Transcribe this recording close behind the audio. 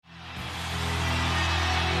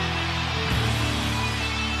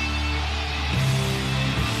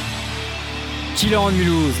Killer on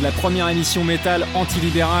Mulhouse, la première émission métal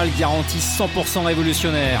antilibérale garantie 100%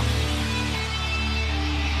 révolutionnaire.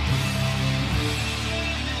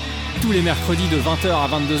 Tous les mercredis de 20h à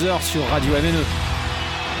 22h sur Radio MNE.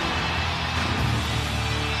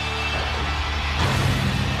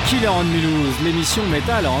 Killer on Mulhouse, l'émission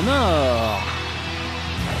métal en or.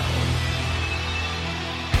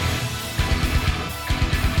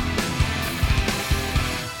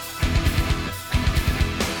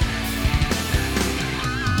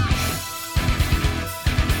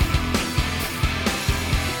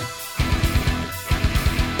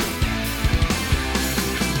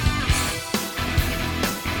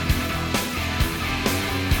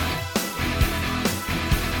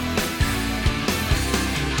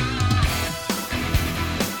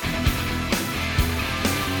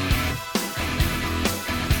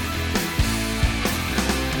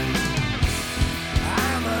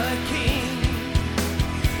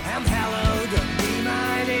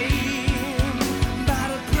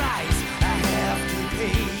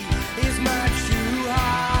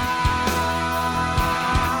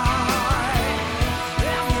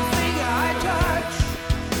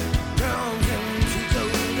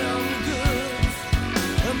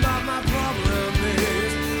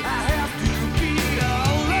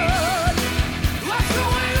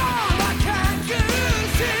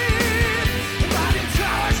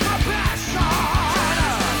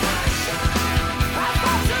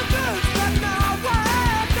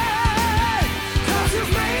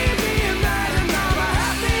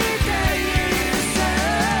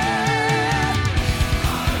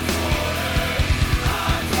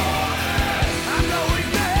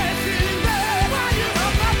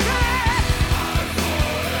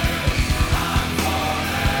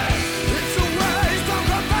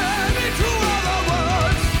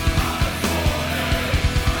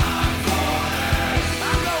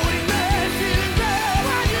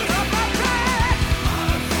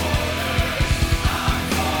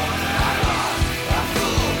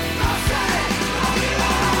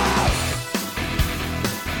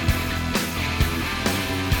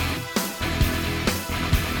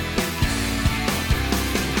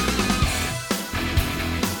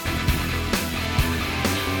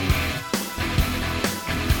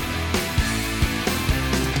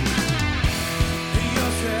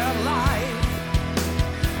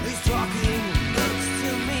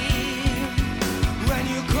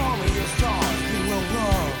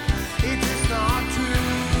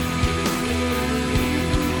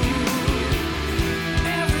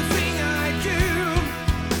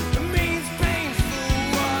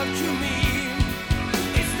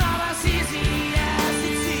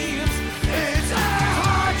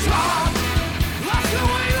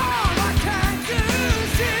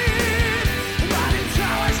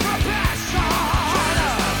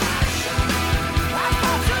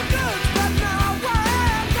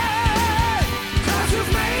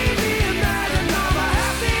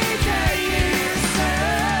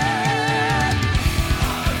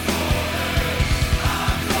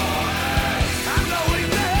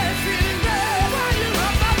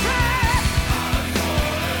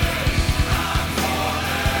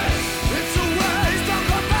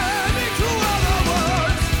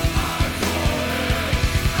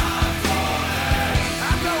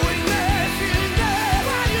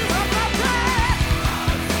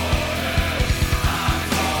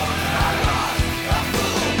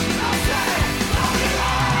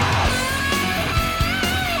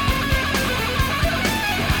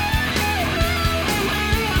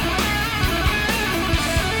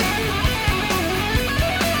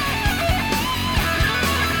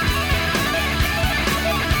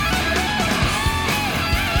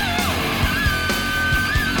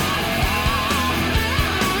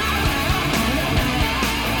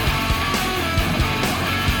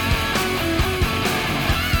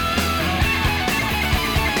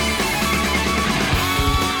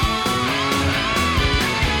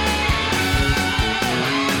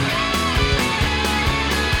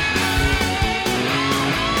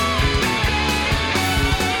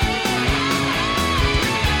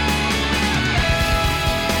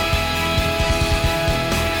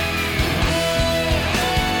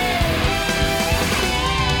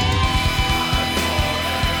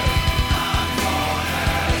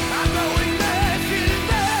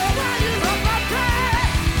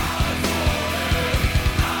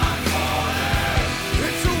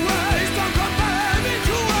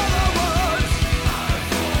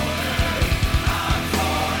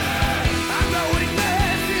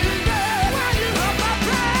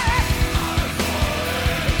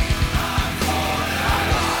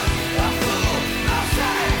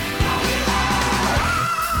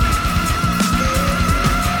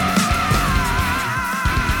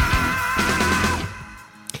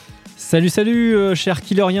 Salut, chers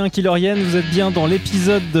killeriens, killeriennes, vous êtes bien dans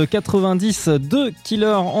l'épisode 90 de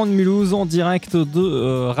Killer on Mulhouse en direct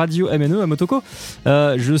de Radio MNE à Motoko.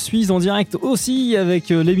 Je suis en direct aussi avec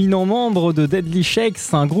l'éminent membre de Deadly Shakes,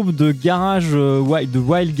 un groupe de garage, de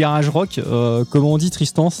wild garage rock. Comment on dit,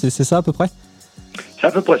 Tristan, c'est ça à peu près ? C'est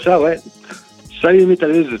à peu près ça, ouais. Salut les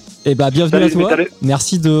métalleuses. Eh ben, bienvenue à toi.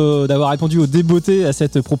 Merci d'avoir répondu au débeauté à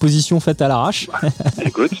cette proposition faite à l'arrache.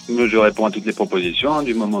 Écoute, je réponds à toutes les propositions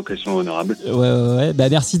du moment qu'elles sont honorables. Ouais. Bah,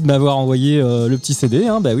 merci de m'avoir envoyé le petit CD.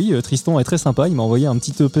 Bah oui, Tristan est très sympa. Il m'a envoyé un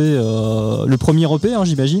petit EP, le premier EP,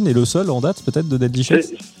 j'imagine, et le seul en date peut-être de Deadly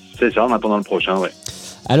Shakes. C'est ça, en attendant le prochain, ouais.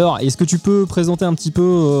 Alors, est-ce que tu peux présenter un petit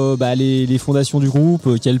peu les fondations du groupe,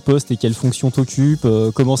 quel poste et quelle fonction t'occupes,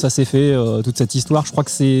 comment ça s'est fait, toute cette histoire ? Je crois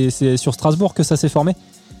que c'est sur Strasbourg que ça s'est formé.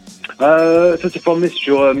 Ça s'est formé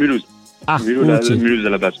sur Mulhouse. Ah, Mulhouse à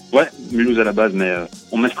la base. Ouais, Mulhouse à la base, mais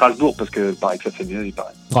on met Strasbourg parce que pareil que ça fait mieux, il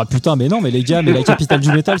paraît. Ah putain, mais non, mais les gars, mais la capitale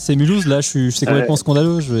du métal, c'est Mulhouse. Là, c'est complètement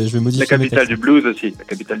scandaleux. Je vais modifier. La capitale du blues aussi.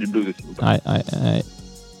 Ouais.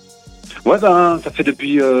 Ouais, ça fait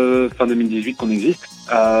depuis fin 2018 qu'on existe.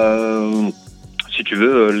 Si tu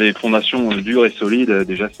veux, les fondations dures et solides,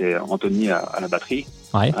 déjà c'est Anthony à la batterie.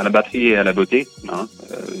 Ouais. À la batterie et à la beauté,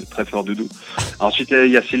 très fort doudou. Ensuite,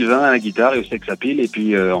 il y a Sylvain à la guitare et au sex appeal, et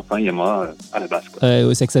puis enfin il y a moi à la basse.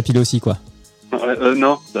 Au sex appeal aussi, quoi.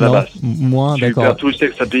 Non, de la basse. Moins, d'accord. Tu perds tout le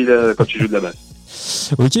sex appeal quand tu joues de la basse.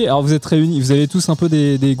 Ok, alors vous êtes réunis, vous avez tous un peu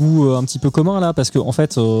des goûts un petit peu communs là, parce que en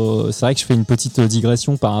fait, c'est vrai que je fais une petite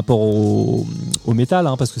digression par rapport au métal,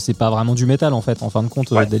 parce que c'est pas vraiment du métal en fait, en fin de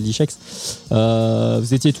compte, ouais. Deadly Shakes.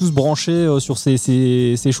 Vous étiez tous branchés sur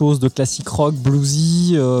ces choses de classique rock,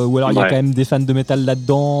 bluesy, ou alors il y a quand même des fans de métal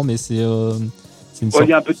là-dedans, mais c'est une sorte... Il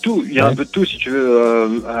y a un peu de tout, un peu de tout si tu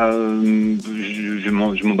veux.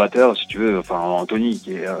 Mon batteur, si tu veux, enfin Anthony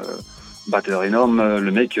qui est batteur énorme,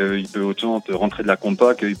 le mec il peut autant te rentrer de la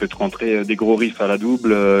compa qu'il peut te rentrer des gros riffs à la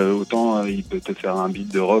double, autant il peut te faire un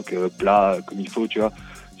beat de rock plat comme il faut, tu vois.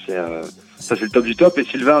 Ça c'est le top du top. Et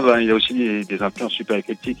Sylvain, il a aussi des influences super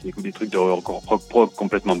éclectiques, il écoute des trucs de rock prog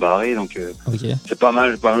complètement barrés, donc c'est pas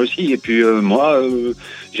mal aussi. Et puis moi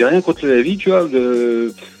j'ai rien contre le heavy, tu vois.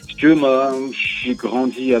 Si tu veux, moi j'ai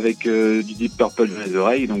grandi avec du Deep Purple dans les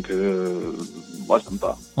oreilles, donc moi ça me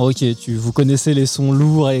parle. Ok, vous connaissez les sons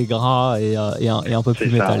lourds et gras et un peu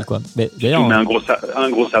plus métal, quoi. Mais d'ailleurs, tu mets un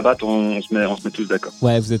gros sabbat, on se met tous d'accord.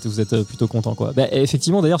 Ouais, vous êtes plutôt content, quoi.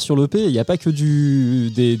 Effectivement, d'ailleurs sur l'EP, il n'y a pas que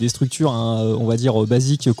des structures, on va dire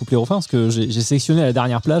basiques couplet-refrain, parce que j'ai sélectionné la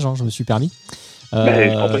dernière plage, je me suis permis.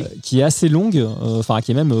 Qui est assez longue,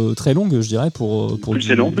 qui est même très longue, je dirais, pour plus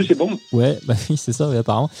c'est long, plus c'est bon. Ouais, oui, c'est ça,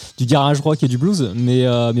 apparemment. Du garage rock et du blues, mais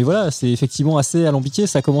voilà, c'est effectivement assez alambiqué,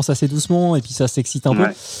 ça commence assez doucement et puis ça s'excite un peu.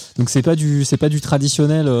 Donc c'est pas du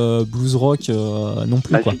traditionnel blues rock non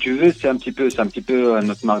plus. Quoi. Si tu veux, c'est un petit peu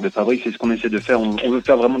notre marque de fabrique, c'est ce qu'on essaie de faire. On veut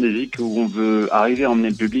faire vraiment des zik où on veut arriver à emmener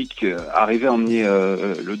le public, arriver à emmener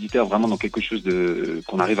l'auditeur vraiment dans quelque chose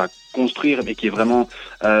qu'on arrive à construire, mais qui est vraiment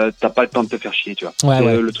t'as pas le temps de te faire chier.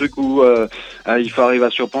 Ouais. Le truc où il faut arriver à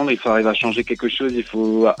surprendre, il faut arriver à changer quelque chose, il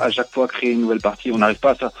faut à chaque fois créer une nouvelle partie. On n'arrive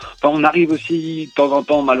pas à ça. Enfin, on arrive aussi de temps en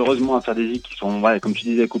temps, malheureusement, à faire des zik qui sont, comme tu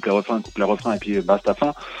disais, couplet-refrain, et puis basta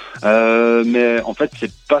fin. Mais en fait,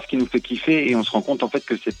 c'est pas ce qui nous fait kiffer, et on se rend compte en fait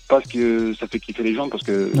que c'est pas ce que ça fait kiffer les gens, parce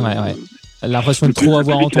que l'impression de trop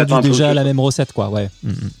avoir entendu déjà la même recette, quoi. Ouais.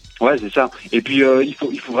 Ouais, c'est ça. Et puis il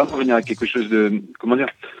faut vraiment venir à quelque chose de, comment dire,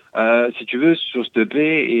 si tu veux, sur ce EP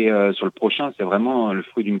et sur le prochain, c'est vraiment le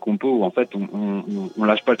fruit d'une compo où en fait on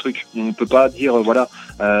lâche pas le truc. On peut pas dire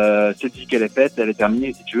cette zik elle est faite, elle est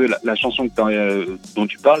terminée. Si tu veux, la chanson dont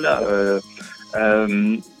tu parles là,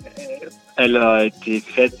 elle a été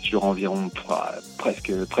faite sur environ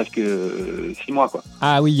presque 6 mois, quoi.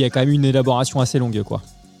 Ah oui, il y a quand même une élaboration assez longue, quoi.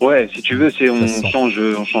 Ouais, si tu veux, on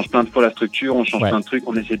change plein de fois la structure, on change plein de trucs,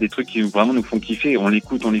 on essaie des trucs qui vraiment nous font kiffer, on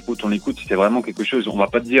l'écoute, c'est vraiment quelque chose. On va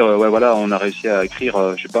pas te dire, on a réussi à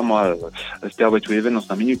écrire, je sais pas moi, Stairway to Heaven en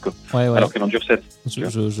 5 minutes, quoi. Ouais. Alors qu'elle en dure 7.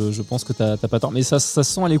 Je pense que t'as pas tort. Mais ça se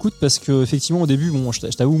sent à l'écoute parce que, effectivement, au début, je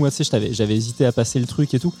t'avoue, moi, tu sais, j'avais hésité à passer le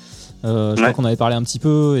truc et tout. Je crois qu'on avait parlé un petit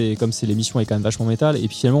peu, et comme l'émission est quand même vachement métal, et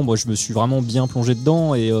puis finalement, moi, je me suis vraiment bien plongé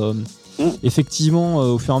dedans, et effectivement,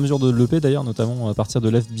 au fur et à mesure de l'EP d'ailleurs, notamment à partir de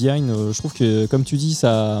Left Behind, je trouve que, comme tu dis,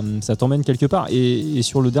 ça t'emmène quelque part. Et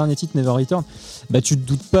sur le dernier titre, Never Return, tu te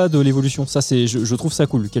doutes pas de l'évolution. Ça, je trouve ça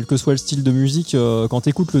cool. Quel que soit le style de musique, quand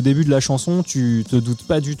t'écoutes le début de la chanson, tu te doutes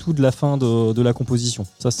pas du tout de la fin de la composition.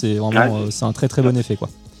 Ça, c'est vraiment c'est un très très bon effet, quoi.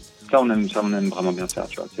 on aime vraiment bien faire,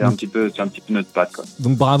 tu vois. C'est un petit peu notre patte, quoi.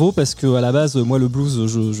 Donc bravo, parce que à la base, moi le blues,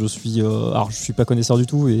 je suis, alors je suis pas connaisseur du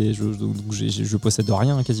tout et donc je possède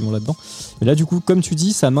rien quasiment là-dedans. Mais là du coup, comme tu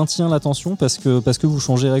dis, ça maintient l'attention parce que vous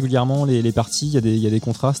changez régulièrement les parties, il y a des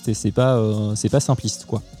contrastes et c'est pas simpliste,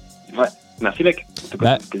 quoi. Ouais. Merci mec.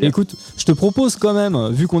 Bah, écoute, je te propose quand même,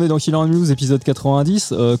 vu qu'on est dans Killer News épisode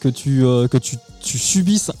 90, que tu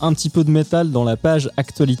subisses un petit peu de métal dans la page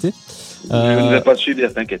actualité. Je ne vais pas te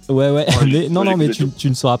subir, t'inquiète. Ouais, mais tu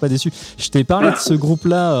ne seras pas déçu. Je t'ai parlé de ce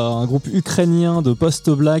groupe-là, un groupe ukrainien de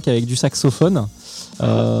post-black avec du saxophone.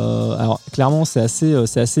 Alors clairement c'est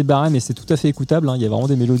assez barré, mais c'est tout à fait écoutable, hein. Il y a vraiment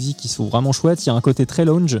des mélodies qui sont vraiment chouettes, il y a un côté très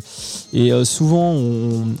lounge et souvent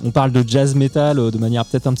on parle de jazz metal de manière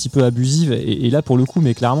peut-être un petit peu abusive et là pour le coup,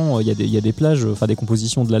 mais clairement il y a des plages, enfin des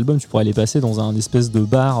compositions de l'album, tu pourrais les passer dans un espèce de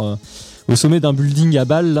bar au sommet d'un building à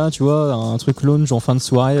Bâle, là, tu vois, un truc lounge en fin de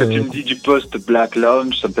soirée. Quand tu me dis du post-black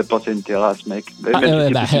lounge, ça me fait penser à une terrasse, mec.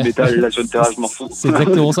 Même si c'est métal, là, sur une terrasse, je m'en fous. C'est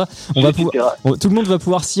exactement ça. Tout le monde va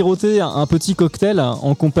pouvoir siroter un petit cocktail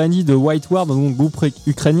en compagnie de White Ward, donc groupe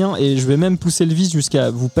ukrainien, et je vais même pousser le vice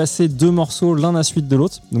jusqu'à vous passer 2 morceaux l'un à la suite de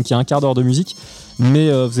l'autre. Donc il y a un quart d'heure de musique.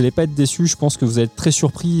 Mais vous n'allez pas être déçus, je pense que vous allez être très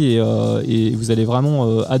surpris et vous allez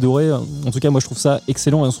vraiment adorer. En tout cas, moi je trouve ça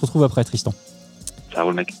excellent et on se retrouve après, Tristan. Ça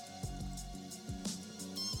roule, mec.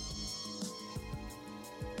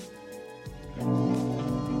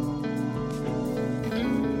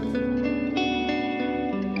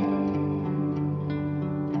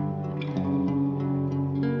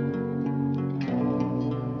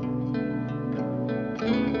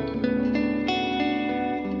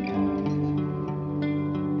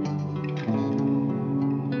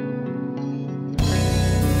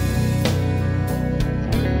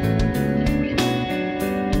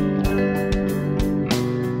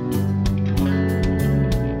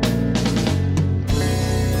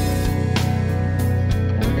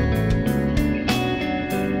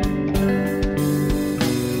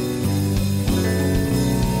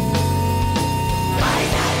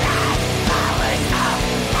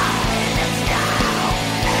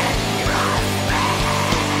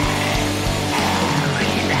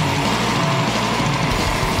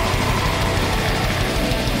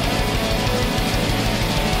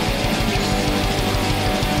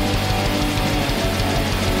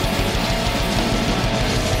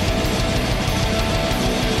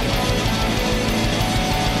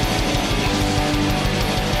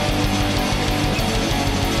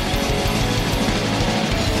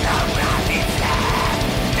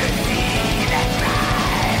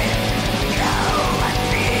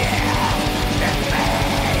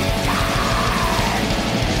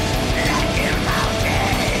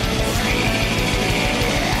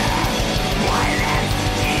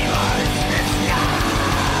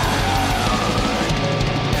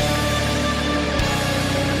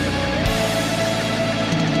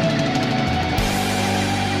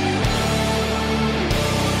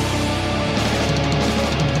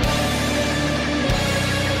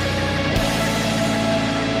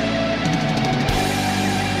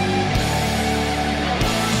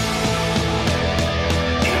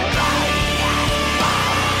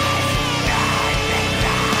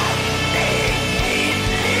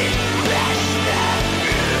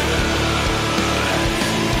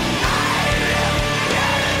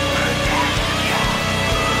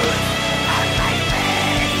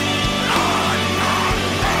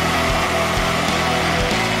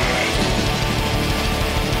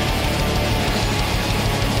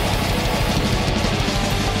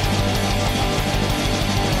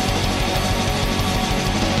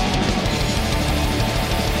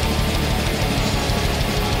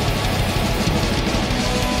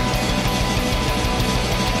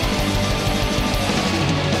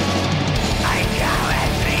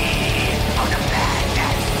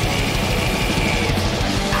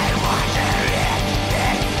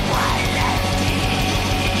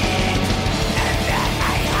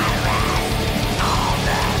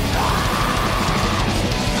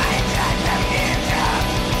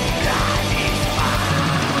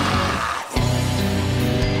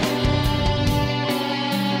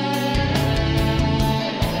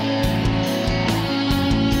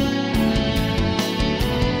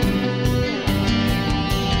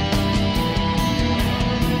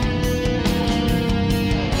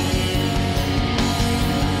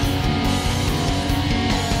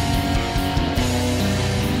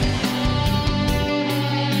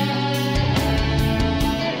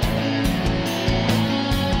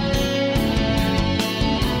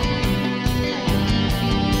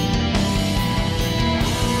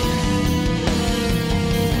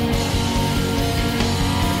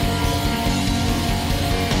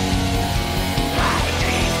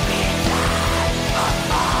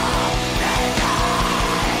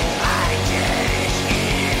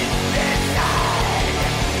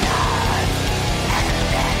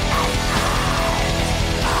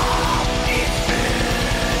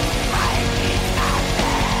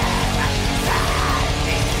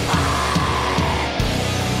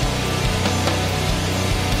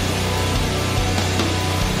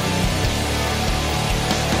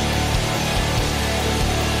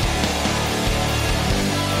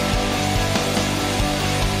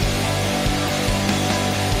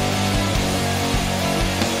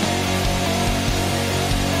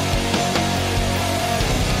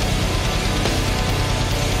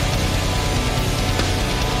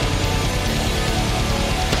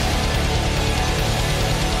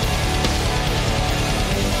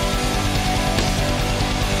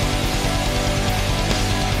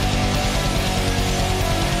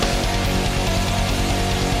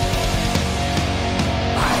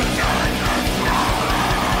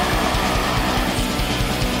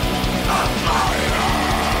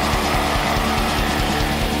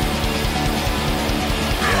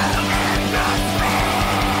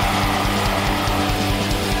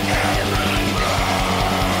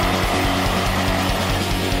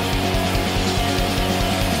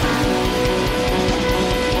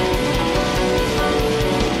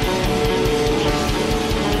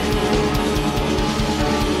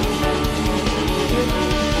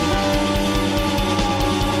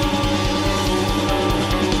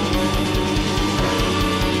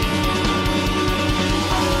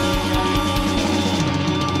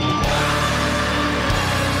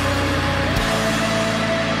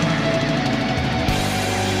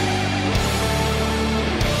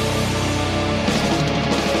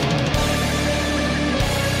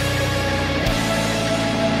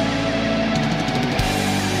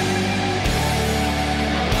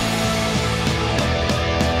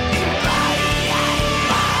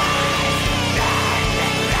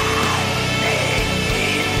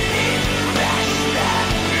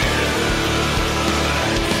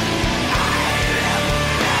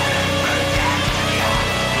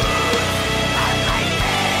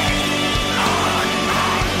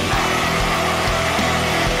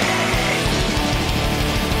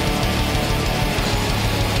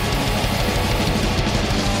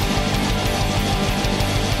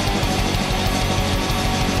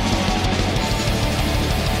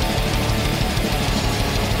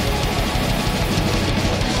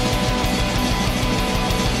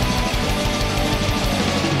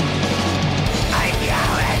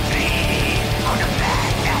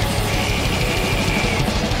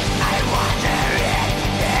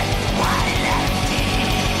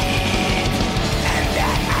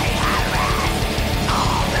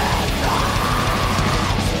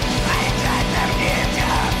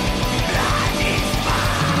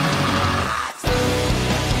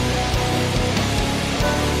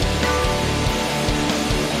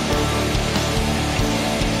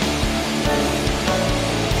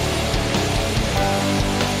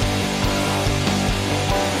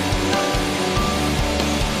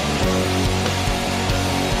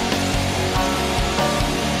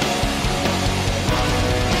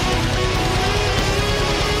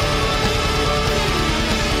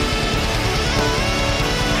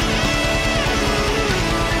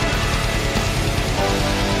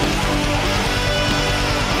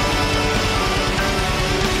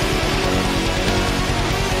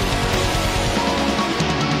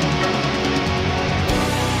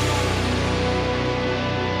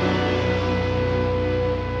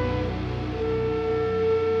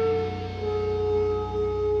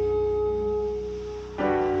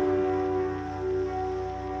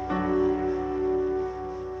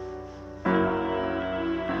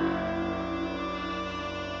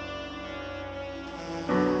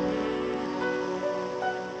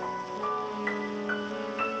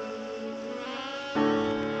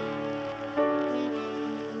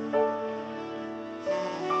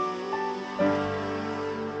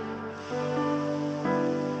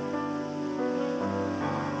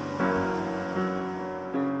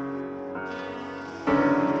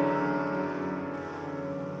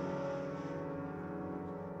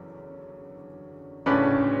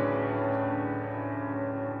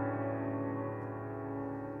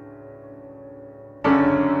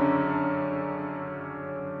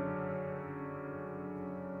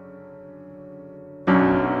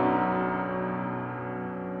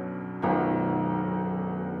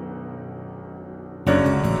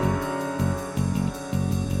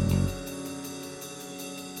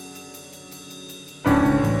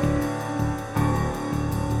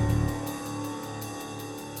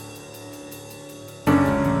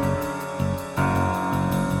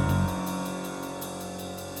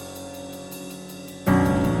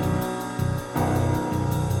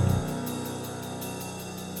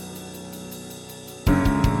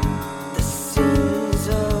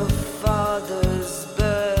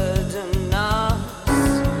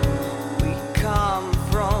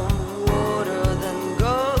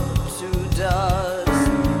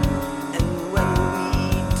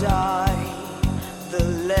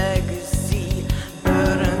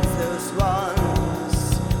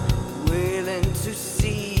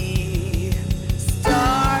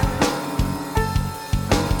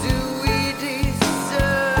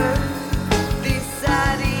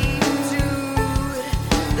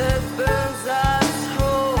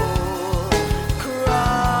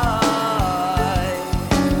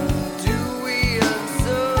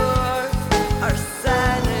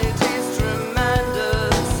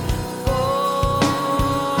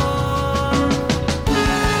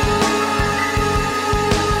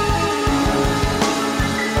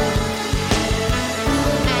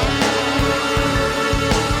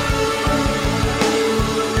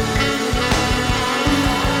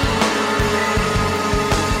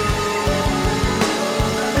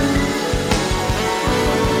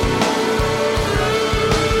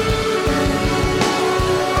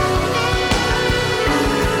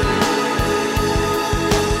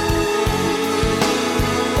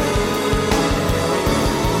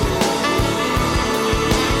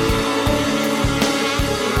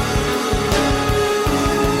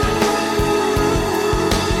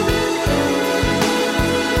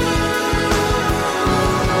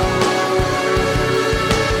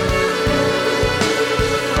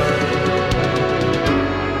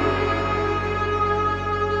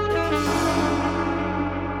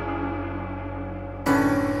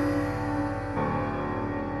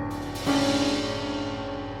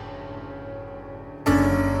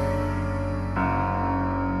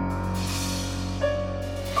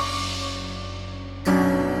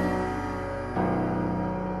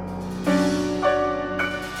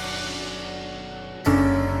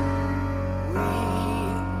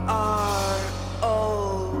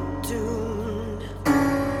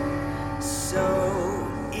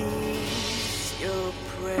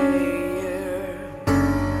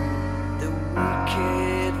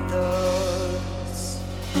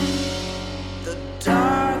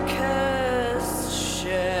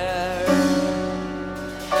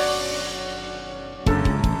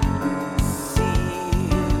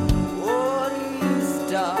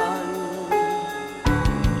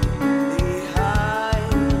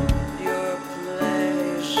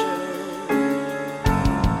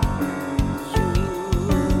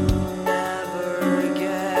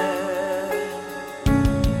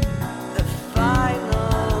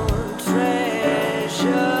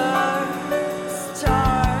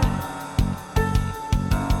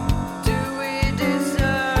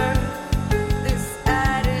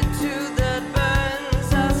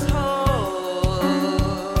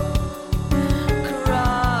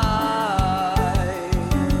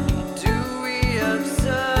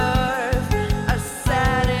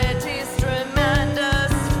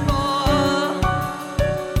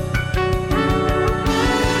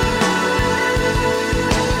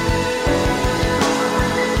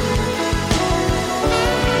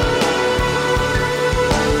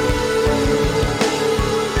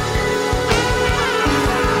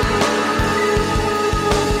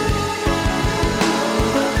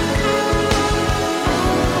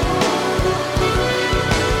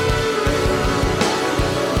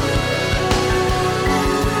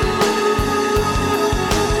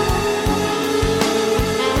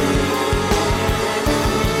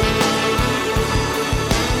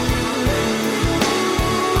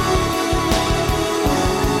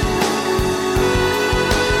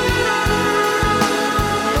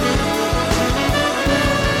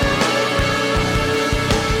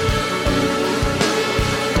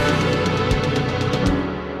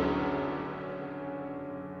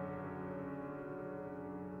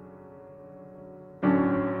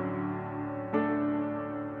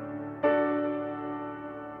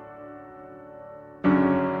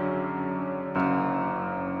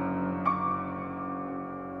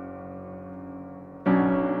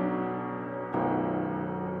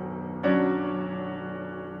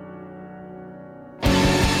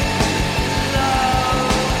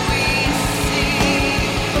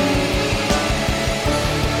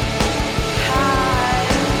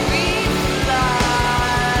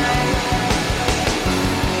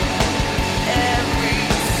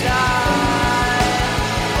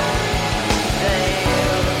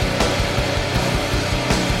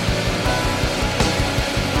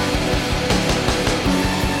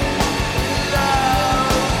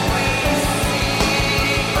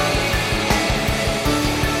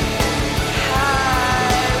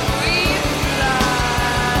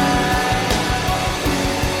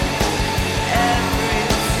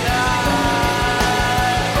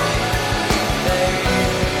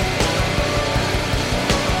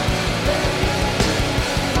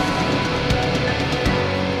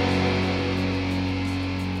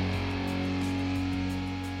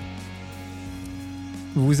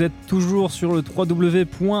 Vous êtes toujours sur le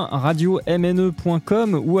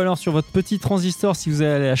www.radiomne.com ou alors sur votre petit transistor si vous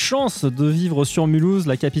avez la chance de vivre sur Mulhouse,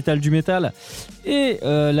 la capitale du métal et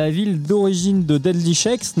la ville d'origine de Deadly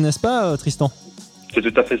Shakes, n'est-ce pas Tristan ? C'est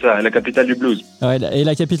tout à fait ça, la capitale du blues. Ouais, et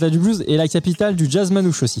la capitale du blues et la capitale du jazz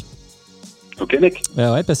manouche aussi. Ok mec.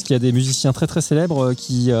 Ouais, parce qu'il y a des musiciens très très célèbres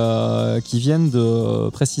qui viennent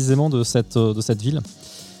précisément de cette ville.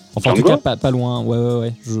 Enfin, en tout cas, pas loin.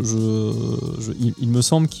 Ouais. Il me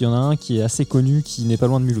semble qu'il y en a un qui est assez connu, qui n'est pas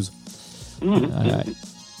loin de Mulhouse. Ouais.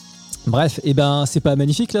 Bref, c'est pas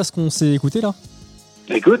magnifique là ce qu'on s'est écouté là.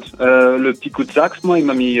 Écoute, le petit coup de sax, moi, il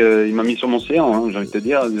m'a mis sur mon séant. Hein, j'ai envie de te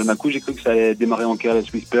dire. D'un coup, j'ai cru que ça allait démarrer en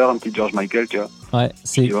Careless Whisper, un petit George Michael, tu vois. Ouais,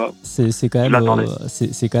 c'est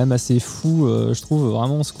quand même assez fou, je trouve.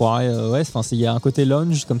 Vraiment, on se croirait. Il y a un côté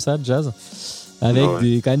lounge comme ça, jazz. Avec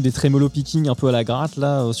quand même des trémolos picking un peu à la gratte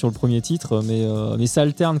là sur le premier titre, mais ça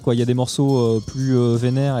alterne quoi. Il y a des morceaux plus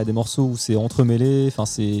vénères et des morceaux où c'est entremêlé. Enfin,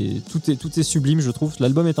 tout est sublime, je trouve.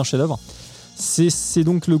 L'album est un chef-d'œuvre. C'est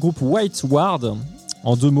donc le groupe White Ward,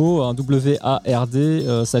 en 2 mots, un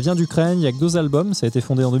W-A-R-D. Ça vient d'Ukraine. Il y a que 2 albums. Ça a été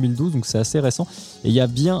fondé en 2012, donc c'est assez récent. Et il y a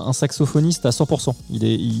bien un saxophoniste à 100%.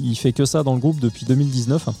 Il fait que ça dans le groupe depuis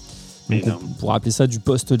 2019. Donc on pourrait appeler ça du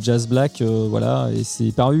post-jazz black, voilà, et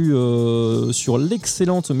c'est paru sur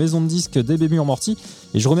l'excellente maison de disques DB Murmorty.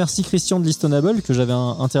 Et je remercie Christian de Listonable que j'avais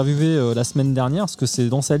interviewé la semaine dernière, parce que c'est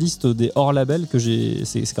dans sa liste des hors labels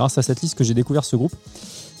c'est grâce à cette liste que j'ai découvert ce groupe.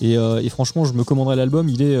 Et franchement, je me commanderai l'album,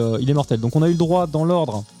 il est mortel. Donc on a eu le droit dans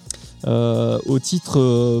l'ordre au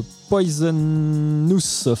titre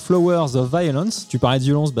Poisonous Flowers of Violence. Tu parlais de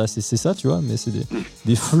violence, c'est ça, tu vois, mais c'est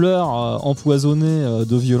des fleurs empoisonnées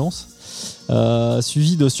de violence.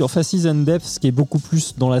 Suivi de Surfaces and Depths, qui est beaucoup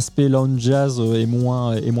plus dans l'aspect lounge jazz et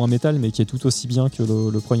moins métal, mais qui est tout aussi bien que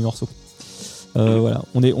le premier morceau. Voilà,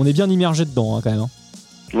 on est bien immergé dedans quand même.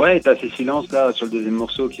 Ouais, t'as ces silences là sur le deuxième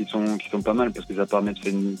morceau qui sont pas mal parce que ça permet de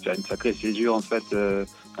faire une sacrée césure en fait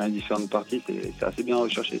dans les différentes parties. C'est assez bien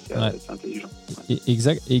recherché, c'est intelligent. Ouais.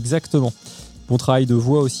 Exactement. Mon travail de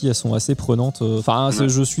voix aussi, elles sont assez prenantes.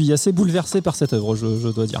 Je suis assez bouleversé par cette œuvre, je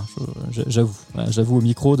dois dire. J'avoue au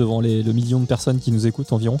micro devant le million de personnes qui nous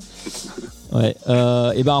écoutent environ. Ouais.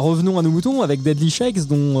 Revenons à nos moutons avec Deadly Shakes,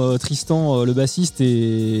 dont Tristan, le bassiste,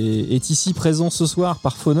 est ici présent ce soir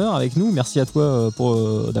par phoneur avec nous. Merci à toi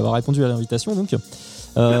d'avoir répondu à l'invitation. Donc,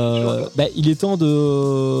 il est temps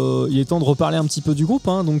de reparler un petit peu du groupe.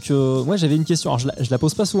 Hein. Donc, moi, j'avais une question. Alors, je la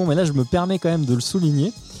pose pas souvent, mais là, je me permets quand même de le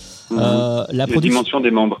souligner. La dimension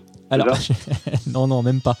des membres. Alors, non,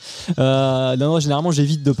 même pas. Généralement,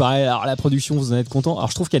 j'évite de parler. Alors, la production, vous en êtes content. Alors,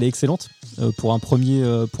 je trouve qu'elle est excellente pour un premier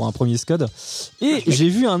Scud. Et j'ai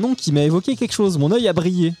vu un nom qui m'a évoqué quelque chose. Mon œil a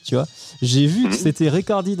brillé, tu vois. J'ai vu que c'était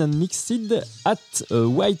Recorded and Mixed at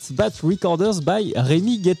White Bat Recorders by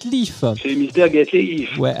Rémi Getleaf. C'est Mr.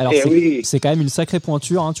 Getleaf. Ouais, alors c'est quand même une sacrée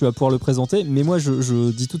pointure, hein, tu vas pouvoir le présenter. Mais moi,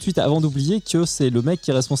 je dis tout de suite, avant d'oublier, que c'est le mec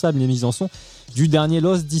qui est responsable des mises en son du dernier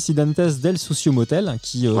Los Dissidentes del Sucio Motel,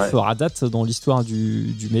 qui fera date dans l'histoire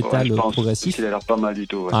du métal progressif. Il a l'air pas mal du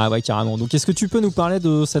tout. Ouais. Ah ouais, carrément. Donc, est-ce que tu peux nous parler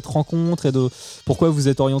de cette rencontre et de pourquoi vous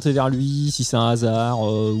êtes orienté vers lui, si c'est un hasard,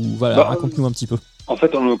 ou voilà, raconte-nous un petit peu. En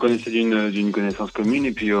fait, on le connaissait d'une connaissance commune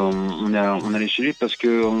et puis on allait chez lui parce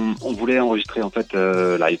qu'on voulait enregistrer en fait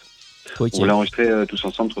live. Okay. On voulait enregistrer tous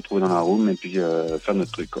ensemble, se retrouver dans la room et puis faire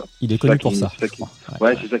notre truc quoi. Il est connu pour ça.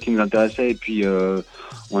 C'est ça qui nous intéressait et puis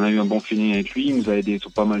on a eu un bon feeling avec lui. Il nous a aidé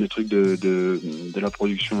sur pas mal de trucs de la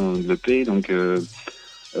production de l'EP. Donc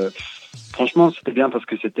franchement, c'était bien parce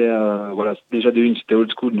que c'était déjà de une, c'était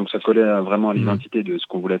old school, donc ça collait vraiment à l'identité de ce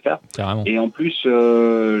qu'on voulait faire. Carrément. Et en plus,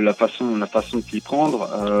 la façon de s'y prendre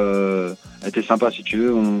était sympa, si tu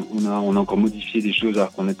veux. On a encore modifié des choses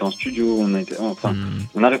alors qu'on était en studio.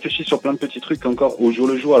 On a réfléchi sur plein de petits trucs encore au jour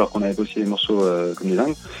le jour, alors qu'on avait bossé les morceaux comme des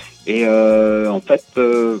dingues. Et en fait,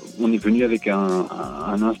 on est venu avec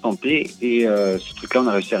un instant T et ce truc-là, on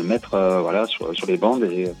a réussi à le mettre sur les bandes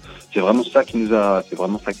et c'est vraiment ça qui nous a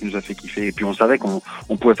fait kiffer. Et puis on savait qu'on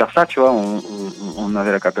pouvait faire ça, tu vois, on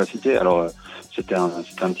avait la capacité. Alors c'était un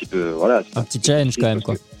petit peu un petit challenge quand même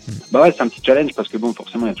quoi. C'est un petit challenge parce que bon,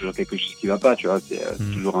 forcément il y a toujours quelque chose qui va pas, tu vois, c'est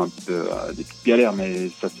toujours un peu des petites galères, mais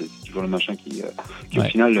ça c'est toujours le machin qui au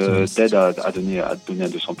final t'aide à donner à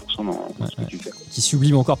 200% dans ce que tu fais. Qui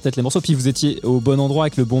sublime encore peut-être les morceaux, puis vous étiez au bon endroit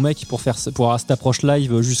avec le bon mec pour avoir cette approche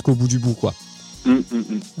live jusqu'au bout du bout quoi.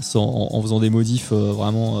 En faisant des modifs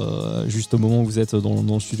vraiment juste au moment où vous êtes dans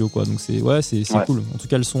le studio quoi. Donc c'est cool. En tout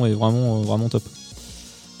cas le son est vraiment top.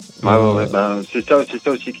 C'est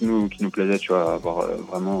ça aussi qui nous plaisait, tu vois, avoir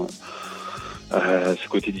vraiment ce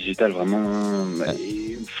côté digital vraiment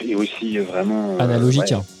et aussi vraiment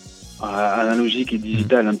analogique. Analogique et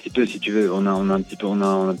digital un petit peu, si tu veux. On a un petit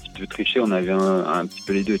peu triché, on avait un petit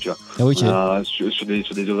peu les deux, tu vois. Ah, ok. Sur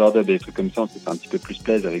des overdubs et des trucs comme ça, on s'est fait un petit peu plus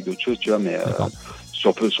plaisir avec d'autres choses, tu vois, mais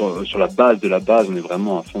sur la base de la base, on est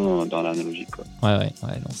vraiment à fond dans l'analogique, quoi. Ouais,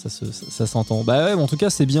 non, ça s'entend. Bah ouais, mais en tout cas,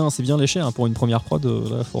 c'est bien léché, hein, pour une première prod.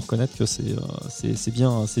 Là, faut reconnaître que c'est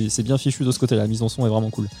bien fichu de ce côté-là. La mise en son est vraiment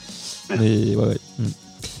cool. Mais ouais.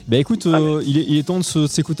 Bah écoute, il est temps de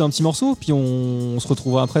s'écouter un petit morceau, puis on se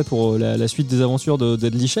retrouvera après pour la suite des aventures de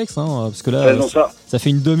Deadly Shakes, hein, parce que là, ça fait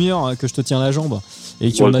une demi-heure que je te tiens la jambe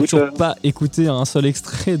et qu'on n'a toujours pas écouté un seul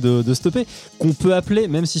extrait de cette EP, qu'on peut appeler,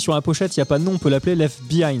 même si sur la pochette il n'y a pas de nom, on peut l'appeler Left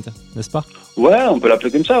Behind, n'est-ce pas? Ouais, on peut l'appeler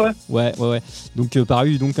comme ça, ouais. Ouais. Donc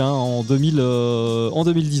paru donc, en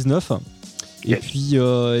 2019. Et puis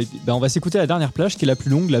on va s'écouter la dernière plage qui est la plus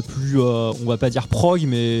longue, la plus on va pas dire prog,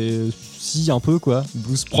 mais si un peu quoi,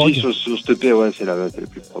 blues prog. Sur cette EP, ouais, c'est la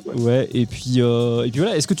plus prog. Ouais, et puis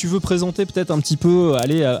voilà, est-ce que tu veux présenter peut-être un petit peu,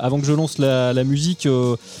 allez, avant que je lance la musique,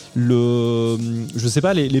 je sais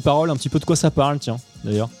pas, les paroles, un petit peu de quoi ça parle, tiens,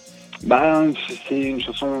 d'ailleurs. Bah, c'est une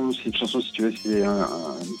chanson, si tu veux, c'est un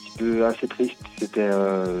petit peu assez triste. C'était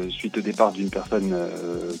suite au départ d'une personne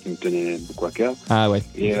qui me tenait beaucoup à cœur. Ah ouais.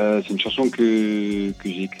 Et c'est une chanson que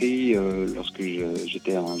j'ai écrite lorsque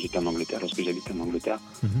j'étais en Angleterre, lorsque j'habitais en Angleterre.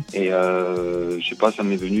 Mm-hmm. Et je sais pas, ça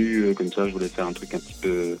m'est venu comme ça. Je voulais faire un truc un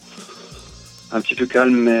petit peu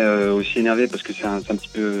calme, mais aussi énervé parce que c'est un petit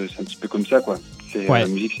peu comme ça, quoi. La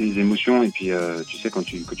musique, c'est des émotions, et puis tu sais, quand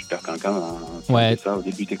tu perds quelqu'un, c'est ça. Au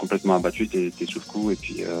début, t'es complètement abattu, t'es sous le coup, et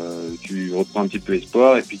puis tu reprends un petit peu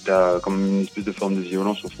espoir, et puis t'as comme une espèce de forme de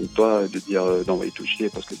violence au fond de toi, de dire d'envoyer tout chier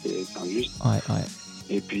parce que c'est injuste. Ouais.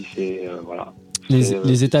 Et puis c'est voilà.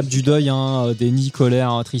 Les étapes du deuil, hein, déni,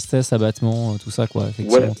 colère, tristesse, abattement, tout ça, quoi.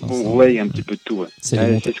 Ouais, il y a un petit peu de tout. Ouais.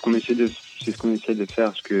 C'est ce qu'on essaie de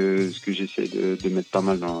faire, ce que j'essaie de mettre pas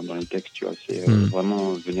mal dans les textes, tu vois. C'est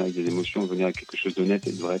vraiment venir avec des émotions, venir avec quelque chose d'honnête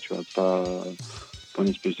et de vrai, tu vois. Pas une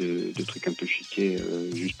espèce de truc un peu chiqué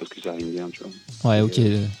juste parce que ça rime bien, tu vois. Ouais, ok.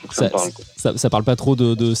 Ça parle pas trop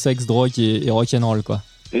de sexe, drogue et rock'n'roll, quoi.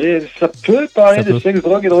 Et ça peut parler de sexe,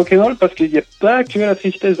 drogue et de rock'n'roll parce qu'il n'y a pas que la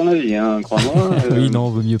tristesse dans la vie, hein, crois-moi. Oui, non,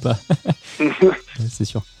 vaut mieux pas. C'est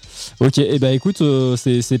sûr. Ok, et bah écoute,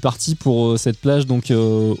 c'est parti pour cette plage donc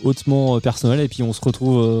hautement personnelle, et puis on se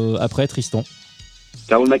retrouve après, Tristan.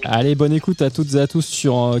 Ciao, mec. Allez, bonne écoute à toutes et à tous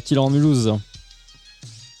sur Killer Mulhouse.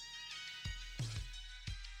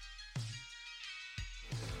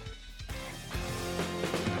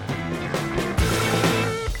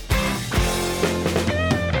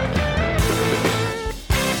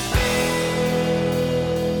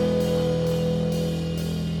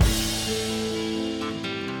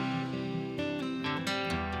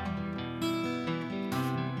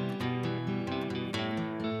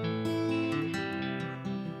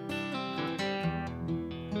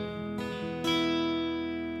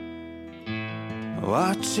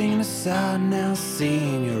 Watching the sun now,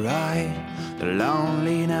 seeing your eye, the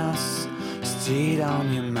loneliness still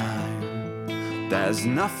on your mind. There's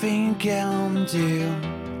nothing you can do,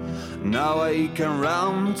 nowhere you can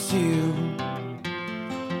run to.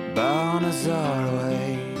 But as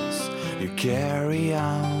always, you carry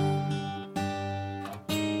on,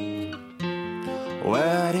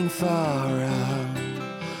 waiting for our love.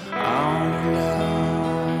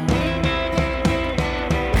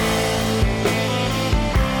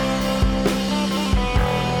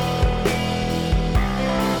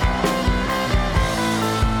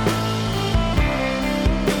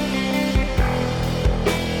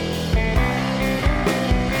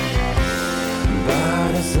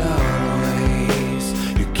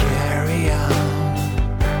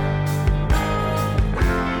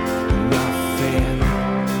 Nothing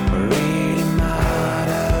really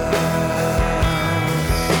matters.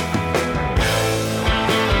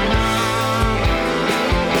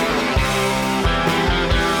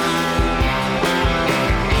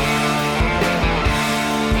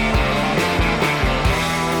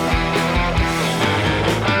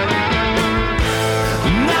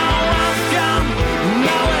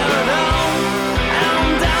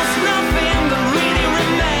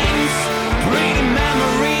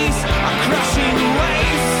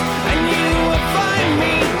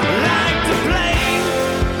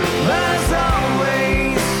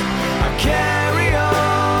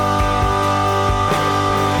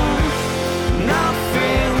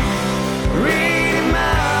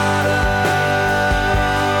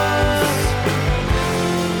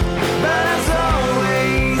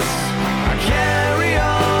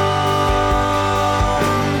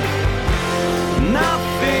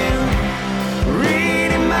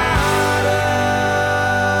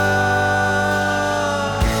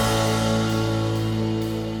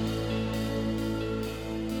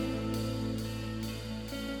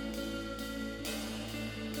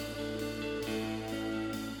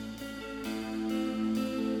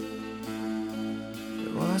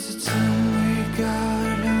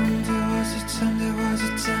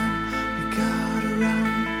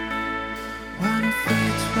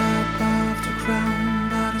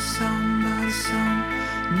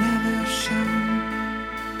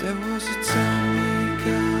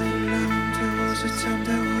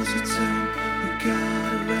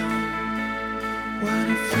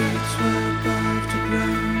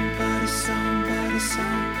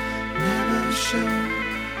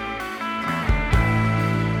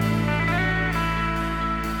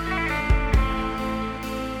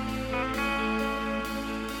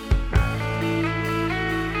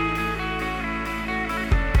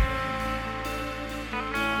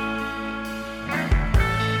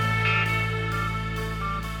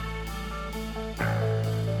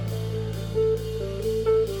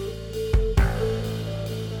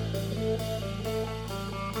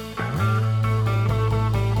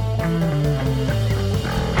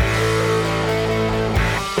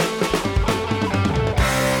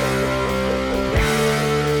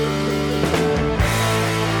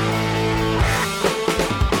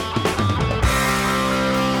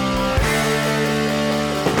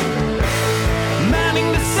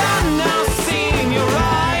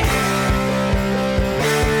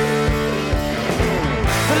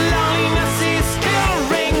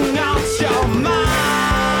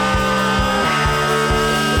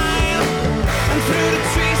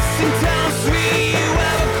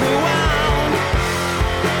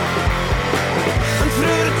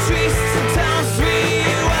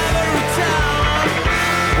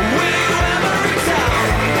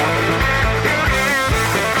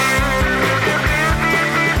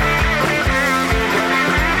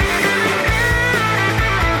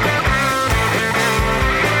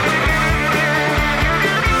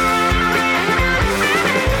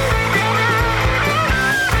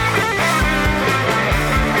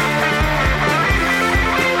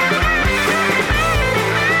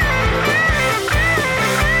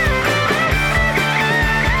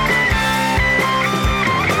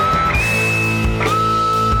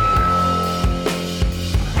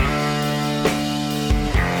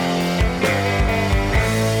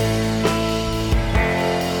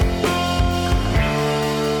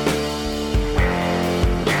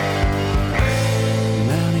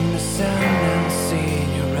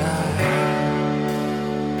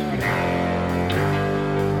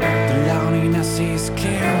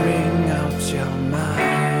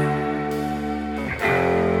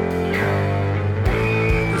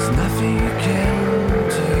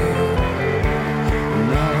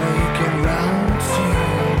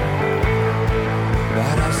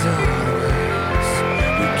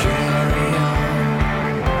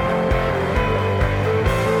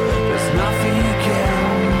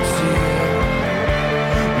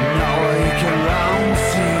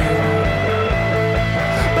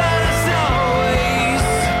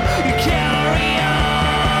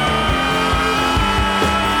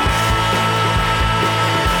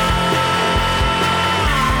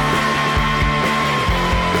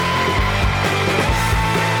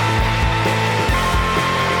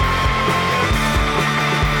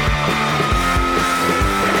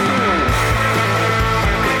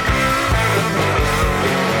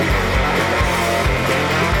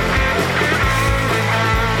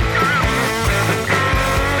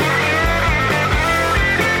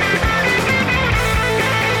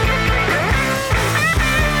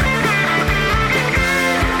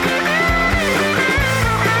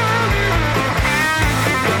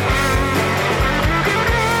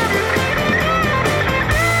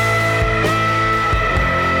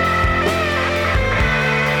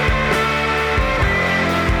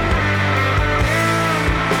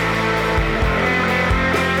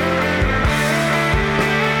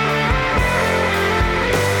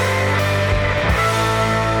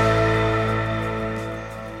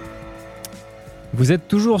 Vous êtes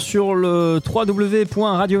toujours sur le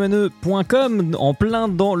www.radiomaneux.com en plein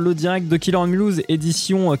dans le direct de Killer on Mulhouse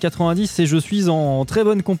édition 90 et je suis en très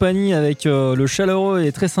bonne compagnie avec le chaleureux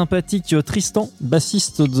et très sympathique Tristan,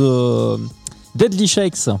 bassiste de Deadly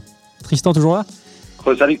Shakes. Tristan toujours là ?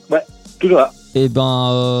 Salut, ouais, toujours là. Et il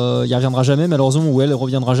reviendra jamais malheureusement, ou elle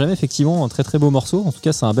reviendra jamais, effectivement, un très très beau morceau. En tout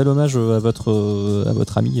cas c'est un bel hommage à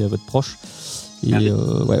votre ami, à votre proche. Et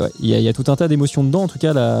il y a tout un tas d'émotions dedans. En tout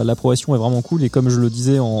cas, la progression est vraiment cool. Et comme je le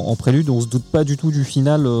disais en prélude, on se doute pas du tout du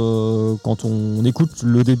final quand on écoute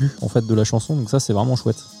le début en fait de la chanson. Donc ça, c'est vraiment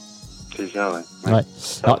chouette. C'est ça, ouais.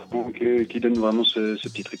 Alors, qui donne vraiment ce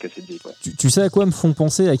petit truc assez deep. Ouais. Tu sais à quoi me font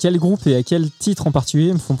penser, à quel groupe et à quel titre en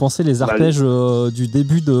particulier me font penser les arpèges du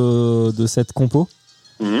début de cette compo?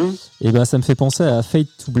 Et ça me fait penser à Fade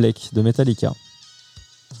to Black de Metallica.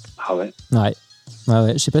 Ah ouais.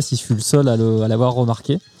 Ouais, je sais pas si je suis le seul à l'avoir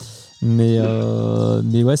remarqué, mais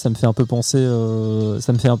ouais, ça me fait un peu penser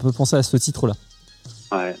à ce titre-là.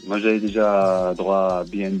 Ouais, moi j'avais déjà droit à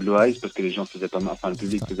Behind Blue Eyes parce que les gens faisaient pas mal, le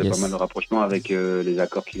public faisait pas mal de rapprochement avec les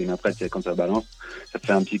accords qui viennent après, c'est quand ça balance, ça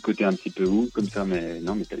fait un petit côté un petit peu comme ça, mais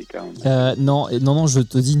non, Metallica. Non, je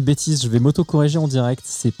te dis une bêtise, je vais m'auto-corriger en direct,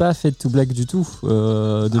 c'est pas Fade to Black du tout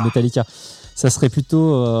de Metallica. Ça serait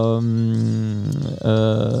plutôt alors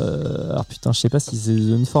putain, je sais pas si c'est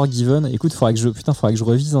The Unforgiven. Écoute, faudrait que je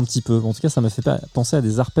revise un petit peu. En tout cas, ça m'a fait penser à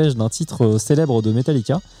des arpèges d'un titre célèbre de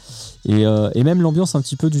Metallica et même l'ambiance un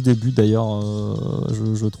petit peu du début d'ailleurs,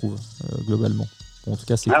 je trouve globalement. Bon, en tout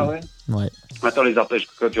cas, c'est cool. Ouais. Attends, les arpèges,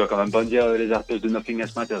 tu vas quand même pas me dire les arpèges de Nothing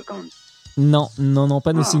Else Matters quand même. Non,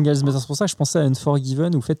 pas de singles, mais c'est pour ça que je pensais à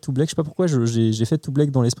Unforgiven ou Fade to Black. Je sais pas pourquoi j'ai Fade to Black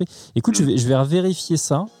dans l'esprit. Écoute, je vais vérifier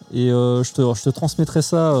ça et je te transmettrai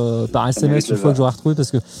ça par SMS une fois que j'aurai retrouvé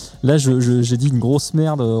parce que là j'ai dit une grosse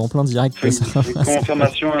merde en plein direct.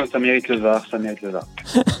 Confirmation, ça mérite le VAR.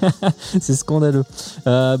 C'est scandaleux.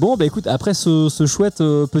 Bon, écoute, après ce chouette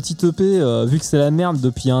petit EP, vu que c'est la merde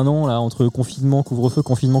depuis un an là, entre confinement,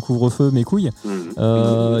 couvre-feu, mes couilles,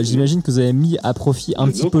 j'imagine que vous avez mis à profit un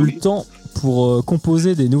petit peu le temps pour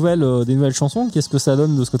composer des nouvelles chansons. Qu'est-ce que ça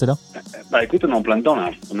donne de ce côté-là? Écoute, on est en plein dedans là.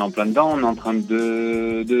 On est en train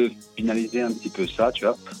de finaliser un petit peu ça, tu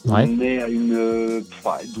vois. Ouais. On est à une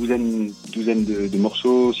douzaine de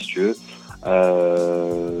morceaux, si tu veux,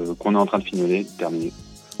 qu'on est en train de terminer.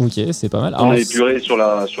 Ok, c'est pas mal. On a épuré sur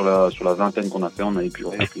la vingtaine qu'on a fait, on a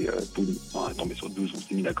épuré et puis on est tombé sur 12, on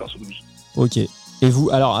s'est mis d'accord sur 12. Ok. Et vous,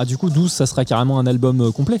 alors du coup 12, ça sera carrément un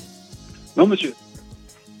album complet? Non monsieur.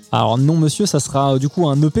 Alors non monsieur, ça sera du coup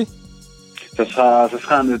un EP? Ça sera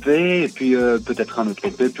un EP et puis peut-être un autre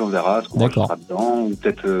EP, puis on verra ce qu'on rajoutera dedans, ou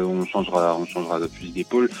peut-être on changera de fusil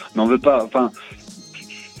d'épaule. Mais on veut pas, enfin,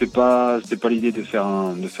 c'est pas l'idée de faire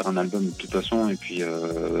un album de toute façon, et puis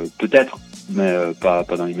peut-être, mais pas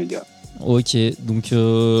dans l'immédiat. Ok, donc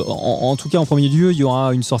en tout cas en premier lieu, il y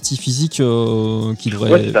aura une sortie physique qui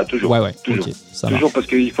devrait. Ouais, c'est ça, toujours. Ouais, toujours. Okay, ça toujours marche. Parce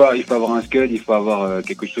qu'il faut avoir un scud, il faut avoir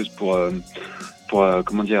quelque chose pour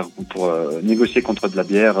négocier contre de la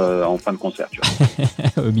bière en fin de concert, tu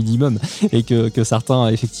vois. Au minimum, et que certains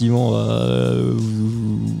effectivement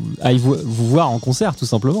aillent vous voir en concert tout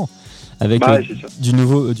simplement avec du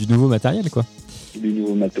nouveau matériel quoi. Du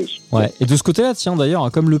nouveau matos. Ouais. Et de ce côté-là, tiens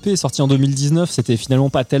d'ailleurs, comme l'EP est sorti en 2019, c'était finalement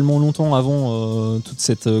pas tellement longtemps avant toute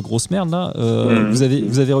cette grosse merde là.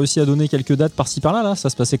 Vous avez réussi à donner quelques dates par-ci par-là là. Ça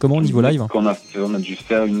se passait comment au niveau live? On a dû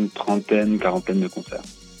faire une quarantaine de concerts.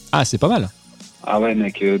 Ah, c'est pas mal. Ah ouais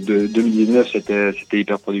mec, 2019 c'était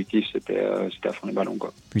hyper productif, c'était à fond les ballons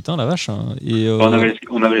quoi. Putain la vache. Hein. Et on avait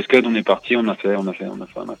les scuds, on est parti, on a fait.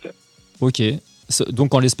 Ok.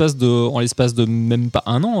 Donc en l'espace de même pas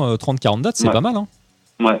un an, 30-40 dates, c'est pas mal hein.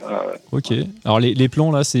 Ouais. Ok. Alors les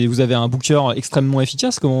plans là, vous avez un booker extrêmement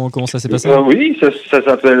efficace. Comment ça s'est passé? Oui, ça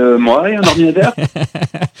s'appelle moi et un ordinateur.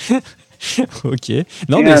 Ok.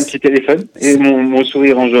 Non, et un petit téléphone et mon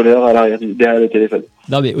sourire enjôleur à l'arrière derrière le téléphone.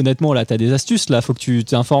 Non mais honnêtement là, t'as des astuces là. Faut que tu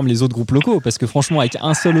informes les autres groupes locaux parce que franchement avec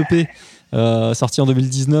un seul EP sorti en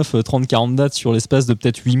 2019, 30-40 dates sur l'espace de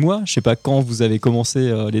peut-être 8 mois. Je sais pas quand vous avez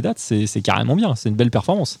commencé les dates. C'est carrément bien. C'est une belle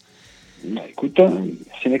performance. Écoute,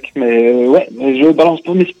 c'est mec, mais je balance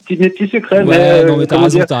pas mes petits secrets. Ouais, non mais t'as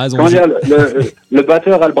raison. Comment dire, le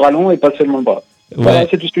batteur a le bras long et pas seulement le bras. Ouais. Voilà,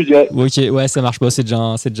 c'est tout ce que je dirais. Ok, ouais, ça marche pas, c'est déjà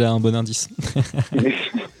un bon indice.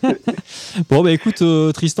 Bon, écoute,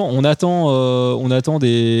 Tristan, on attend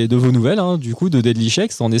de vos nouvelles, hein, du coup, de Deadly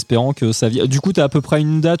Shakes, en espérant que ça vienne. Du coup, t'as à peu près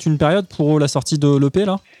une période pour la sortie de l'EP,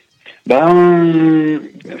 là?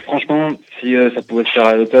 Franchement, si ça pouvait se faire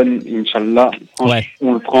à l'automne, Inch'Allah,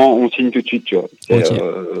 on le prend, on signe tout de suite, tu vois.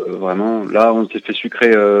 Vraiment, là, on s'est fait sucrer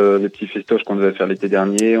les petits festoches qu'on devait faire l'été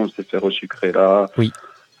dernier, on s'est fait resucrer là. Oui.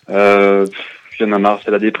 Il puis on a marre,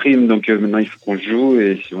 c'est la déprime, donc maintenant il faut qu'on joue,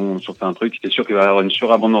 et si on fait un truc, c'est sûr qu'il va y avoir une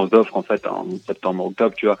surabondance d'offres en fait en septembre,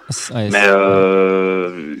 octobre, tu vois. Ouais, Mais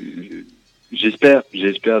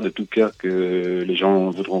j'espère de tout cœur que les gens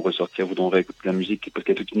voudront ressortir, voudront réécouter la musique, parce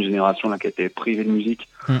qu'il y a toute une génération là qui a été privée de musique.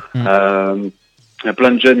 Il y a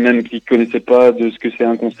plein de jeunes même qui connaissaient pas de ce que c'est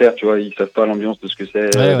un concert, tu vois, ils savent pas l'ambiance de ce que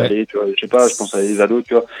c'est d'aller, tu vois, je sais pas, je pense à les ados,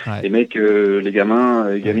 tu vois, les mecs, les gamins,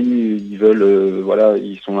 les gamines, ils veulent, voilà,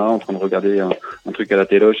 ils sont là en train de regarder un truc à la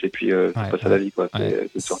téloche, et puis c'est pas ça la vie, quoi,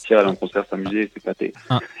 c'est sortir, aller en concert, s'amuser, s'éclater.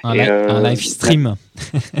 Un live stream.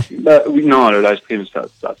 Bah oui, non, le live stream, ça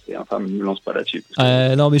c'est infâme, me lance pas là-dessus.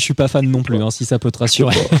 Non, mais je suis pas fan non plus, si ça peut te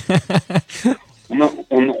rassurer.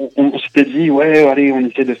 On s'était dit, ouais, allez, on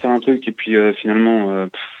essaie de faire un truc, et puis finalement,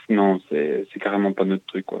 non, c'est carrément pas notre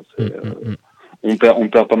truc, quoi. On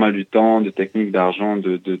perd pas mal du temps, de technique, d'argent,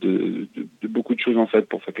 de beaucoup de choses en fait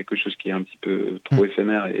pour faire quelque chose qui est un petit peu trop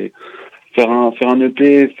éphémère, et faire un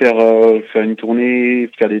EP, faire une tournée,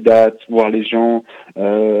 faire des dates, voir les gens,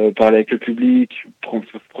 parler avec le public, pour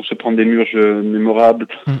se prendre des murges mémorables.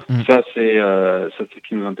 Ça c'est ce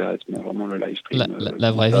qui nous intéresse, mais vraiment le live stream.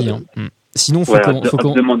 La vraie vie. Sinon, faut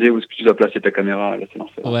demander où est-ce que tu dois placer ta caméra, là c'est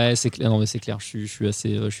l'enfer. Ouais, c'est clair. Non, mais c'est clair. Je suis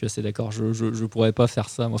assez d'accord. Je pourrais pas faire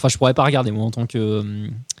ça. Enfin, je pourrais pas regarder moi en tant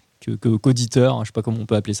qu'auditeur. Je sais pas comment on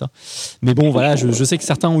peut appeler ça. Mais bon, voilà. Je sais que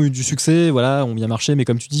certains ont eu du succès, voilà, ont bien marché. Mais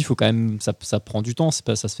comme tu dis, il faut quand même. Ça prend du temps.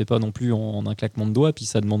 Ça se fait pas non plus en un claquement de doigts. Puis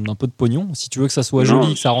ça demande un peu de pognon. Si tu veux que ça soit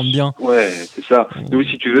joli, que ça rentre bien. Ouais, c'est ça. Nous,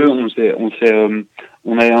 si tu veux, on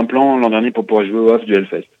avait un plan l'an dernier pour pouvoir jouer au off du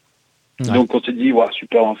Hellfest. Ouais. Donc on s'est dit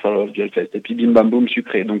super, on va faire le Hellfest, et puis bim bam boum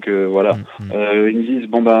sucré, donc voilà. Ils nous disent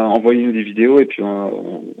envoyez-nous des vidéos, et puis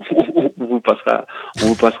on vous passera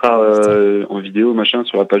en vidéo machin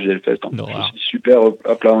sur la page du Hellfest. Je me suis dit super,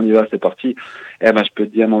 hop là on y va, c'est parti. Et je peux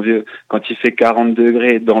te dire mon vieux, quand il fait 40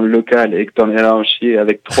 degrés dans le local et que t'en es là en chier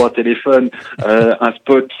avec 3 téléphones, un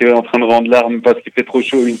spot qui est en train de rendre l'arme parce qu'il fait trop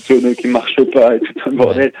chaud, une sono qui marche pas, et tout un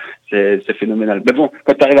bordel, c'est phénoménal. Mais bon,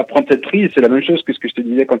 quand t'arrives à prendre cette prise, c'est la même chose que ce que je te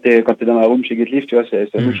disais quand t'es dans la room chez Getlift, tu vois,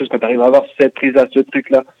 c'est la même chose quand t'arrives à avoir cette prise là, ce truc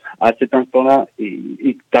là, à cet instant là,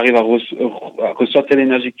 et que t'arrives à ressortir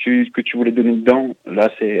l'énergie que tu voulais donner dedans, là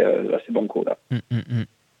c'est banco là.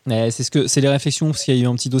 C'est les réflexions, parce qu'il y a eu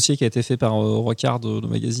un petit dossier qui a été fait par Rocard de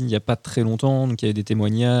magazine il n'y a pas très longtemps, donc il y avait des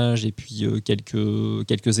témoignages et puis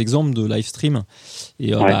quelques exemples de live stream,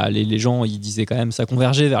 et les gens ils disaient quand même, ça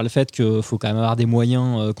convergeait vers le fait qu'il faut quand même avoir des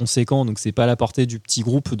moyens conséquents, donc c'est pas à la portée du petit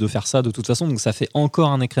groupe de faire ça de toute façon, donc ça fait encore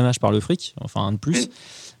un écrémage par le fric, enfin un de plus.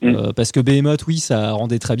 Parce que Behemoth, oui, ça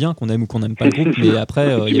rendait très bien, qu'on aime ou qu'on n'aime pas le groupe, mais après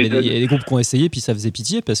il y avait des groupes qui ont essayé, puis ça faisait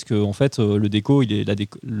pitié parce que en fait le décor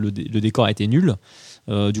était nul.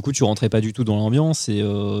 Du coup tu rentrais pas du tout dans l'ambiance, et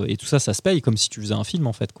tout ça se paye comme si tu faisais un film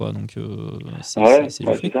en fait, quoi. Donc c'est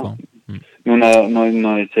du fric, quoi. On a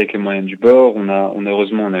essayé avec les moyens du bord. On a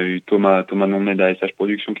heureusement on a eu Thomas Nommet d'ASH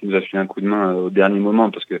Productions qui nous a filé un coup de main au dernier moment,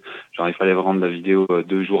 parce que il fallait rendre la vidéo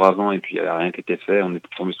 2 jours avant, et puis il n'y avait rien qui était fait. On est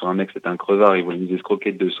tombé sur un mec, c'était un crevard, il voulait nous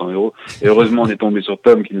escroquer de 200 €, et heureusement on est tombé sur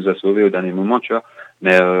Tom qui nous a sauvés au dernier moment, tu vois.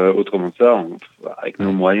 Mais autrement de ça, avec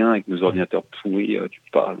nos moyens, avec nos ordinateurs pourris, tu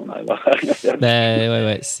parles, on arrive à rien faire.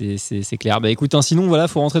 Ouais, c'est clair. Écoute, sinon voilà,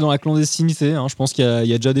 faut rentrer dans la clandestinité. Je pense qu'il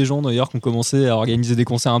y a déjà des gens d'ailleurs qui ont commencé à organiser des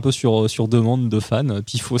concerts un peu sur demande de fans.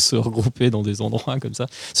 Puis il faut se regrouper dans des endroits comme ça.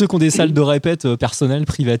 Ceux qui ont des salles de répète personnelles,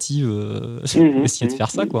 privatives, essayer de faire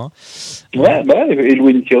ça, quoi. Et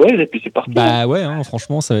louer une tireuse, et puis c'est parti.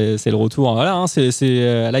 Franchement, c'est le retour. Voilà, c'est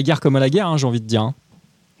à la guerre comme à la guerre, j'ai envie de dire.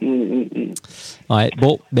 Ouais,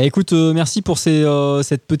 bon, écoute, merci pour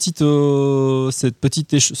ce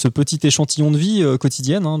petit échantillon de vie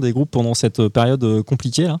quotidienne des groupes pendant cette période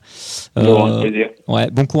compliquée là. Plaisir.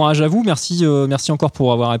 Ouais, bon courage à vous, merci encore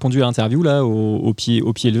pour avoir répondu à l'interview là au pied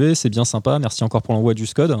levé, c'est bien sympa, merci encore pour l'envoi du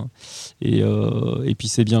SCOD, et puis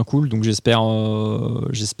c'est bien cool, donc j'espère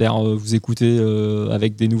vous écouter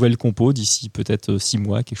avec des nouvelles compos d'ici peut-être 6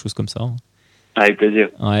 mois, quelque chose comme ça. Avec plaisir.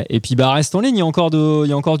 Ouais. Et puis reste en ligne, il y a encore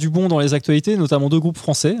du bon dans les actualités, notamment 2 groupes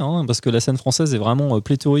français, parce que la scène française est vraiment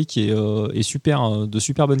pléthorique et de super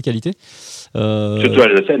bonne qualité. Surtout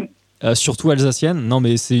alsacienne. Surtout alsacienne. Non,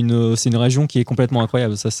 mais c'est une région qui est complètement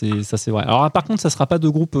incroyable, ça c'est vrai. Alors par contre, ça sera pas 2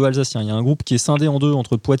 groupes alsaciens. Il y a un groupe qui est scindé en 2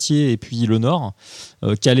 entre Poitiers et puis le Nord,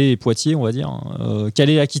 Calais et Poitiers, on va dire.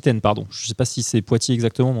 Calais et Aquitaine, pardon. Je sais pas si c'est Poitiers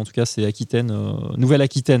exactement, mais en tout cas c'est Aquitaine,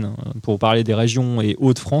 Nouvelle-Aquitaine, pour parler des régions et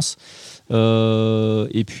Hauts-de-France.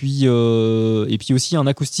 Et puis aussi un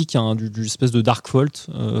acoustique, du espèce de dark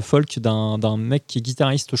folk d'un mec qui est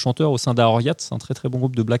guitariste chanteur au sein d'Aoriat, un très très bon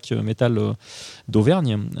groupe de black metal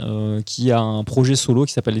d'Auvergne, qui a un projet solo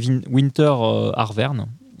qui s'appelle Winter Arvern.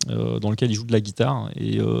 dans lequel il joue de la guitare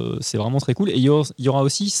et c'est vraiment très cool. Et il y aura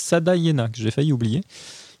aussi Sadayena, que j'ai failli oublier,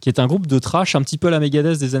 qui est un groupe de thrash un petit peu à la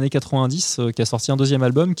Megadeth des années 90, qui a sorti un deuxième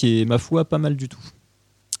album qui est, ma foi, pas mal du tout.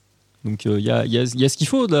 Donc il y a ce qu'il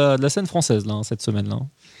faut de la scène française là, cette semaine-là.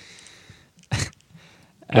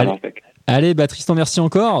 Allez, Tristan, merci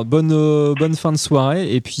encore. Bonne fin de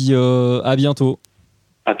soirée et puis à bientôt.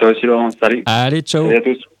 À toi aussi, Laurent. Salut. Allez, ciao. Salut à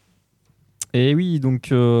tous. Et oui,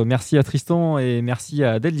 donc merci à Tristan et merci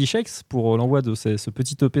à Deadly Shakes pour l'envoi de ce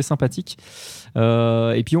petit EP sympathique.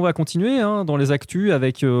 Et puis on va continuer dans les actus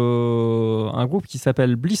avec un groupe qui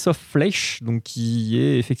s'appelle Bliss of Flesh, donc qui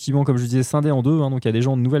est effectivement, comme je disais, scindé en deux. Donc il y a des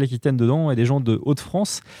gens de Nouvelle-Aquitaine dedans et des gens de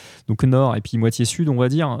Hauts-de-France, donc nord et puis moitié sud, on va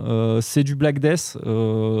dire. C'est du Black Death,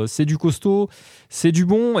 c'est du costaud, c'est du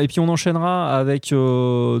bon. Et puis on enchaînera avec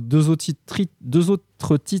deux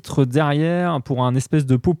autres titres derrière pour un espèce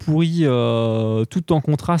de pot pourri tout en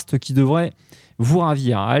contraste qui devrait vous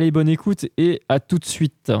ravir. Allez, bonne écoute et à tout de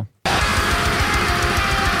suite.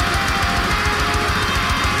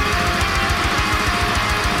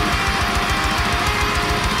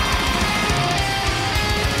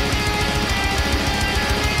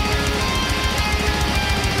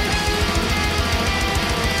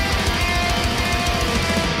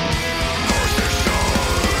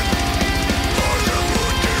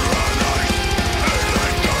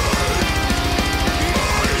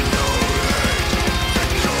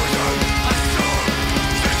 I saw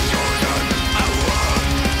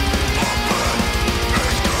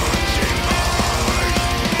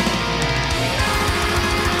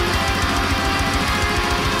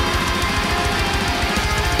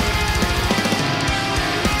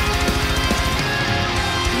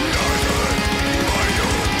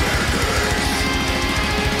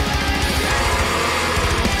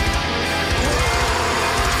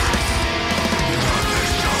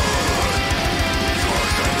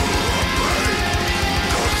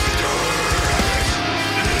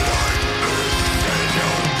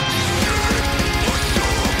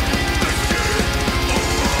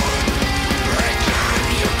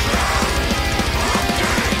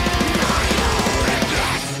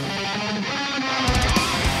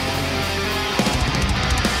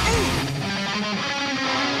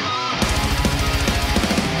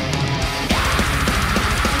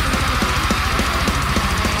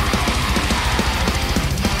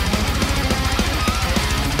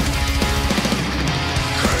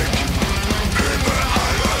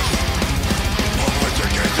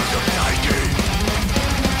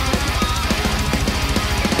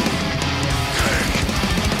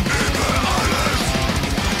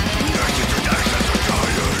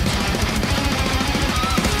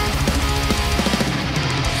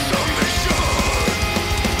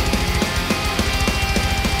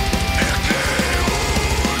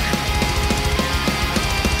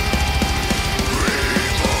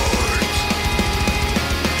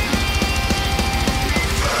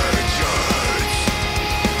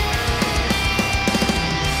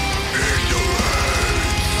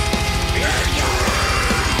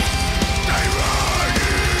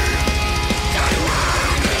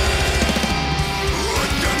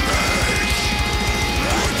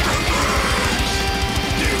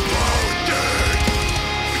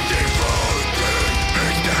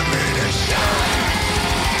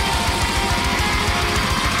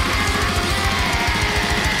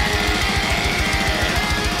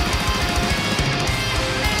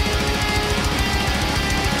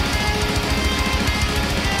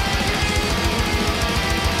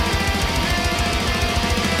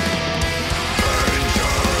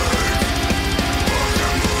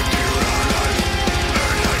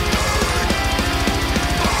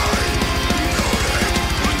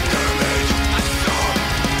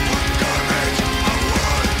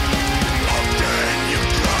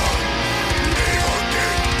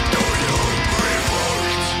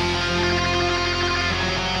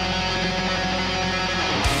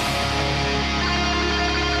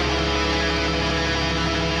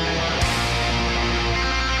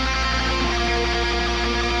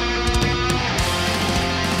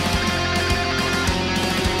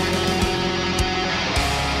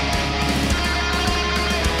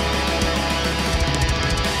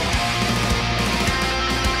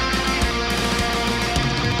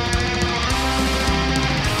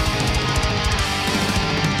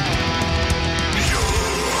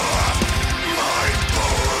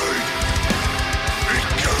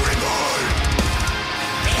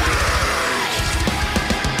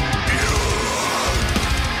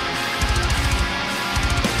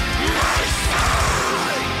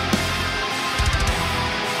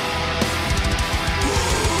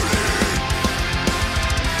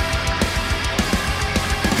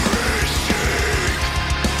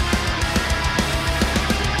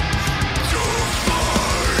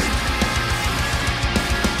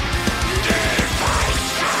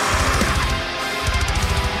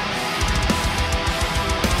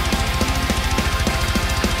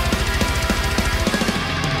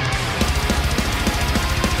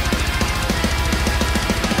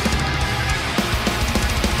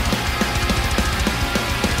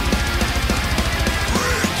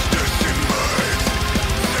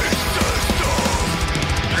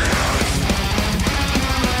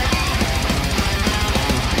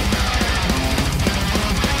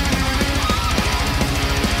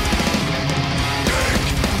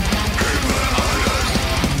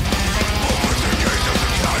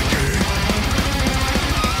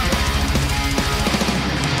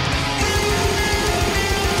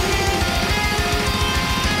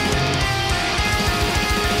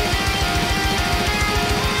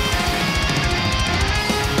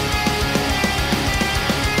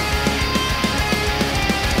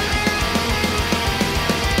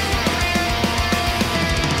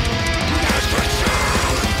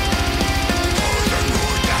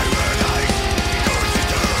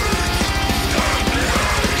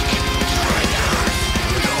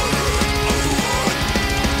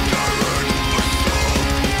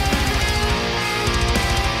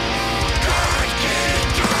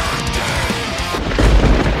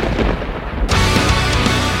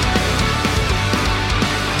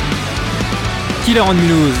Killer on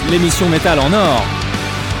Mulhouse, l'émission métal en or.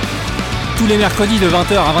 Tous les mercredis de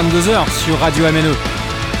 20h à 22h sur Radio MNE.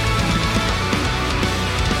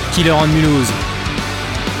 Killer on Mulhouse.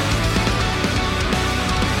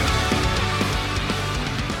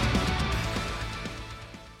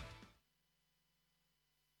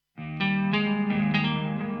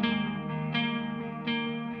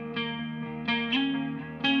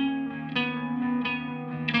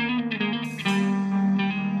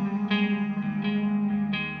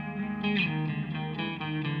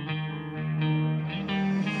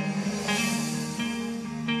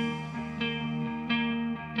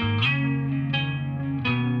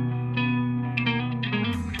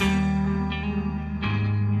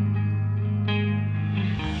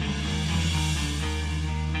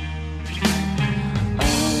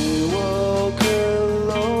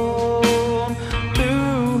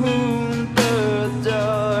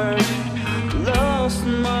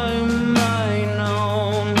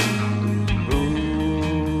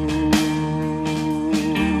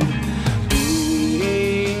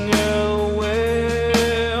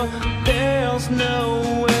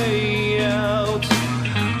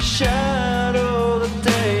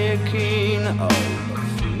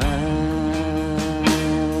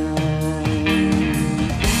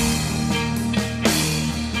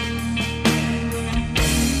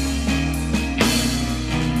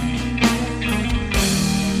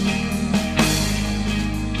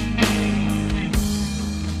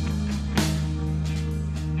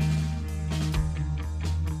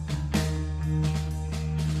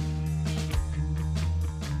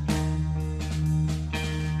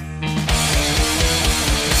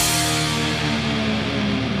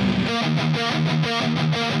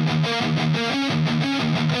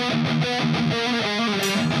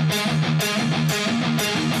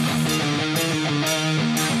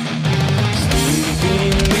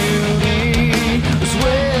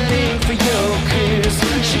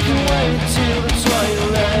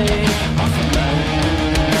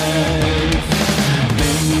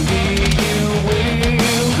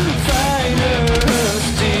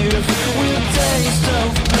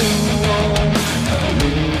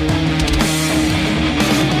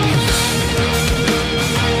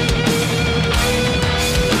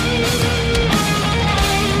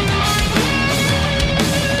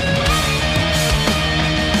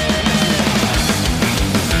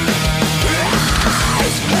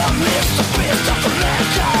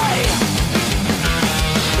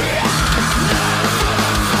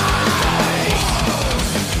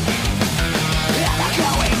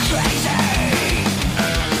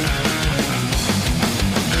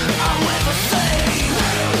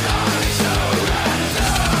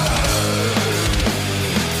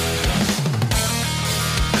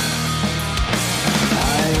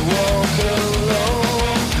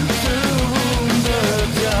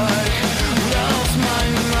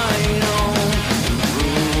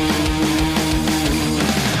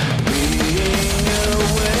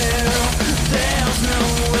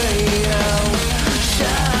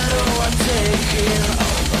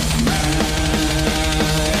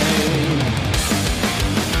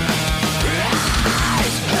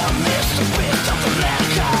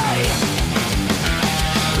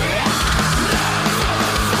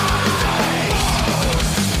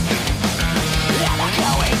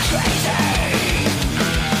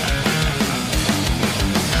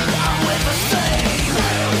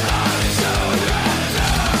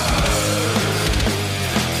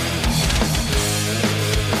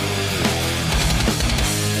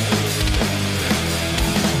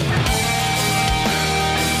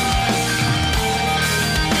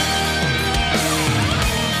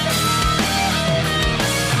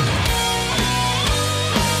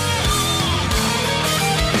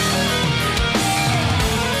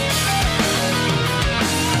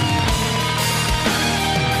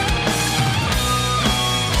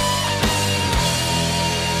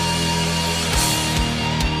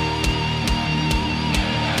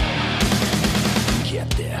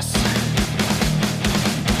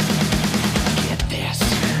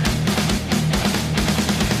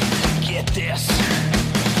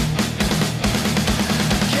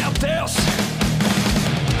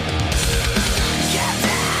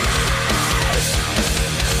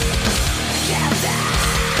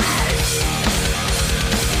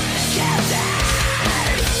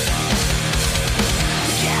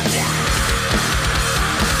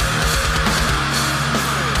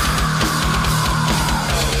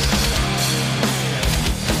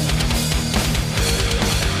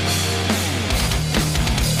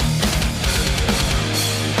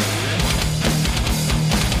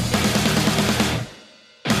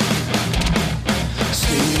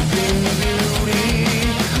 Sleeping Beauty.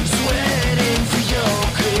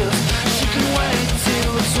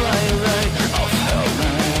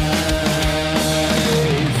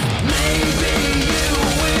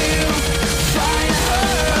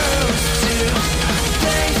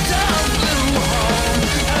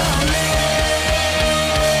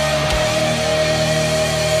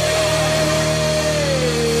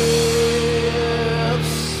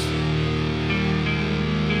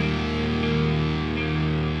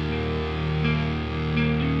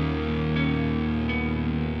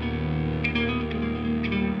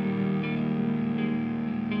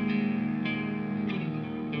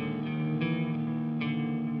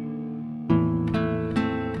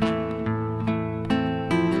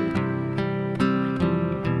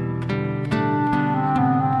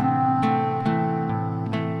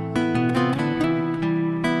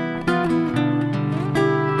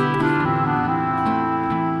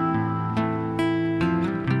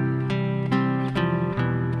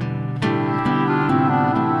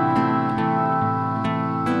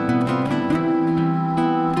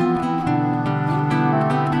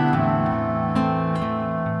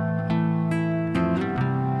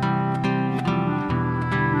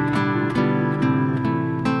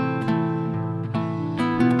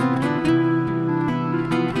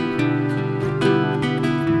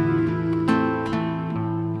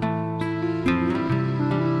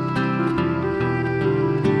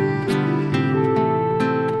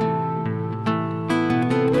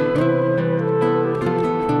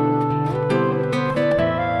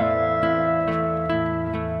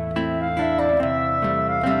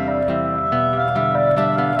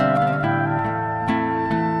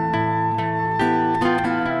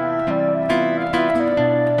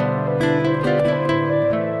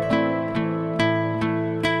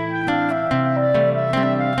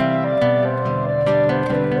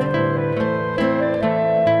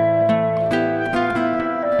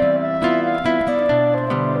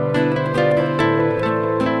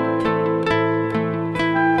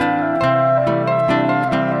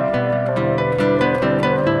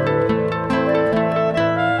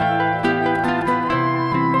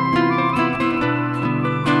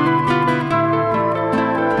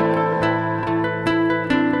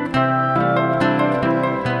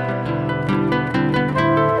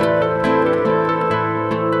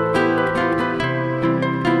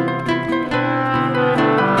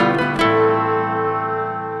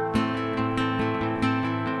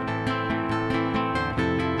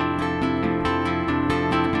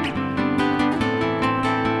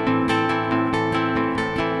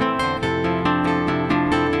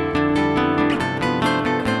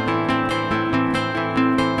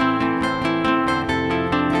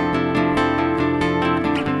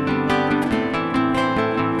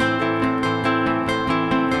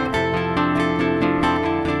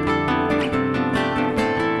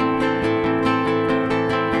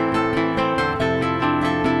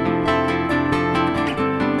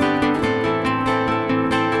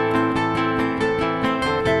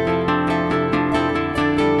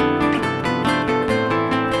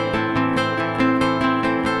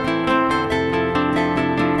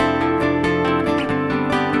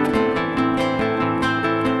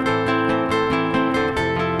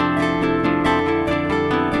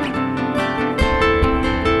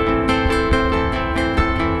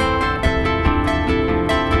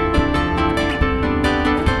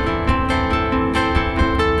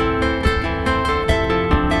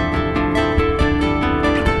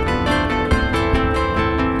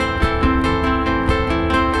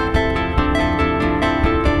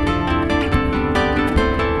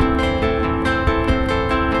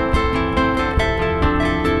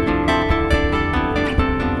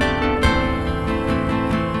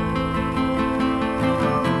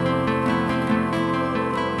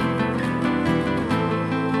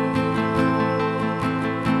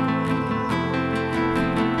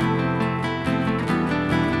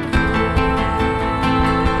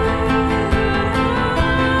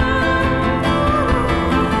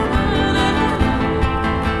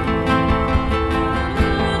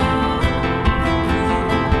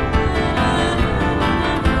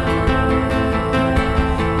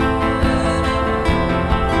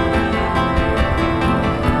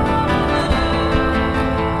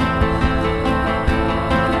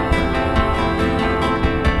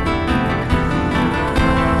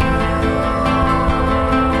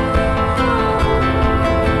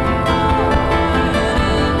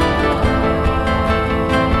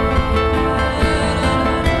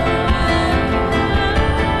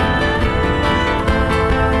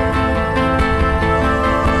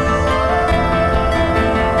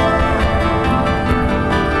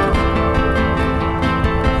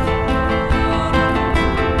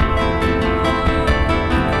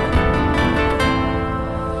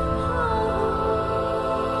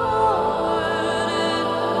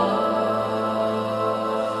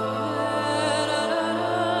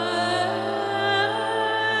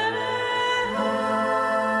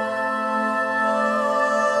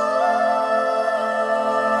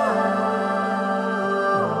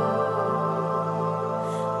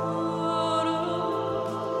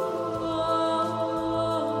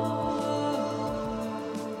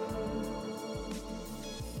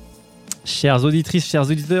 Chères auditrices, chers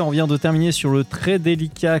auditeurs, on vient de terminer sur le très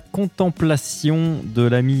délicat Contemplation de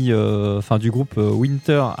l'ami, du groupe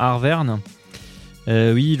Winter Arvern.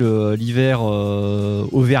 Oui, l'hiver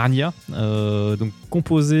auvergnat, donc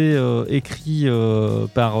composé, écrit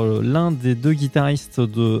par l'un des deux guitaristes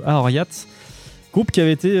de Aoriat, groupe qui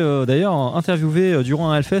avait été d'ailleurs interviewé durant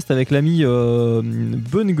un Hellfest avec l'ami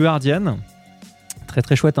Bone Guardian. Très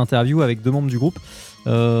très chouette interview avec 2 membres du groupe.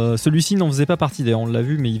 Celui-ci n'en faisait pas partie, d'ailleurs on l'a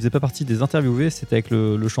vu, mais il faisait pas partie des interviewés. C'était avec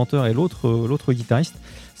le chanteur et l'autre guitariste,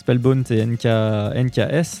 Spellbound et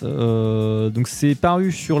NKS. Donc c'est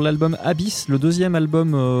paru sur l'album Abyss, le 2e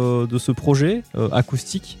album de ce projet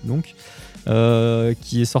acoustique, donc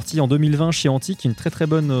qui est sorti en 2020 chez Antique, une très très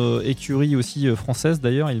bonne écurie aussi française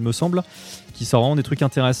d'ailleurs, il me semble, qui sort vraiment des trucs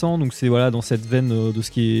intéressants. Donc c'est voilà, dans cette veine de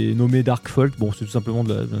ce qui est nommé Dark Folk. Bon, c'est tout simplement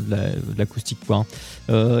de l'acoustique, quoi.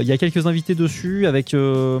 Il y a quelques invités dessus avec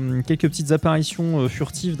quelques petites apparitions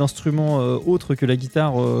furtives d'instruments autres que la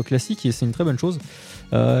guitare classique, et c'est une très bonne chose.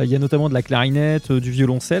 Il y a notamment de la clarinette, du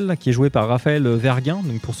violoncelle qui est joué par Raphaël Verguin.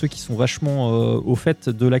 Donc pour ceux qui sont vachement au fait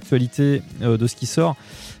de l'actualité de ce qui sort,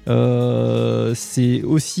 c'est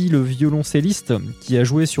aussi le violoncelliste qui a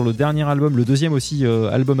joué sur le dernier album, le 2e aussi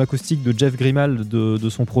album acoustique de Jeff Grimald de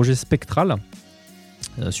son projet Spectral.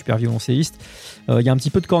 Super violoncelliste. Il y a un petit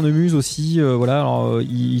peu de cornemuse aussi. Voilà. Alors,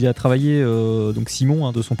 il a travaillé, donc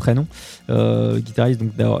Simon, de son prénom, guitariste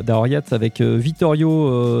d'Aoriat, avec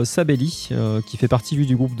Vittorio Sabelli, qui fait partie lui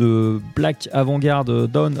du groupe de Black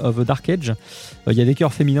Avant-Garde Dawn of the Dark Age. Il y a des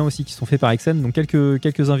chœurs féminins aussi qui sont faits par Exen, donc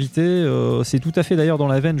quelques invités. C'est tout à fait d'ailleurs dans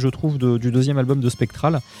la veine, je trouve, du 2e album de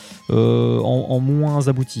Spectral, en moins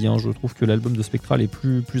abouti. Je trouve que l'album de Spectral est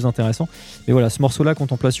plus intéressant. Mais voilà, ce morceau-là,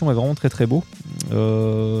 Contemplation, est vraiment très très beau.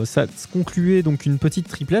 Ça se concluait donc une petite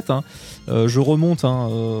triplette. Je remonte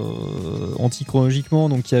antichronologiquement,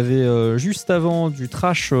 donc il y avait juste avant du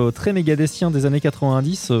trash très mégadécien des années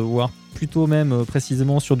 90, voire plutôt même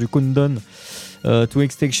précisément sur du Countdown to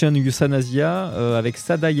Extinction Euthanasia, avec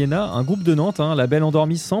Sada Yena, un groupe de Nantes. La Belle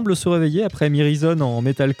Endormie semble se réveiller après Mirison en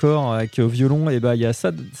metalcore avec violon. Et il y a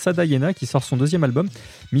Sada Yena qui sort son 2e album,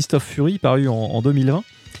 Mist of Fury, paru en 2020.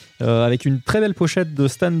 Avec une très belle pochette de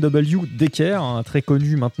Stan W. Decker, très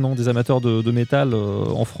connu maintenant des amateurs de métal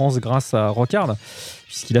en France grâce à Rockhard,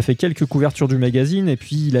 puisqu'il a fait quelques couvertures du magazine, et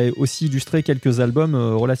puis il a aussi illustré quelques albums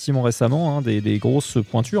relativement récemment, des grosses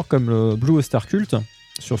pointures comme le Blue Oyster Cult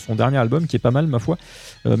sur son dernier album qui est pas mal ma foi,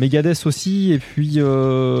 Megadeth aussi, et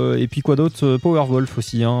puis quoi d'autre, Powerwolf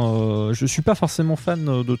aussi. Je suis pas forcément fan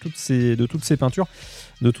de toutes ces peintures,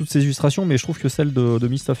 de toutes ces illustrations, mais je trouve que celle de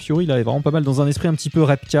Mist of Fury là est vraiment pas mal, dans un esprit un petit peu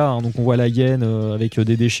Repka, donc on voit la hyène avec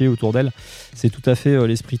des déchets autour d'elle. C'est tout à fait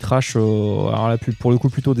l'esprit trash, alors là pour le coup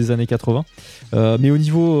plutôt des années 80, mais au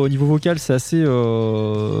niveau vocal c'est assez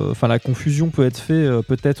la confusion peut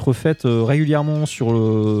être faite régulièrement sur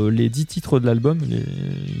les 10 titres de l'album.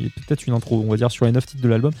 Il y a peut-être une intro, on va dire, sur les 9 titres de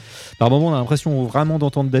l'album. Par moment on a l'impression vraiment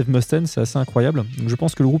d'entendre Dave Mustaine, c'est assez incroyable. Donc je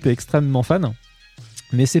pense que le groupe est extrêmement fan.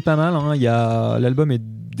 Mais c'est pas mal, l'album est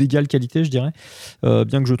d'égale qualité, je dirais,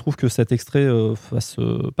 bien que je trouve que cet extrait fasse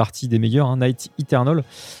partie des meilleurs, Night Eternal,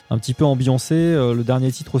 un petit peu ambiancé. Le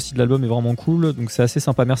dernier titre aussi de l'album est vraiment cool, donc c'est assez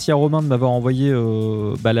sympa. Merci à Romain de m'avoir envoyé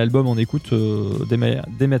l'album en écoute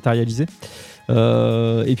dématérialisé.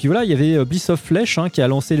 Et puis voilà, il y avait Bliss of Flesh qui a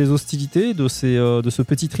lancé les hostilités de ce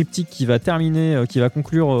petit triptyque qui va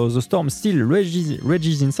conclure The Storm Still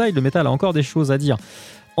Rages Inside. Le métal a encore des choses à dire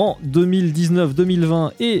en 2019,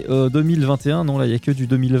 2020 et 2021. Non, là, il n'y a que du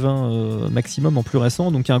 2020 maximum en plus récent.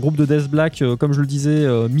 Donc, un groupe de Death Black, comme je le disais,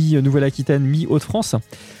 mi-Nouvelle-Aquitaine, mi-Hauts-de-France,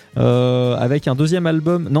 avec un 2e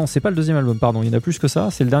album. Non, c'est pas le 2e album, pardon, il y en a plus que ça.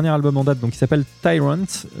 C'est le dernier album en date, donc il s'appelle Tyrant.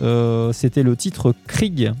 C'était le titre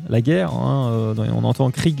Krieg, la guerre. On entend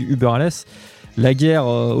Krieg über alles, la guerre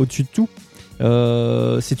au-dessus de tout.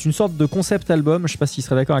 C'est une sorte de concept album, je sais pas s'il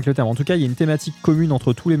serait d'accord avec le terme. En tout cas, il y a une thématique commune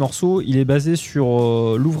entre tous les morceaux. Il est basé sur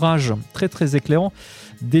l'ouvrage très très éclairant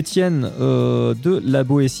d'Étienne de la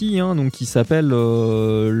Boétie, donc qui s'appelle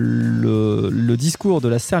le discours de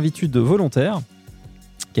la servitude volontaire,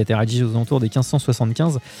 qui a été rédigé aux alentours des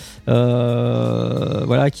 1575,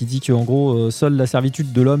 qui dit qu'en gros, seule la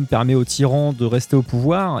servitude de l'homme permet au tyran de rester au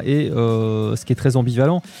pouvoir, et ce qui est très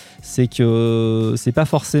ambivalent, c'est que c'est pas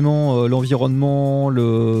forcément l'environnement,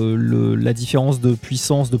 la différence de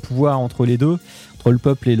puissance, de pouvoir entre les deux, entre le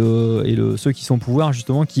peuple et ceux qui sont au pouvoir,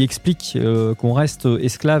 justement, qui explique qu'on reste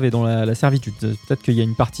esclave et dans la servitude. Peut-être qu'il y a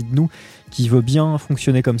une partie de nous qui veut bien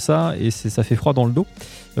fonctionner comme ça, et ça fait froid dans le dos.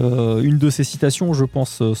 Une de ces citations, je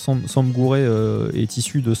pense, sans me gourer, est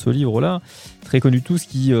issue de ce livre-là, très connu tous,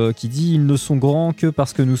 qui dit « Ils ne sont grands que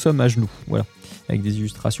parce que nous sommes à genoux ». Voilà. avec des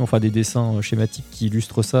illustrations, enfin des dessins schématiques qui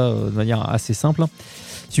illustrent ça de manière assez simple.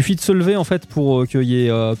 Il suffit de se lever en fait pour qu'il y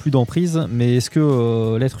ait plus d'emprise, mais est-ce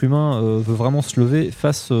que l'être humain veut vraiment se lever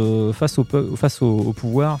face au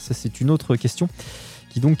pouvoir? Ça, c'est une autre question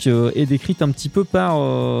qui donc est décrite un petit peu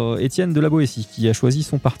par Étienne de la Boétie, qui a choisi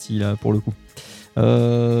son parti là pour le coup.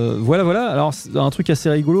 Voilà. Alors, un truc assez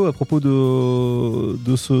rigolo à propos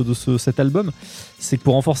de cet album, c'est que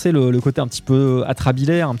pour renforcer le côté un petit peu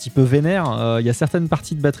atrabilaire, un petit peu vénère, il y a certaines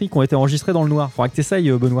parties de batterie qui ont été enregistrées dans le noir. Faudra que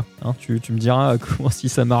t'essayes, Benoît. Hein, tu me diras si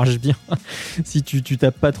ça marche bien, si tu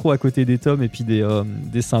tapes pas trop à côté des tomes et puis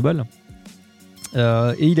des cymbales.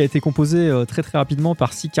 Et il a été composé très très rapidement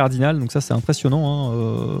par Cy Cardinal, donc ça c'est impressionnant.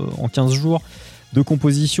 En 15 jours de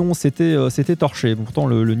composition, c'était torché. Pourtant,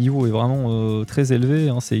 le niveau est vraiment très élevé.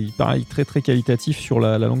 Hein. C'est pareil, très très qualitatif sur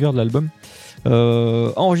la longueur de l'album.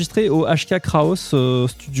 Enregistré au HK Kraus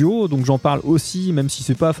Studio, donc j'en parle aussi, même si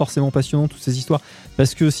c'est pas forcément passionnant toutes ces histoires,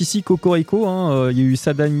 parce que si Cocorico, il y a eu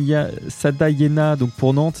Sadayena donc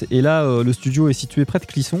pour Nantes, et là le studio est situé près de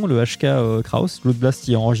Clisson, le HK Kraus, Blood Blast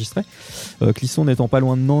y est enregistré. Clisson n'étant pas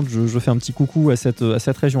loin de Nantes, je fais un petit coucou à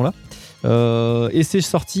cette région-là. Et c'est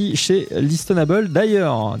sorti chez Listenable.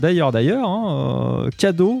 D'ailleurs,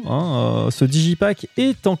 cadeau, ce digipack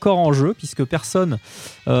est encore en jeu puisque personne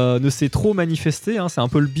ne s'est trop manifesté. C'est un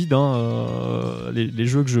peu le bide. Les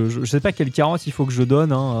jeux que je sais pas quelle carotte il faut que je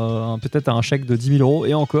donne. Peut-être un chèque de 10 000 €.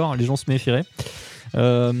 Et encore, les gens se méfieraient.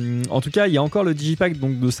 En tout cas, il y a encore le digipack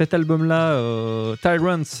donc, de cet album-là,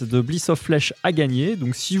 Tyrants de Bliss of Flesh à gagner.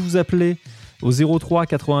 Donc si vous appelez au 03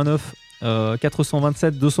 89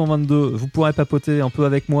 427 222, vous pourrez papoter un peu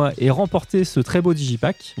avec moi et remporter ce très beau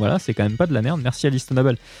digipack. Voilà, c'est quand même pas de la merde. Merci à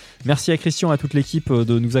Listenable, merci à Christian, à toute l'équipe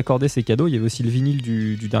de nous accorder ces cadeaux. Il y avait aussi le vinyle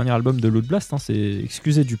du dernier album de Blood Blast, c'est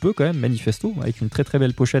excusez du peu quand même, Manifesto, avec une très très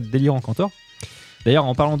belle pochette Délirant Cantor. D'ailleurs,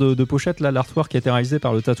 en parlant de pochette, là, l'artwork a été réalisé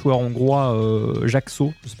par le tatoueur hongrois Jacques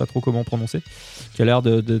Sau, je sais pas trop comment prononcer, qui a l'air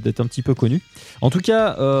d'être un petit peu connu. En tout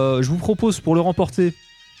cas, je vous propose pour le remporter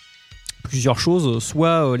plusieurs choses,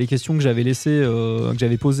 soit les questions que j'avais laissées, que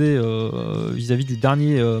j'avais posées vis-à-vis du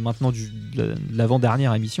dernier, maintenant de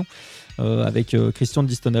l'avant-dernière émission, avec Christian de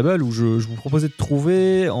Listenable, où je vous proposais de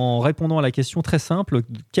trouver, en répondant à la question très simple,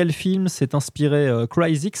 quel film s'est inspiré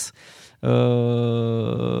Cryzix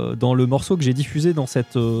dans le morceau que j'ai diffusé dans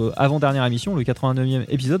cette avant-dernière émission, le 89e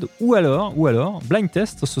épisode, ou alors blind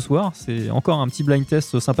test ce soir, c'est encore un petit blind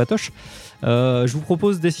test sympatoche. Je vous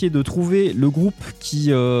propose d'essayer de trouver le groupe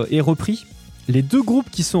qui est repris, les deux groupes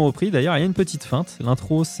qui sont repris. D'ailleurs, il y a une petite feinte.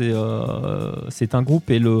 L'intro, c'est un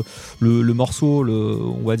groupe, et le morceau,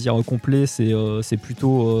 on va dire complet, c'est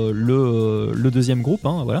plutôt le deuxième groupe.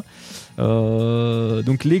 Voilà.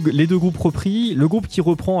 Donc les deux groupes repris, le groupe qui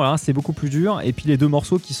reprend, là, c'est beaucoup plus dur, et puis les deux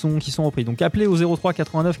morceaux qui sont repris. Donc appelez au 03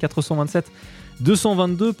 89 427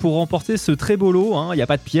 222 pour remporter ce très beau lot. Il n'y a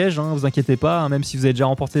pas de piège, vous inquiétez pas, même si vous avez déjà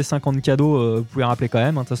remporté 50 cadeaux, vous pouvez rappeler quand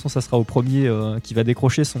même. De toute façon, ça sera au premier qui va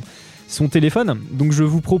décrocher son téléphone. Donc je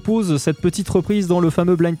vous propose cette petite reprise dans le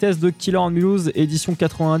fameux blind test de Killer on Mulhouse édition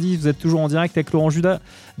 90. Vous êtes toujours en direct avec Laurent Judas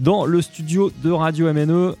dans le studio de Radio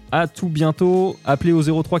MNE. À tout bientôt. Appelez au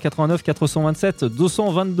 03 89 427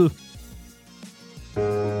 222.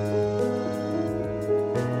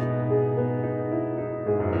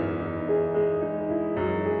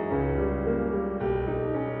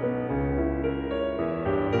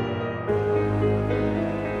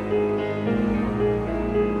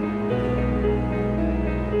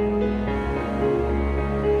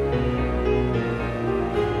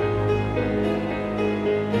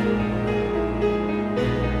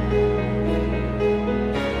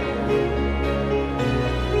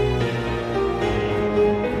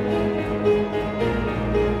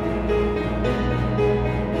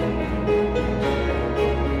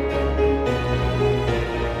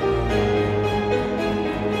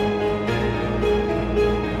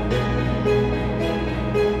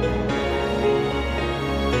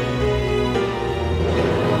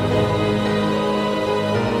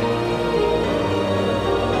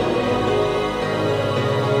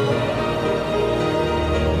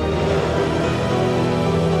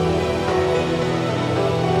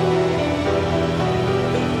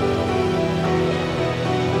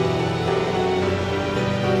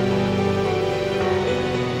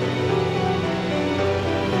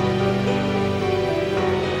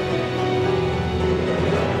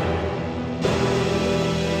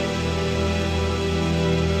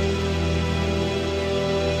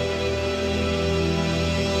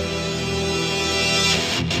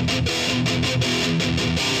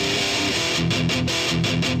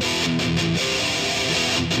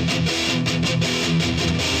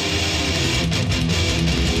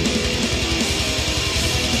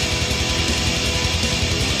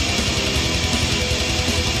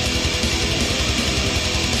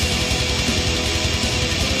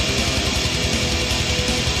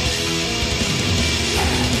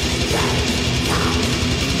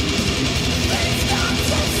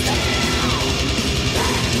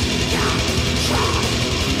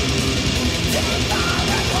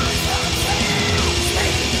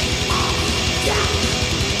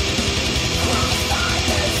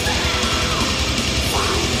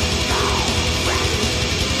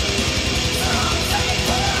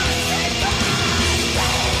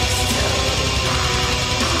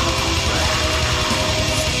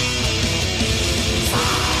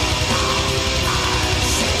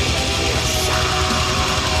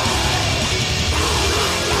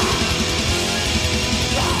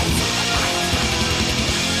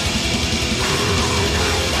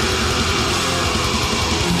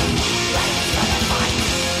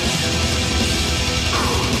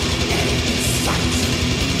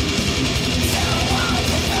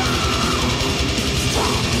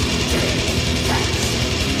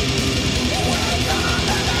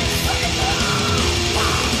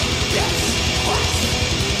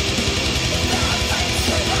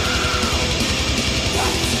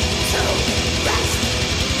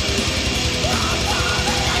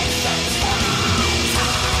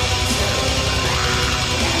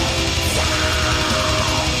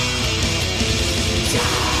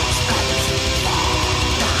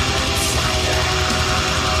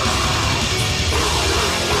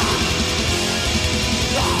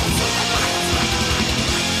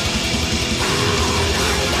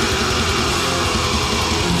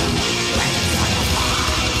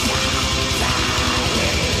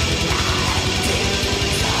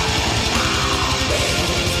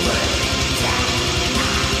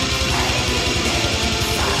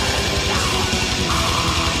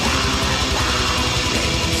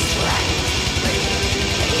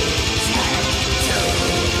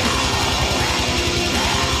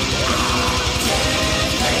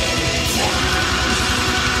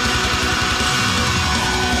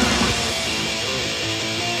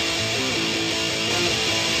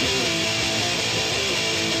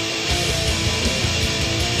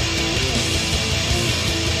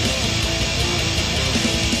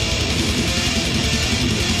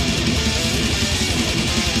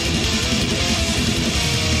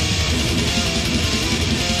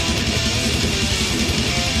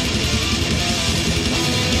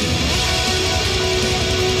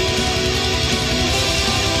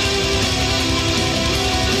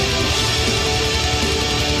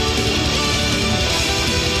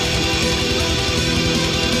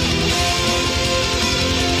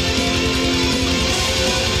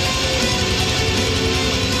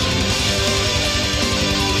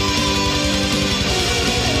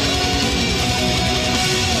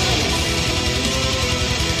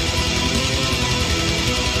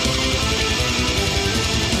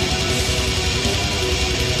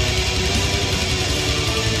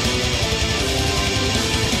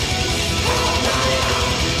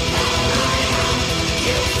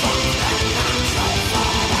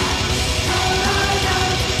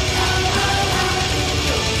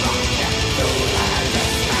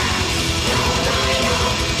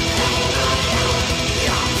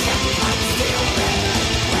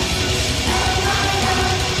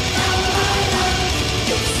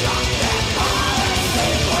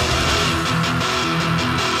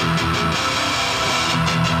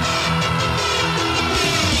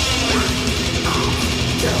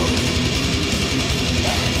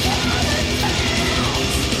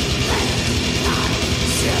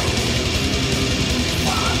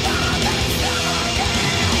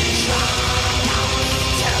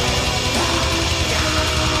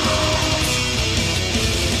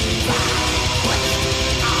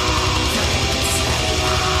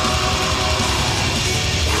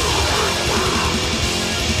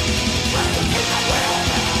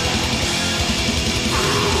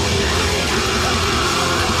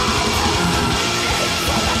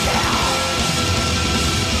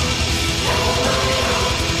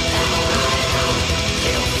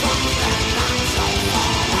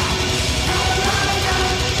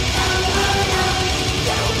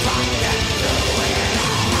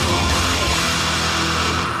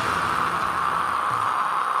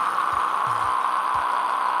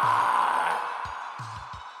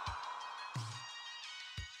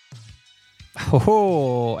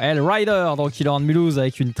 Hell Rider dans Killer and Mulhouse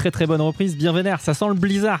avec une très très bonne reprise, bien vénère. Ça sent le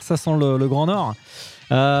blizzard, ça sent le Grand Nord.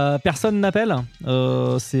 Personne n'appelle,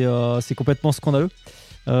 c'est complètement scandaleux.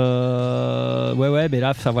 Mais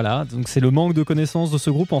là, voilà. Donc c'est le manque de connaissance de ce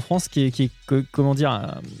groupe en France qui est comment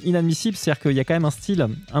dire, inadmissible. C'est-à-dire qu'il y a quand même un style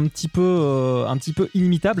un petit peu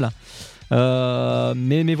inimitable.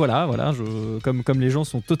 Mais voilà, comme les gens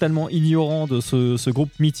sont totalement ignorants de ce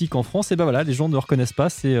groupe mythique en France, et ben voilà, les gens ne le reconnaissent pas,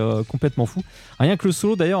 c'est complètement fou. Rien que le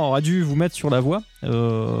solo d'ailleurs aura dû vous mettre sur la voie,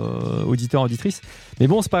 auditeur, auditrice. Mais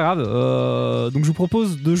bon, c'est pas grave. Donc je vous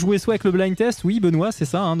propose de jouer soit avec le blind test, oui Benoît, c'est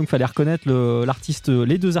ça. Donc fallait reconnaître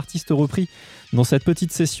les deux artistes repris dans cette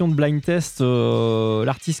petite session de blind test,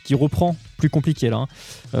 l'artiste qui reprend, plus compliqué là,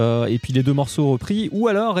 et puis les deux morceaux repris, ou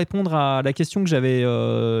alors répondre à la question que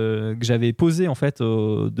j'avais posée en fait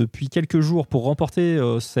depuis quelques jours pour remporter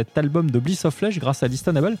cet album de Bliss of Flesh grâce à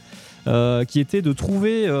Listenable, qui était de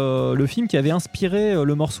trouver le film qui avait inspiré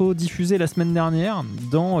le morceau diffusé la semaine dernière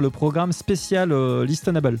dans le programme spécial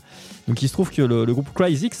Listenable. Donc il se trouve que le groupe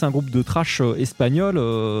Cryzix, un groupe de trash espagnol,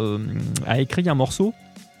 a écrit un morceau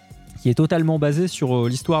qui est totalement basé sur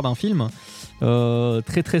l'histoire d'un film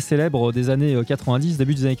très très célèbre des années 90,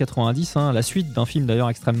 début des années 90, la suite d'un film d'ailleurs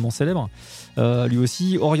extrêmement célèbre, lui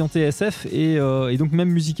aussi orienté SF, et donc même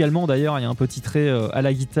musicalement d'ailleurs il y a un petit trait à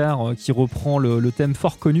la guitare qui reprend le thème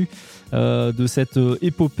fort connu de cette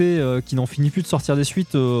épopée qui n'en finit plus de sortir des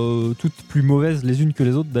suites, toutes plus mauvaises les unes que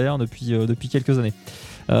les autres d'ailleurs depuis quelques années.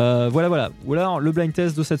 Voilà. Ou alors le blind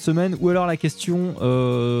test de cette semaine, ou alors la question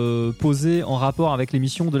posée en rapport avec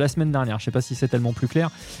l'émission de la semaine dernière. Je sais pas si c'est tellement plus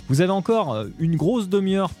clair. Vous avez encore une grosse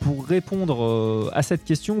demi-heure pour répondre à cette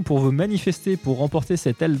question, pour vous manifester, pour remporter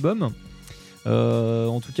cet album.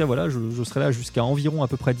 En tout cas, voilà, je serai là jusqu'à environ à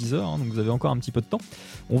peu près 10h, donc vous avez encore un petit peu de temps.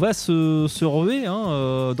 On va se ruer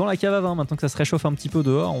dans la cave à vin maintenant que ça se réchauffe un petit peu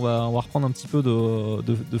dehors. On va reprendre un petit peu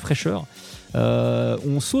de fraîcheur.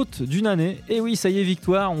 On saute d'une année, et oui, ça y est,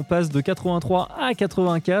 victoire. On passe de 83 à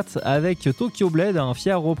 84 avec Tokyo Blade, un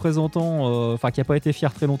fier représentant, qui n'a pas été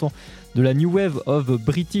fier très longtemps, de la New Wave of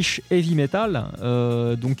British Heavy Metal,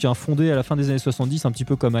 donc fondé à la fin des années 70, un petit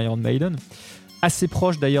peu comme Iron Maiden. Assez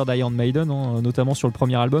proche d'ailleurs d'Iron Maiden, notamment sur le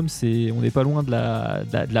premier album. On n'est pas loin de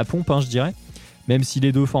la pompe, je dirais. Même si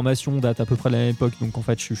les deux formations datent à peu près de la même époque, donc en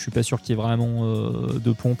fait je suis pas sûr qu'il y ait vraiment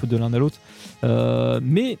de pompe de l'un à l'autre.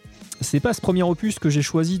 Mais c'est pas ce premier opus que j'ai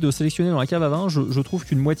choisi de sélectionner dans la cave à vin. Je trouve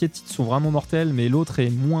qu'une moitié de titres sont vraiment mortels, mais l'autre est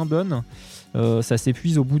moins bonne. Ça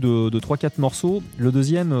s'épuise au bout de 3-4 morceaux. Le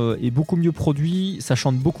deuxième est beaucoup mieux produit, ça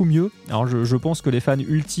chante beaucoup mieux. Alors je pense que les fans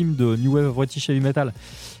ultimes de New Wave of British Heavy Metal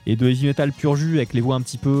et de Heavy Metal pur jus, avec les voix un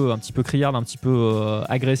petit peu criardes, un petit peu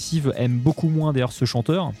agressives, aiment beaucoup moins d'ailleurs ce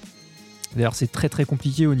chanteur. D'ailleurs c'est très très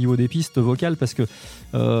compliqué au niveau des pistes vocales parce que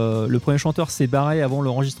le premier chanteur s'est barré avant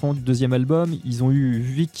l'enregistrement du deuxième album. Ils ont eu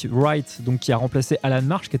Vic Wright, donc, qui a remplacé Alan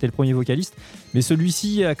Marsh, qui était le premier vocaliste, mais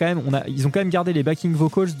celui-ci ils ont quand même gardé les backing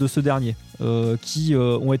vocals de ce dernier qui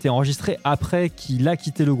ont été enregistrés après qu'il a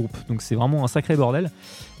quitté le groupe, donc c'est vraiment un sacré bordel.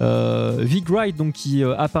 Vic Wright, donc, qui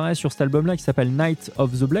apparaît sur cet album là qui s'appelle Night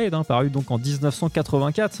of the Blade, paru donc en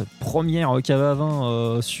 1984, première cave à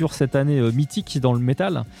vin sur cette année mythique dans le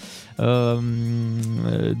métal.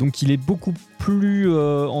 Donc il est beaucoup plus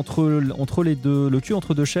entre les deux, le cul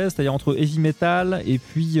entre deux chaises, c'est-à-dire entre heavy metal et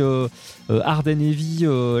puis hard and heavy,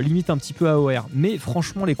 limite un petit peu AOR. Mais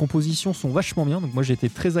franchement les compositions sont vachement bien, donc moi j'ai été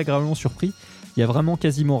très agréablement surpris. Il y a vraiment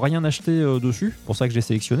quasiment rien acheté dessus, pour ça que je l'ai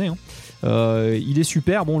sélectionné. Il est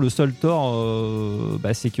super. Bon, le seul tort,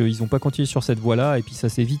 c'est qu'ils n'ont pas continué sur cette voie-là, et puis ça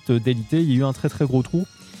s'est vite délité. Il y a eu un très très gros trou.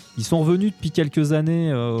 Ils sont revenus depuis quelques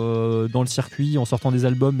années dans le circuit en sortant des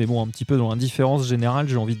albums, mais bon, un petit peu dans l'indifférence générale,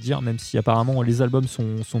 j'ai envie de dire, même si apparemment les albums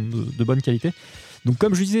sont de bonne qualité. Donc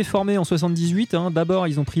comme je disais, formés en 78, d'abord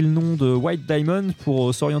ils ont pris le nom de White Diamond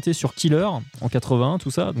pour s'orienter sur Killer en 81,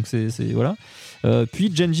 tout ça, donc c'est voilà.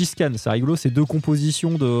 Puis Gengis Khan, c'est rigolo, c'est deux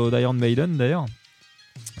compositions d'Iron Maiden d'ailleurs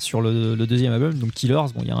sur le deuxième album, donc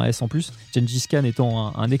Killers, bon il y a un S en plus, Gengis Khan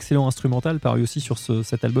étant un excellent instrumental paru aussi sur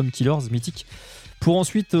cet album Killers mythique, pour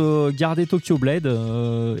ensuite garder Tokyo Blade,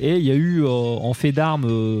 et il y a eu en fait d'armes,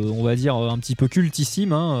 on va dire un petit peu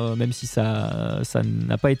cultissime, même si ça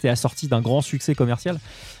n'a pas été assorti d'un grand succès commercial,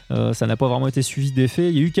 ça n'a pas vraiment été suivi d'effet.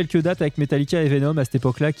 Il y a eu quelques dates avec Metallica et Venom à cette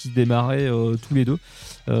époque-là qui démarraient tous les deux,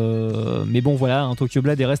 mais bon voilà, Tokyo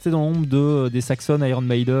Blade est resté dans l'ombre des Saxon, Iron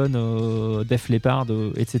Maiden, Def Leppard,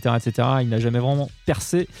 etc. Il n'a jamais vraiment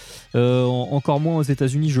percé, encore moins aux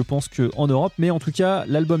États-Unis je pense qu'en Europe, mais en tout cas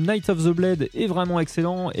l'album Night of the Blade est vraiment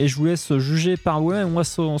excellent et je vous laisse juger par vous-même. On va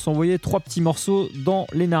s'envoyer 3 petits morceaux dans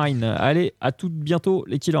les narines. Allez, à tout bientôt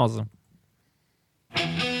les Killers.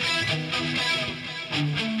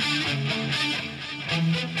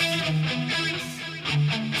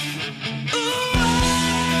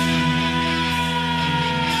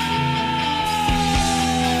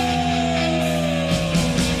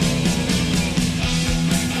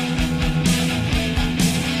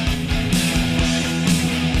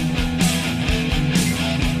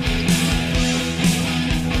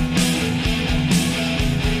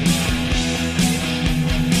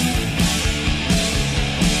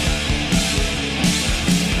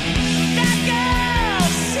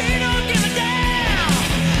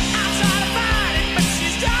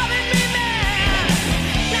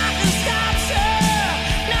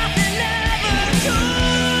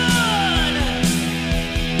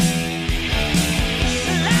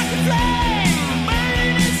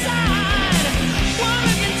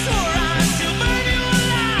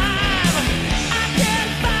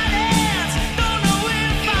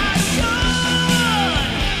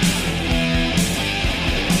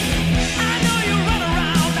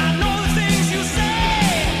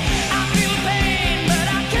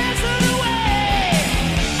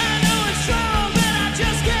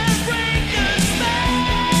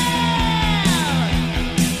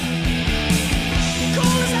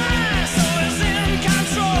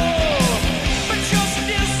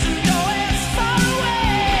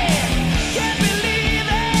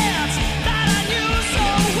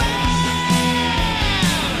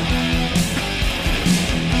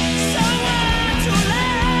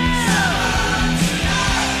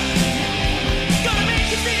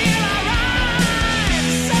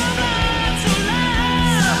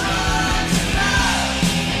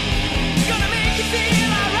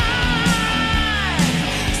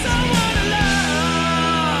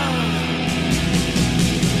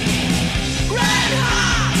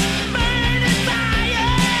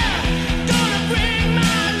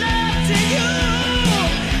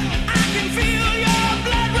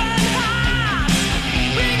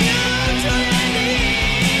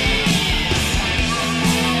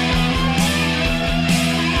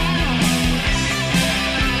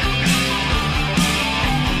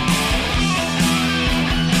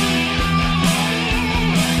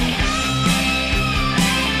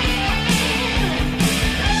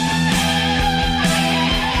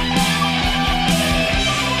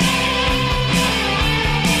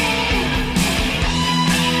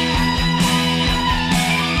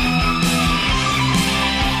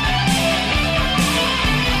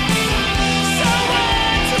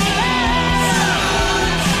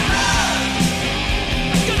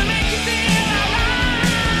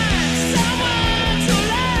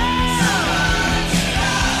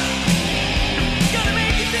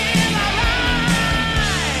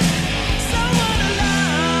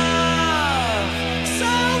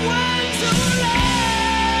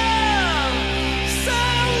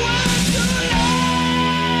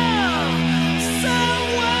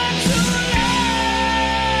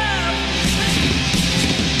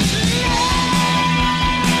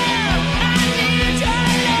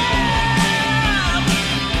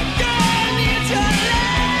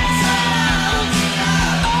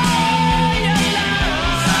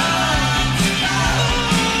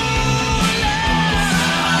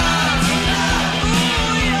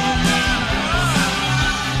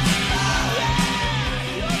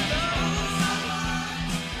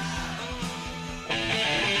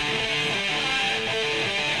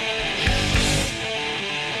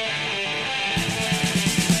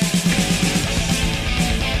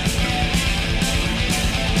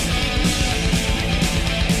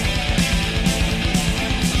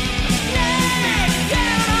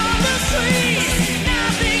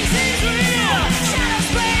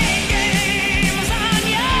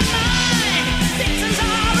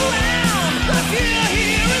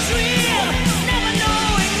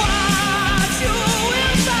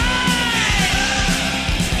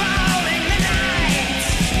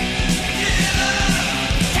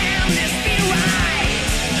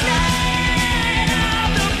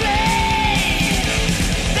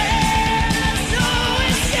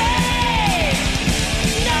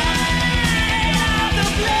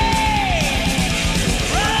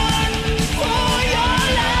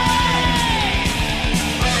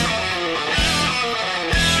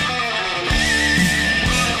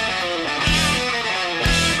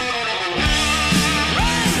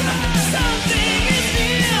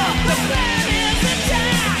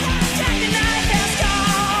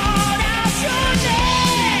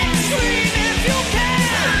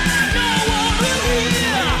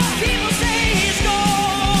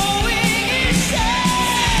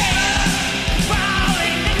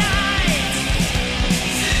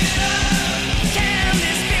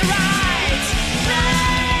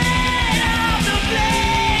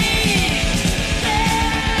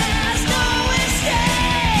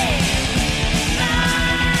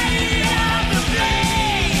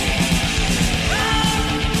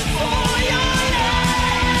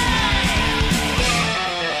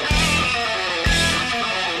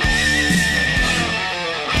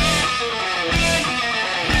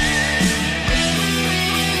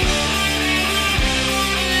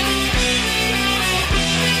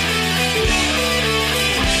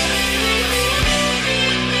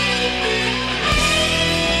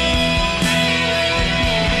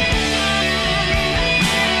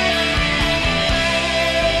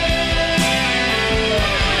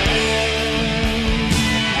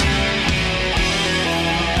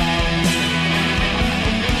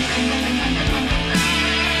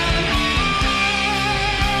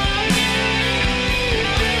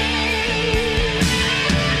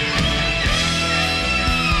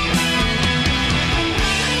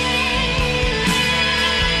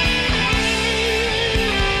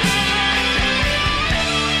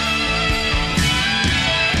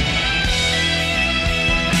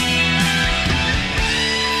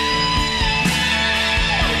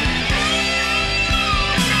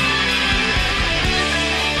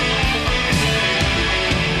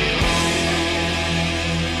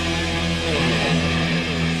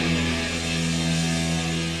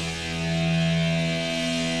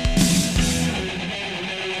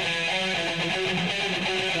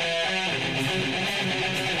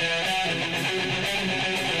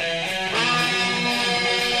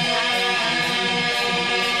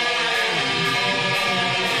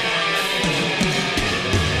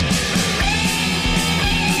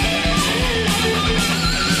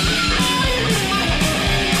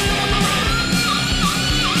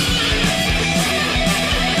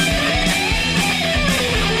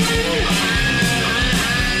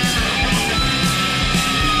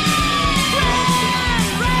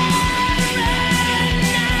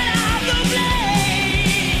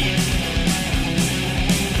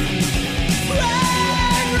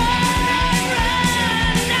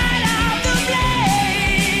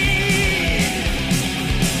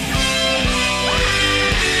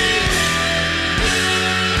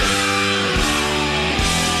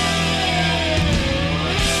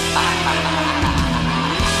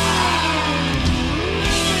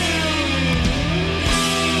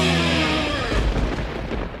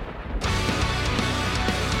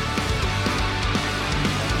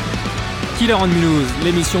 Killer on Mulhouse,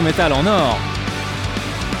 l'émission métal en or.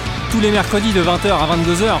 Tous les mercredis de 20h à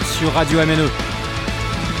 22h sur Radio MNE.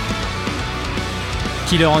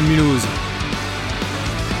 Killer on Mulhouse.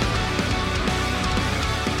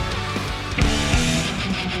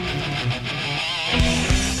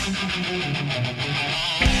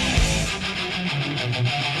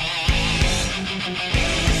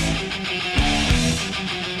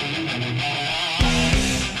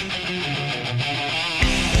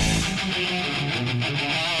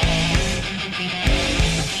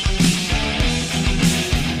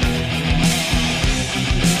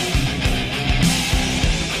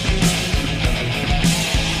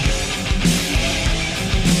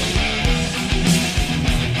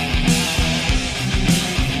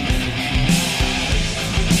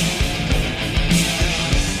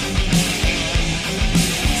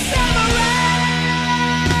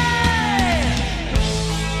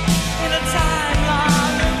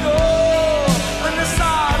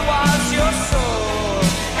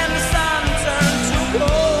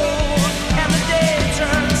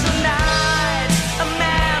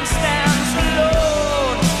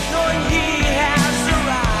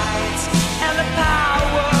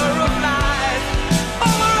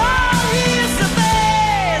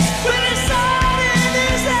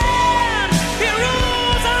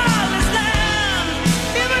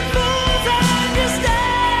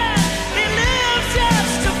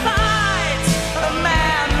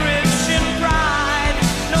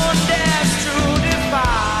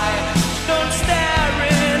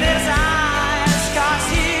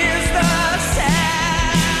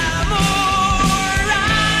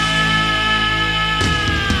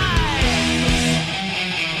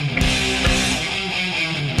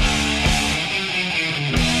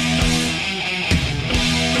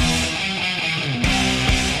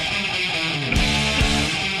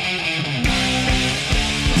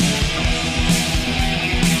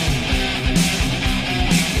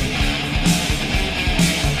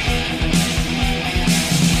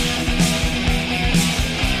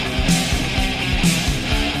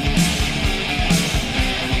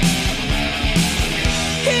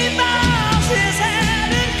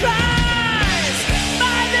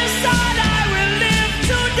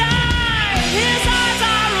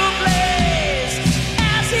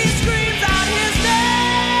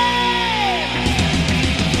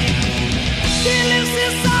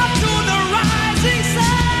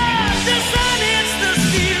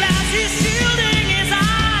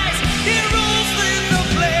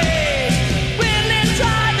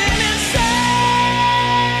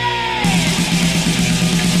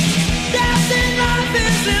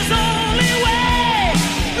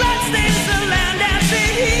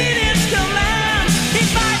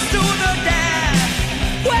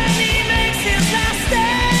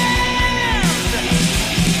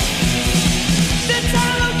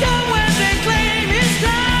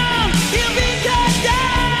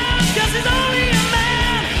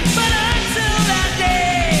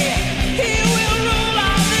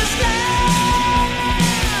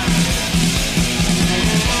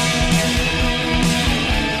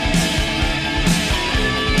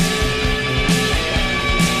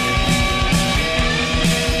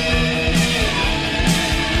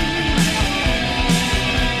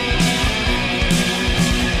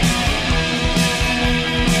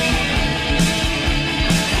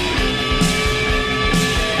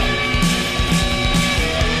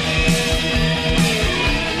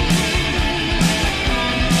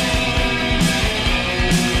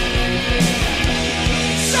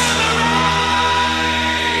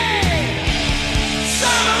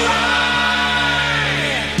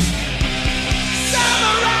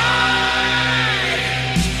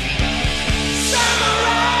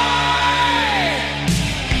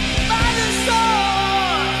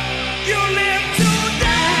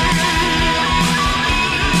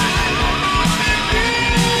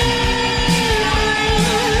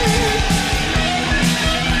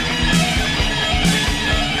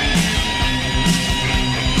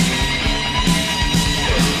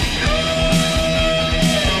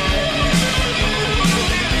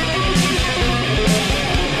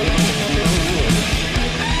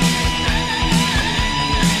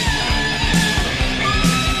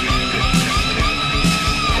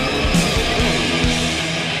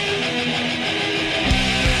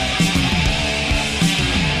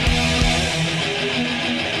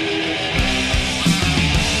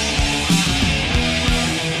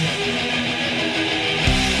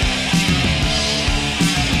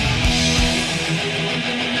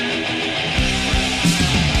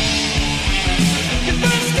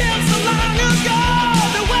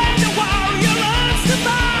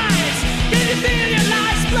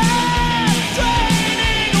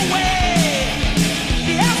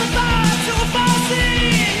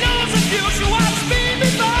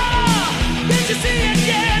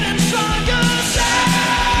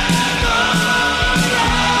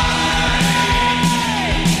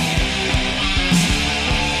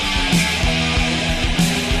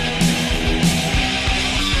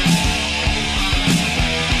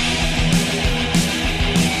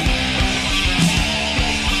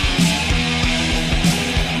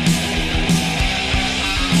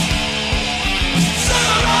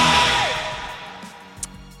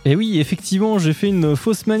 Et oui, effectivement, j'ai fait une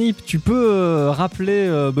fausse manip. Tu peux rappeler,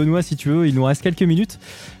 Benoît, si tu veux, il nous reste quelques minutes.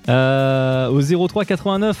 Au 03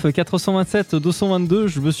 89 427 222,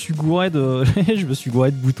 je me suis gouré de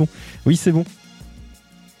boutons. Oui, c'est bon.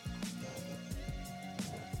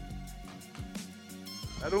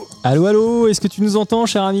 Allô, est-ce que tu nous entends,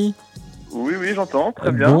 cher ami ? Oui, j'entends,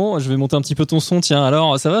 très bien. Bon, je vais monter un petit peu ton son, tiens.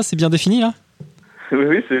 Alors, ça va, c'est bien défini, là ?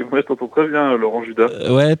 Oui, moi je t'entends très bien, Laurent Judas.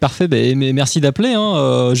 Ouais, parfait, mais merci d'appeler.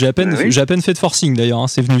 Hein. J'ai à peine fait de forcing, d'ailleurs, hein.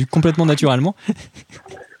 C'est venu complètement naturellement.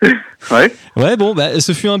 Ouais. Ouais, bon,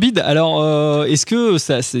 ce fut un bide. Alors, est-ce que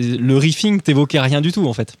le riffing t'évoquait rien du tout,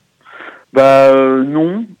 en fait ?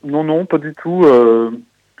 Non, pas du tout.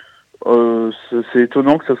 C'est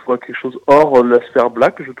étonnant que ça soit quelque chose hors la sphère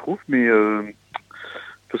black, je trouve, mais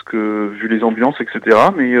parce que vu les ambiances, etc.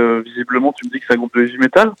 Mais visiblement, tu me dis que c'est un groupe de heavy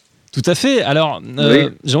metal. Tout à fait. Alors,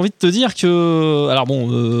 j'ai envie de te dire que,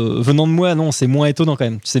 venant de moi, non, c'est moins étonnant quand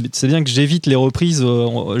même. C'est bien que j'évite les reprises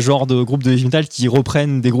genre de groupes de heavy metal qui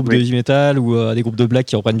reprennent des groupes de heavy metal ou des groupes de black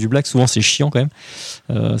qui reprennent du black. Souvent, c'est chiant quand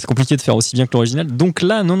même. C'est compliqué de faire aussi bien que l'original. Donc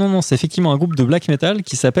là, non, c'est effectivement un groupe de black metal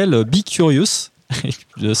qui s'appelle Be Curious.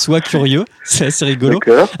 Sois curieux, c'est assez rigolo.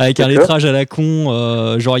 Avec un lettrage à la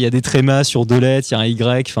con, genre il y a des trémas sur 2 lettres, il y a un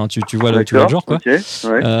Y, enfin tu vois le genre quoi.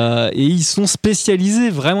 Et ils sont spécialisés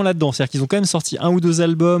vraiment là-dedans, c'est-à-dire qu'ils ont quand même sorti 1 ou 2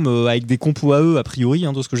 albums avec des compos à eux a priori,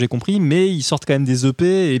 de ce que j'ai compris, mais ils sortent quand même des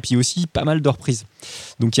EP et puis aussi pas mal de reprises.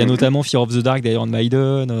 Donc il y a notamment Fear of the Dark d'Iron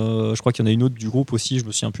Maiden, je crois qu'il y en a une autre du groupe aussi, je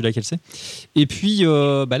me souviens plus laquelle c'est. Et puis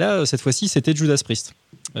là cette fois-ci c'était Judas Priest.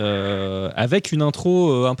 Avec une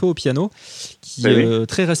intro un peu au piano qui est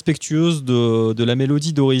très respectueuse de la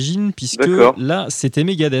mélodie d'origine, puisque là c'était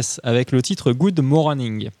Megadeth avec le titre Good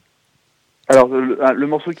Morning. Alors le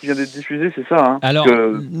morceau qui vient d'être diffusé, c'est ça, hein? Alors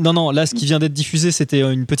non, là ce qui vient d'être diffusé c'était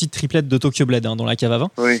une petite triplette de Tokyo Blade dans la cave à vin.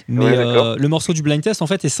 Mais le morceau du blind test en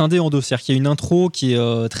fait est scindé en 2, c'est-à-dire qu'il y a une intro qui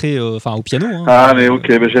est très au piano. Mais ok,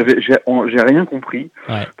 j'ai rien compris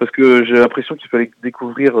parce que j'ai l'impression qu'il fallait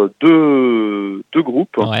découvrir deux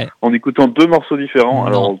groupes en écoutant 2 morceaux différents.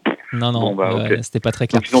 Non, c'était pas très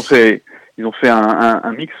clair. Donc, ils ont fait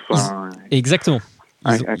un mix. Exactement.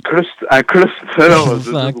 Un cluster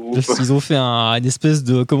de groupes. Ils ont fait une espèce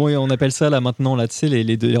de, comment on appelle ça là maintenant là, tu sais,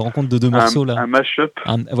 les rencontres de 2 morceaux là. Un mash-up.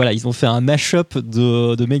 Voilà, ils ont fait un mash-up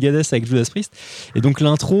de Megadeth avec Judas Priest. Et donc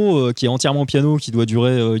l'intro qui est entièrement au piano, qui doit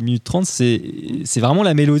durer 1 minute 30, c'est vraiment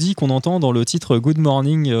la mélodie qu'on entend dans le titre Good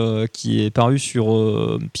Morning qui est paru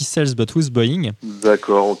sur Pistols But Who's Boeing.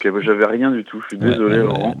 D'accord, ok, j'avais rien du tout, je suis désolé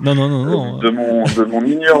Laurent. Non. De mon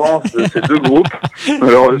ignorance de ces 2 groupes.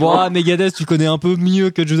 Malheureusement. Megadeth, tu connais un peu mieux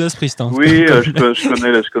que Judas Priest. Oui,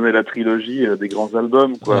 je connais la trilogie des grands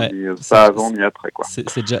albums, quoi. Mais pas avant ni après, quoi.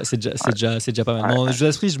 C'est déjà pas mal. Non,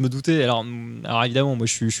 Judas Priest, je me doutais. Alors évidemment, moi,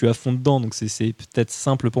 je suis à fond dedans, donc c'est peut-être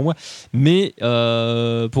simple pour moi. Mais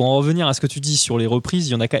pour en revenir à ce que tu dis sur les reprises,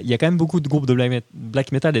 il y a quand même beaucoup de groupes de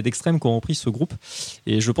black metal et d'extrême qui ont repris ce groupe.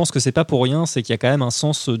 Et je pense que c'est pas pour rien, c'est qu'il y a quand même un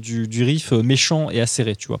sens du riff méchant et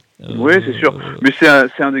acéré, tu vois. Oui, c'est sûr. Mais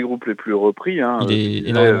c'est un des groupes les plus repris. Hein. Il est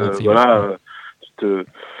énormément repris.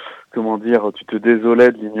 Tu te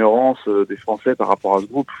désolais de l'ignorance des Français par rapport à ce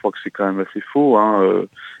groupe. Je crois que c'est quand même assez faux.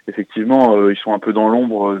 Effectivement, ils sont un peu dans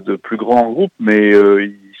l'ombre de plus grands groupes, mais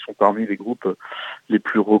ils sont parmi les groupes les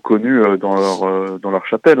plus reconnus dans leur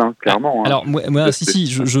chapelle, clairement. Alors moi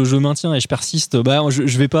je maintiens et je persiste.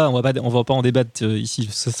 Je vais pas, on va pas en débattre ici,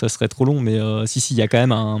 ça serait trop long, mais il y a quand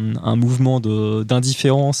même un mouvement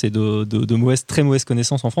d'indifférence et de très mauvaise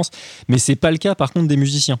connaissance en France, mais c'est pas le cas par contre des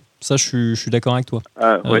musiciens. Ça, je suis d'accord avec toi.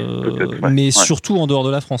 Mais surtout en dehors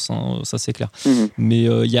de la France, ça c'est clair. Mais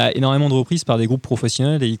il y a énormément de reprises par des groupes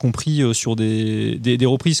professionnels, et y compris sur des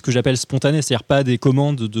reprises que j'appelle spontanées, c'est-à-dire pas des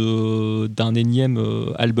commandes d'un énième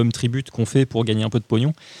album tribute qu'on fait pour gagner un peu de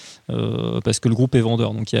pognon. Parce que le groupe est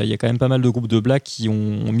vendeur. Donc il y a quand même pas mal de groupes de black qui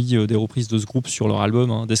ont mis des reprises de ce groupe sur leur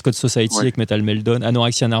album. Death Code Society avec Metal Meldon,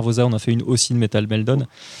 Anorexia Nervosa, on a fait une aussi de Metal Meldon.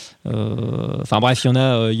 Enfin bref, il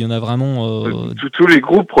y en a vraiment. Tous les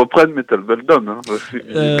groupes reprennent Metal Meldon.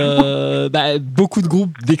 Beaucoup de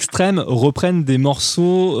groupes d'extrême reprennent des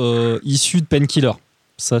morceaux issus de Painkiller.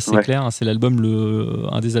 Ça c'est clair, c'est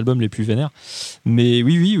un des albums les plus vénères. Mais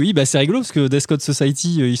oui, c'est rigolo parce que Death Code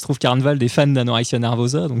Society, il se trouve qu'Arnwald est fan d'Anorexia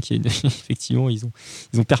Nervosa, donc effectivement ils ont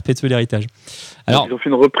perpétué l'héritage. Alors, ils ont fait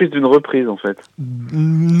une reprise d'une reprise en fait.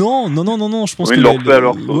 Non, je pense qu'ils l'ont fait à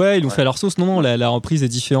leur sauce. Ouais, ils l'ont fait à leur sauce. Non, la reprise est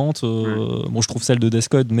différente. Bon, je trouve celle de Death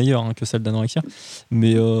Code meilleure que celle d'Anorexia.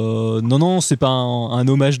 Mais non, c'est pas un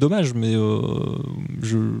hommage d'hommage. Mais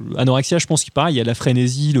Anorexia, je pense qu'il pareil, il y a la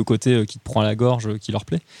frénésie, le côté qui te prend à la gorge, qui leur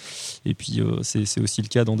plaît. Et puis c'est aussi le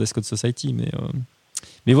cas dans Death Code Society.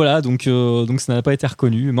 Mais voilà, donc ça n'a pas été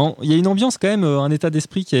reconnu. Mais il y a une ambiance quand même, un état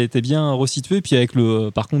d'esprit qui a été bien resitué, puis avec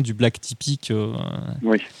par contre du black typique.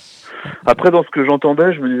 Oui. Après, dans ce que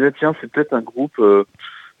j'entendais, je me disais, tiens, c'est peut-être un groupe,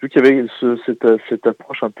 vu qu'il y avait cette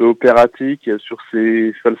approche un peu opératique sur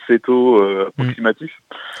ces falsettos approximatifs,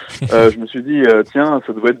 je me suis dit, tiens,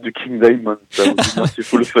 ça doit être du King Diamond, ça, ou du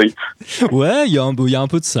Mercyful Fate. Ouais, il y a un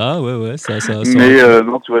peu de ça, ouais. Ça mais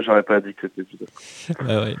non, tu vois, j'aurais pas dit que c'était du tout.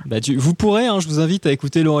 Ouais. Bah, vous pourrez, je vous invite à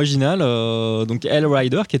écouter l'original, donc Hell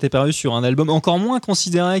Rider, qui était paru sur un album encore moins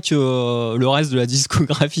considéré que le reste de la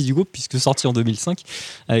discographie du groupe, puisque sorti en 2005,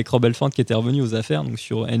 avec Rob Halford qui était revenu aux affaires, donc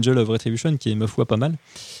sur Angel of Retribution, qui est ma foi pas mal.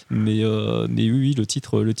 Mais oui, le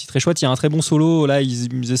titre est chouette. Il y a un très bon solo. Là,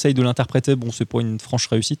 ils essayent de l'interpréter. Bon, c'est pas une franche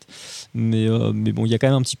réussite, mais bon, il y a quand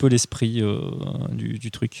même un petit peu l'esprit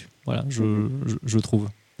du truc. Voilà, je trouve.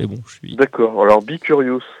 Mais bon, je suis. D'accord. Alors, Be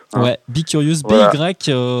Curious. Hein. Ouais, Be Curious. Voilà.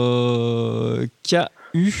 BYKURIUS.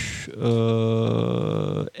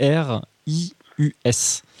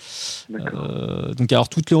 Donc alors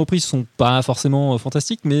toutes les reprises sont pas forcément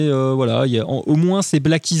fantastiques, mais voilà, au moins c'est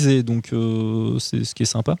blackisé, donc c'est ce qui est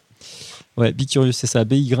sympa. Ouais, Be Curious, c'est ça,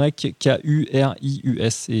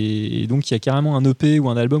 BYKURIUS, et donc il y a carrément un EP ou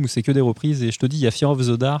un album où c'est que des reprises, et je te dis, il y a Fear of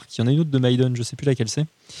the Dark, il y en a une autre de Maiden, je sais plus laquelle c'est,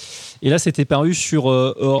 et là c'était paru sur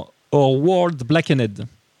Our World Blackened,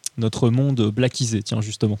 notre monde blackisé, tiens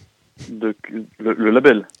justement. Le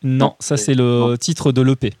label? Non, ça c'est le titre de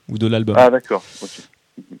l'EP ou de l'album. Ah d'accord, ok.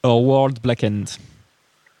 Our World Blackened.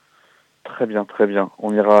 Très bien, très bien.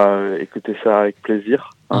 On ira écouter ça avec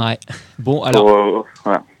plaisir. Hein. Ouais. Bon, alors.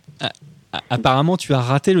 Voilà. Apparemment, tu as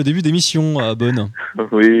raté le début d'émission, Bonne.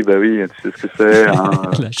 Oui, bah oui, tu sais ce que c'est. Hein.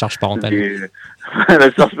 La charge parentale.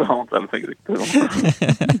 La charge parentale, exactement.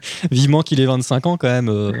 Vivement qu'il ait 25 ans, quand même,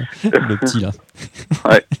 le petit, là.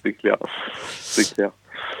 Ouais, c'est clair. C'est clair.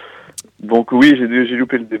 Donc oui, j'ai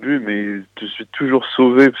loupé le début, mais je suis toujours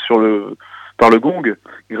sauvé par le gong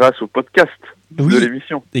grâce au podcast de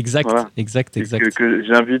l'émission. Exact, voilà. exact. Que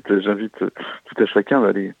j'invite tout à chacun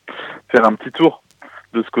d'aller faire un petit tour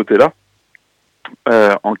de ce côté-là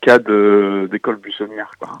en cas d'école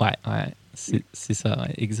buissonnière. Quoi. Ouais, c'est ça,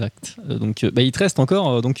 ouais, exact. Donc, il te reste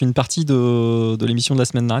encore donc une partie de l'émission de la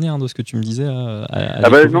semaine dernière, de ce que tu me disais. Non,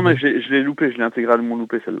 mais je l'ai loupé, je l'ai intégralement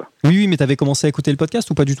loupé celle-là. Oui, mais t'avais commencé à écouter le podcast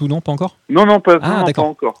ou pas du tout, non? Pas encore? Non, pas d'accord. Pas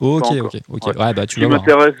encore. Ok. Ouais. Ouais, bah, tu qui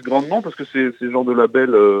m'intéresse grandement parce que c'est le genre de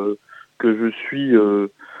label que je suis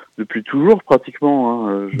depuis toujours pratiquement.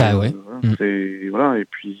 Hein. Ouais. Voilà, et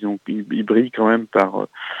puis ils brillent quand même par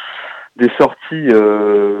des sorties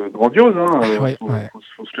grandioses, hein,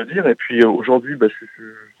 faut se le dire. Et puis aujourd'hui, je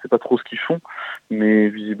sais pas trop ce qu'ils font, mais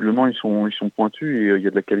visiblement ils sont pointus et il y a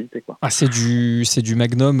de la qualité, quoi. Ah, c'est du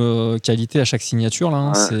magnum qualité à chaque signature là.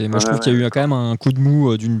 Hein. Moi je trouve qu'il y a eu quand même un coup de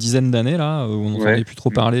mou d'une dizaine d'années là où on n'entendait plus trop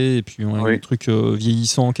parler et puis on a des trucs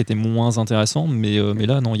vieillissants qui étaient moins intéressants, mais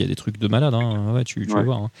là non, il y a des trucs de malade. Hein. Ouais, tu vas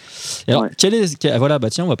voir. Hein. Et alors voilà,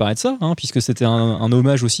 tiens, on va parler de ça, hein, puisque c'était un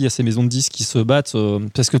hommage aussi à ces maisons de disques qui se battent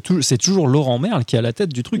parce que c'est toujours Laurent Merle qui est à la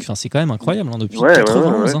tête du truc. Enfin, c'est quand même incroyable hein, depuis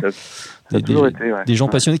 91. Des gens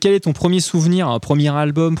passionnés. Quel est ton premier souvenir, premier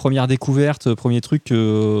album, première découverte, premier truc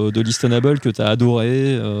de Listenable que tu as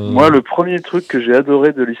adoré Moi, le premier truc que j'ai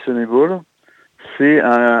adoré de Listenable, c'est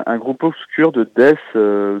un groupe obscur de death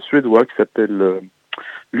suédois qui s'appelle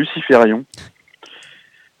Luciferion,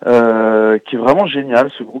 qui est vraiment génial.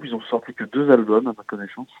 Ce groupe, ils ont sorti que 2 albums à ma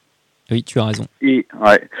connaissance. Oui, tu as raison. Et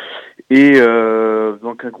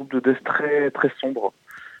donc un groupe de death très très sombre,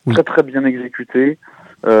 très très bien exécuté,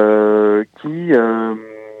 qui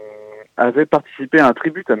avait participé à un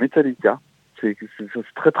tribute à Metallica. C'est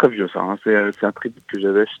très très vieux ça. Hein. C'est un tribute que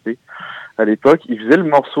j'avais acheté à l'époque. Il faisait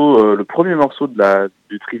le premier morceau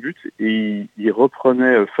du tribute et il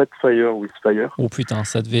reprenait Fat Fire with Fire. Oh putain,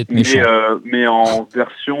 ça devait être méchant. Mais en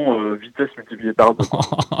version vitesse multipliée par 2.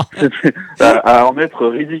 C'était à en être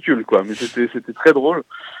ridicule, quoi. Mais c'était très drôle.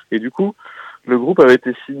 Et du coup, le groupe avait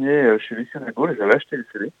été signé chez Listenable et j'avais acheté le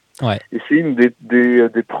CD. Ouais. Et c'est une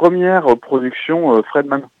des premières productions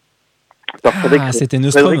Fredman. C'était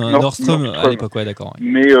Nordstrom à l'époque, ouais, d'accord. Ouais.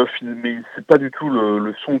 Mais c'est pas du tout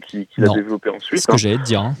le son qu'il a développé ensuite. C'est ce que j'allais te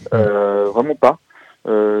dire. Hein. Vraiment pas.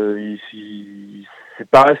 C'est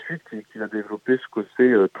par la suite qu'il a développé ce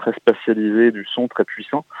côté très spatialisé du son, très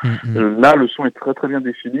puissant. Là, le son est très très bien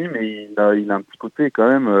défini, mais il a un petit côté quand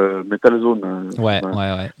même Metal Zone. Ouais.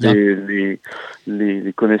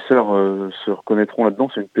 Les connaisseurs se reconnaîtront là-dedans.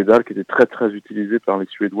 C'est une pédale qui était très très utilisée par les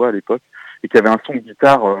Suédois à l'époque et qui avait un son de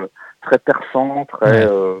guitare très perçant, très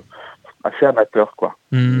assez amateur, quoi.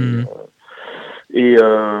 Et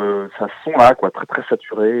ça son là, quoi, très très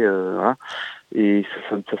saturé, hein, et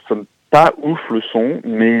ça sonne pas ouf le son,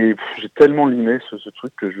 mais j'ai tellement limé ce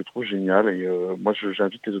truc que je trouve génial. Et moi,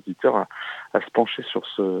 j'invite les auditeurs à se pencher sur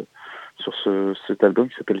cet album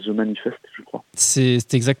qui s'appelle The Manifest, je crois.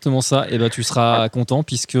 C'est exactement ça. Et tu seras content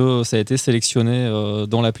puisque ça a été sélectionné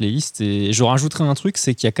dans la playlist. Et je rajouterai un truc,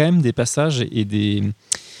 c'est qu'il y a quand même des passages et des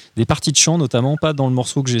parties de chant, notamment pas dans le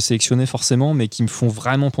morceau que j'ai sélectionné forcément, mais qui me font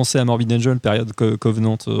vraiment penser à Morbid Angel, période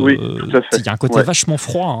Covenant. Oui, tout à fait. Il y a un côté vachement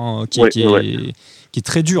froid hein, qui est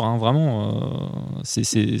très dur, hein, vraiment.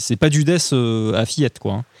 C'est pas du death à fillette,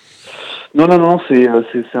 quoi. Hein. Non, c'est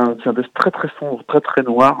un death très très sombre, très très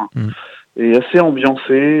noir, et assez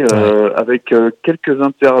ambiancé, avec quelques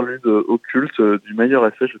interludes occultes du meilleur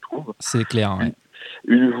effet, je trouve. C'est clair, ouais.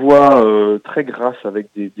 Une voix très grasse avec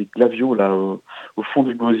des glavios là au fond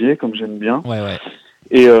du gosier, comme j'aime bien. Ouais.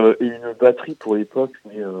 Et une batterie pour l'époque,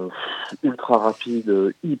 mais ultra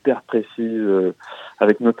rapide, hyper précise,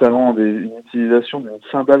 avec notamment une utilisation d'une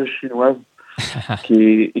cymbale chinoise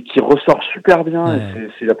qui ressort super bien. Ouais. Et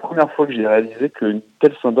c'est la première fois que j'ai réalisé qu'une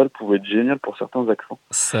telle cymbale pouvait être géniale pour certains accents.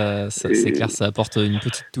 C'est clair, ça apporte une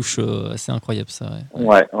petite touche assez incroyable, ça.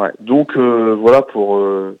 Ouais. Donc voilà pour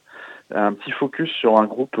un petit focus sur un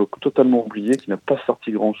groupe totalement oublié qui n'a pas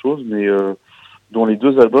sorti grand-chose, mais dont les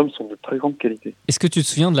 2 albums sont de très grande qualité. Est-ce que tu te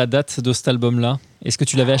souviens de la date de cet album-là ? Est-ce que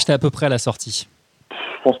tu l'avais acheté à peu près à la sortie ?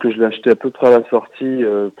 Je pense que je l'ai acheté à peu près à la sortie.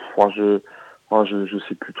 Je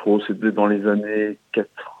sais plus trop. C'était dans les années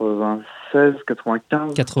 96,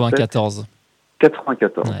 95 94.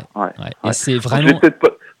 94. Ouais. Et c'est vraiment...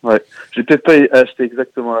 J'ai peut-être pas acheté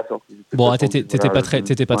exactement à la sortie. Bon,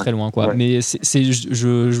 t'étais pas très loin, quoi. Ouais. Mais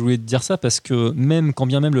je voulais te dire ça parce que quand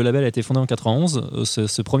bien même le label a été fondé en 91,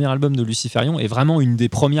 ce premier album de Luciferion est vraiment une des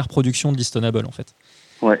premières productions de Listonable, en fait.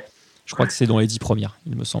 Ouais. Je crois que c'est dans les 10 premières,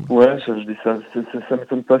 il me semble. Ouais, ça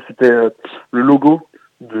m'étonne pas. C'était le logo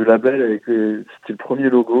de label, c'était le premier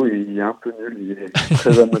logo, et il est un peu nul, il est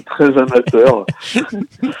très amateur.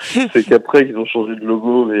 C'est qu'après ils ont changé de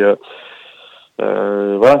logo, mais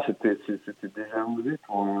voilà, c'était déjà osé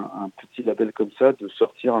pour un petit label comme ça de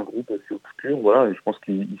sortir un groupe assez obscur, voilà, et je pense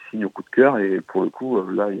qu'il signe au coup de cœur, et pour le coup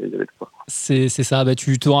là il y avait de quoi. C'est ça,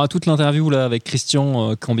 tu auras toute l'interview là avec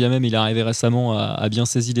Christian, quand bien même il est arrivé récemment à bien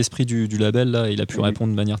saisi l'esprit du label là, il a pu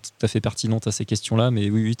répondre de manière tout à fait pertinente à ces questions là, mais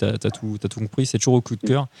oui t'as tout compris, c'est toujours au coup de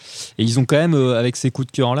cœur, et ils ont quand même avec ces coups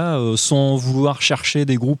de cœur là, sans vouloir chercher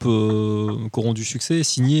des groupes qui auront du succès,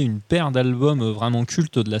 signé une paire d'albums vraiment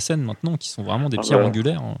cultes de la scène maintenant, qui sont vraiment des pierres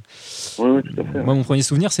angulaires. Oui, tout à fait. Moi mon premier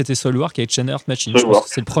souvenir c'était Soilwork avec Chain Earth Machine, je pense que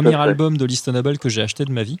c'est le premier album de Listonable que j'ai acheté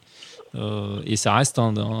de ma vie. Et ça reste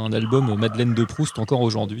un album Madeleine de Proust encore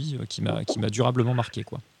aujourd'hui qui m'a durablement marqué,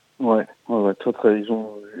 quoi. Ouais, très très. Ils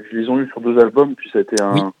ont eu sur 2 albums, puis ça a été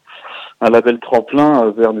un label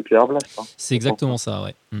tremplin vers Nuclear Blast. Hein, c'est exactement ça,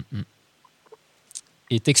 ouais.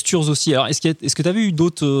 Et Textures aussi. Alors, est-ce que tu avais eu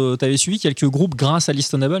d'autres, tu avais suivi quelques groupes grâce à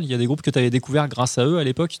Listonable ? Il y a des groupes que tu avais découverts grâce à eux à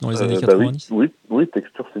l'époque, dans les années 90 ? Oui,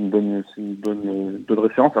 Textures, c'est une bonne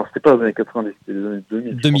référence. Alors, c'était pas les années 90, c'était les années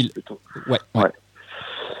 2000. 2000, plutôt. Ouais.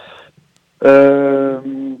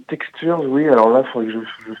 Textures, oui, alors là, il faudrait que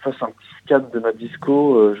je fasse un petit scan de ma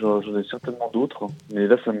disco, j'en ai certainement d'autres, mais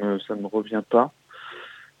là, ça me revient pas.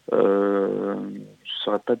 Je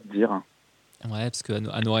saurais pas te dire. Ouais, parce que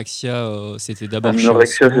Anorexia, c'était d'abord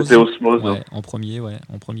Anorexia, c'était Osmose. Ouais, en premier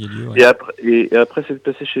lieu. Ouais. Et après, c'est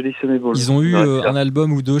passé chez Listenable. Ils ont eu un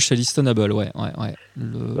album ou 2 chez Listenable, ouais.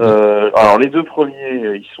 Alors, les 2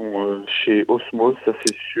 premiers, ils sont chez Osmose, ça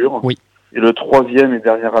c'est sûr. Oui. Et le 3e et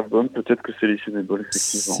dernier album, peut-être que c'est Listenable,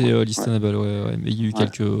 effectivement. C'est Listenable, ouais. Mais il y a eu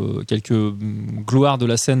quelques gloires de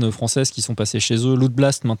la scène française qui sont passées chez eux. Loot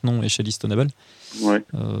Blast, maintenant, est chez Listenable. Ouais.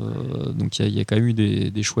 Donc, il y a quand même eu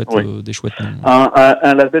des chouettes noms.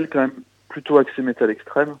 Un label, quand même, plutôt axé métal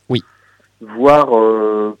extrême. Oui. Voire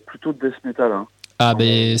plutôt death metal. Hein. Ah,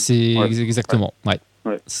 c'est exactement, ouais.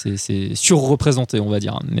 C'est surreprésenté, on va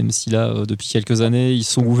dire, même si là depuis quelques années ils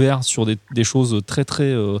sont ouverts sur des choses très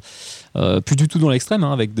très plus du tout dans l'extrême,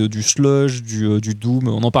 hein, avec du sludge, du doom.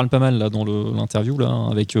 On en parle pas mal là dans l'interview là, hein,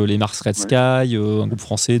 avec les Mars Red Sky, un groupe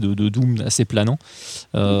français de doom assez planant.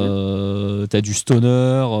 T'as du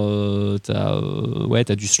stoner,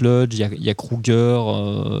 t'as du sludge, il y a Kruger,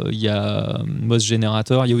 il y a Moss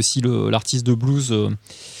Generator, il y a aussi l'artiste de blues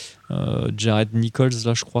Jared Nichols,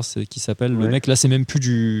 là je crois c'est qui s'appelle le mec là, c'est même plus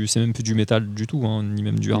du métal du tout, hein, ni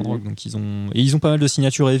même du hard rock. Donc ils ont pas mal de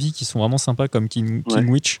signatures heavy qui sont vraiment sympas, comme King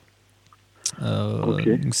Witch,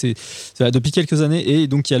 Donc c'est depuis quelques années. Et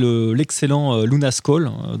donc il y a l'excellent Luna Skull,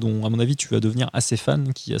 dont à mon avis tu vas devenir assez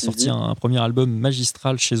fan, qui a sorti un premier album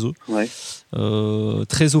magistral chez eux. Ouais.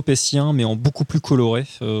 Très opécien, mais en beaucoup plus coloré,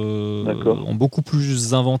 en beaucoup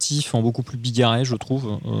plus inventif, en beaucoup plus bigarré, je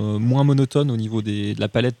trouve, moins monotone au niveau de la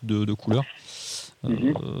palette de couleurs.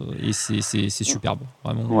 Et c'est superbe,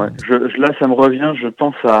 vraiment. Ouais. Là, ça me revient, je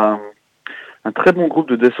pense à un très bon groupe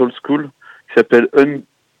de Death Old School qui s'appelle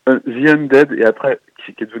The Undead, et après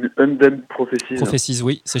qui est devenu Undead Prophecies. Prophecies,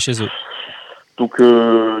 oui, c'est chez eux. Donc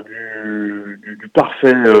du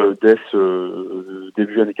parfait Death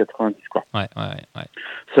début années 90, quoi. Ouais.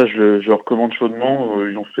 Ça, je recommande chaudement.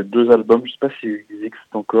 Ils ont fait 2 albums, je sais pas s'ils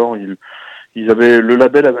existent encore. Le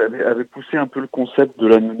label avait poussé un peu le concept de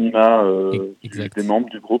l'anonymat des membres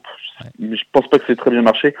du groupe, mais je pense pas que c'est très bien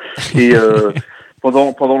marché. Et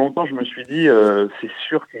pendant longtemps, je me suis dit, c'est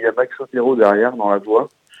sûr qu'il y a Max Otero derrière dans la voix.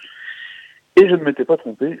 Et je ne m'étais pas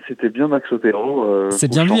trompé, c'était bien Max Otero. C'est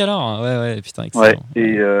bien lui alors. Ouais, putain, excellent. Ouais.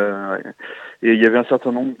 Et il y avait un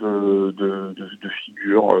certain nombre de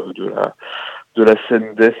figures de la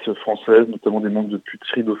scène death française, notamment des membres de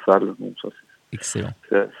Putrid Ophal. Donc ça, excellent.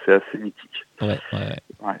 C'est assez mythique. Ouais.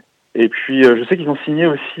 Et puis, je sais qu'ils ont signé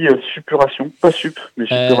aussi Suppuration, pas Sup, mais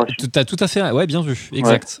Suppuration. T'as tout à fait, ouais, bien vu,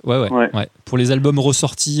 exact. Ouais. Pour les albums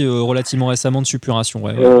ressortis relativement récemment de Suppuration,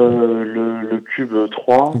 le Cube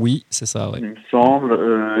 3. Oui, c'est ça, ouais. Il me semble.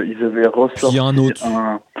 Ils avaient ressorti un autre.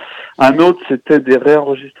 Un autre, c'était des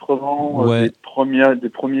réenregistrements des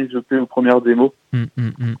premiers EP ou premières démos.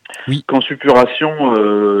 Oui. Quand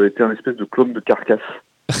Suppuration était un espèce de clone de Carcasse.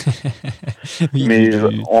 Oui, mais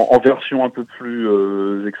en version un peu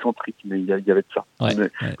plus excentrique, mais il y avait de ça. Ouais.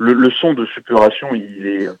 Le son de Suppuration,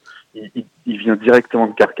 il vient directement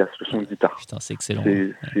de Carcasse, le son de guitare. Putain, c'est excellent.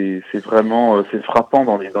 C'est vraiment c'est frappant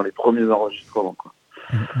dans les premiers enregistrements, quoi.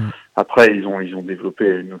 Après, ils ont développé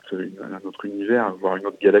un autre univers, voire une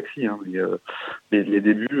autre galaxie. Hein, mais les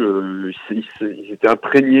débuts, ils étaient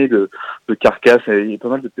imprégnés de Carcasse, et il y a pas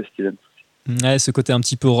mal de Pestilence. Ouais, ce côté un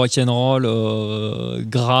petit peu rock'n'roll,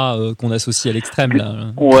 gras qu'on associe à l'extrême,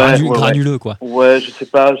 là. Granuleux, quoi. Ouais, je sais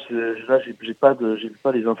pas. Là, j'ai pas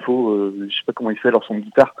les infos. Je sais pas comment il fait leur son de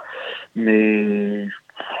guitare, mais je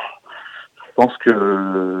pense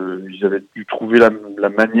que ils avaient dû trouver la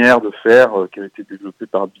manière de faire qui avait été développée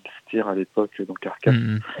par Bill Steer à l'époque dans Carcass,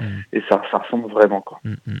 et ça ressemble vraiment, quoi.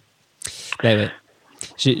 Ouais.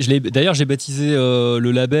 D'ailleurs, j'ai baptisé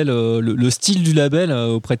le label, le style du label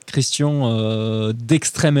auprès de Christian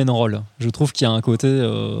d'Extreme and Roll. Je trouve qu'il y a un côté,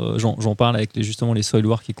 j'en parle avec justement les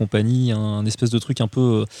Soilwork et compagnie, un espèce de truc un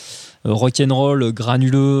peu rock'n'roll,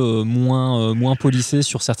 granuleux, moins polissé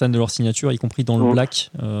sur certaines de leurs signatures, y compris dans le black.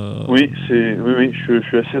 Oui, je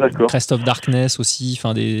suis assez d'accord. Crest of Darkness aussi,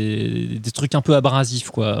 enfin des trucs un peu abrasifs,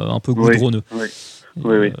 quoi, un peu goudronneux.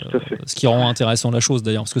 Oui, tout à fait. Ce qui rend intéressant la chose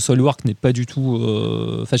d'ailleurs, parce que Soilwork n'est pas du tout.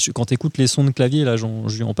 Quand tu écoutes les sons de clavier, là, je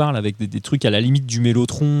lui en parle, avec des trucs à la limite du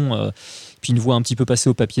mélotron, puis une voix un petit peu passée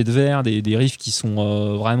au papier de verre, des riffs qui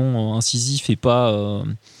sont vraiment incisifs et pas.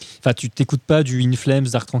 Tu t'écoutes pas du In Flames,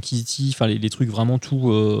 Dark Tranquillity, les trucs vraiment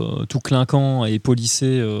tout clinquant et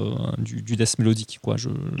polissé du death mélodique, quoi, je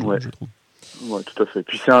trouve. Ouais, tout à fait.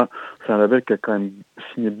 Puis c'est un label qui a quand même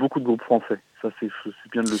signé beaucoup de groupes français. Ça, c'est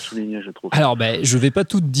bien de le souligner, je trouve. Alors, je vais pas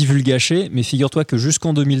tout divulgacher, mais figure-toi que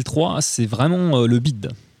jusqu'en 2003, c'est vraiment le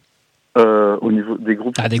bid. Au niveau des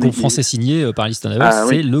groupes... des groupes français signés par Listen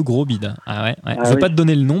c'est le gros bid. Je vais pas te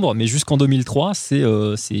donner le nombre, mais jusqu'en 2003, c'est...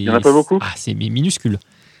 Il y en a pas beaucoup ? C'est minuscule.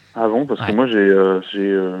 Ah bon ? Parce que moi,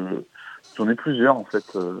 j'en ai plusieurs, en fait.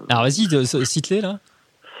 Alors, vas-y, cite-les, là.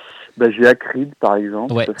 J'ai Acrid, par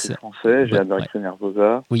exemple, ça c'est français. J'ai Anorexia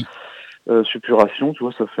Nervosa. Oui. Suppuration, tu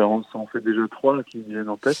vois, ça en fait déjà 3 là, qui me viennent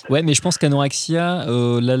en tête. Ouais, mais je pense qu'Anorexia,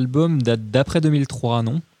 l'album date d'après 2003,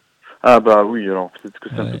 non ? Ah bah oui, alors peut-être que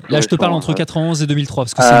c'est un peu plus là, je te parle entre 91 et 2003,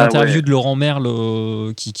 parce que c'est l'interview de Laurent Merle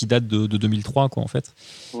qui date de 2003, quoi, en fait.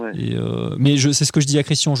 Ouais. Mais c'est ce que je dis à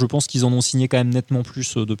Christian, je pense qu'ils en ont signé quand même nettement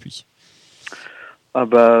plus depuis. Ah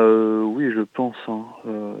bah oui, je pense. Hein.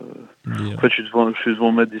 En fait, je suis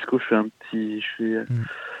devant ma disco, je fais un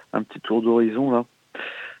petit tour d'horizon là.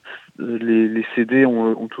 Les CD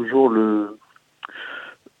ont toujours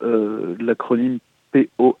l'acronyme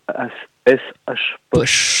POSH,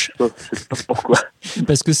 poche. Je sais pas pourquoi.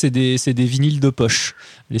 Parce que c'est des vinyles de poche,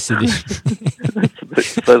 les CD.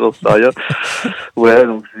 J'en sais rien. Ouais,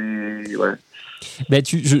 donc c'est... Ouais.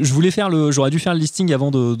 Je voulais j'aurais dû faire le listing avant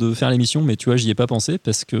de faire l'émission, mais tu vois, j'y ai pas pensé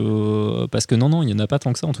parce que non, il y en a pas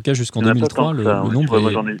tant que ça. En tout cas, jusqu'en 2003, le nombre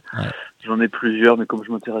est... J'en ai plusieurs, mais comme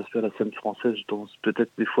je m'intéresse pas à la scène française, je pense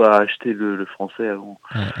peut-être des fois à acheter le français avant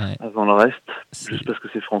le reste, juste parce que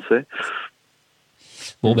c'est français.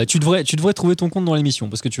 Bon, bah tu devrais trouver ton compte dans l'émission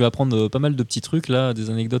parce que tu vas apprendre pas mal de petits trucs là,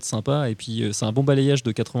 des anecdotes sympas et puis c'est un bon balayage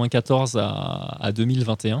de 94 à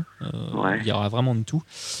 2021. Il y aura vraiment de tout.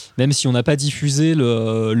 Même si on n'a pas diffusé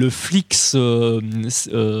le Flix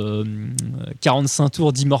 45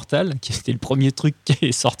 tours d'Immortal, qui était le premier truc qui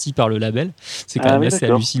est sorti par le label. C'est quand même assez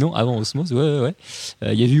hallucinant. Avant Osmose, ouais.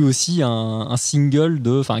 Il y a eu aussi un single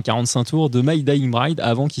de 45 tours de My Dying Bride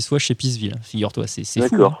avant qu'il soit chez Peaceville. Figure-toi, c'est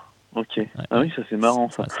fou. Hein. Ok. Ouais. Ah oui, ça c'est marrant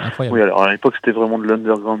ça. C'est incroyable. Oui, alors à l'époque c'était vraiment de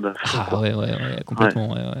l'underground. Ouais,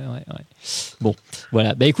 complètement. Ouais. Bon,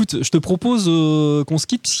 voilà. Bah écoute, je te propose qu'on se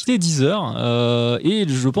quitte puisqu'il est 10h et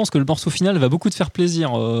je pense que le morceau final va beaucoup te faire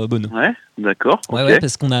plaisir, Bono. Ouais, d'accord. Ouais,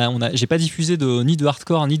 parce j'ai pas diffusé ni de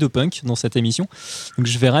hardcore ni de punk dans cette émission. Donc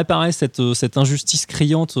je vais réparer cette injustice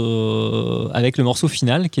criante avec le morceau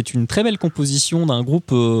final, qui est une très belle composition d'un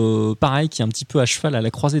groupe pareil qui est un petit peu à cheval à la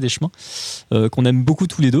croisée des chemins, qu'on aime beaucoup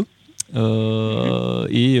tous les deux.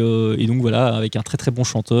 Et donc voilà, avec un très très bon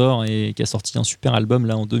chanteur et qui a sorti un super album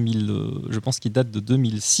là en 2000, je pense qu'il date de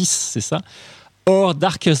 2006, c'est ça, Our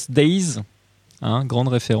Darkest Days, grande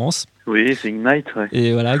référence. Oui, c'est Ignite. Ouais.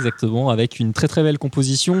 Et voilà, exactement, avec une très très belle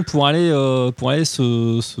composition pour aller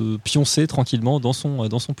se pioncer tranquillement dans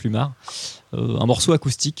son plumard. Un morceau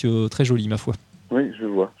acoustique très joli, ma foi. Oui, je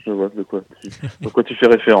vois de quoi tu fais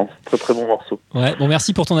référence. Très très bon morceau. Ouais, bon,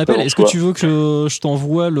 merci pour ton appel. Est-ce que tu veux que je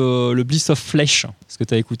t'envoie le Bliss of Flesh ? Est-ce que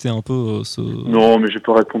tu as écouté un peu ce... Non, mais j'ai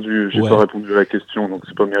pas répondu à la question, donc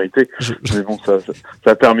c'est pas mérité. Mais bon, ça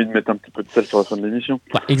a permis de mettre un petit peu de sel sur la fin de l'émission.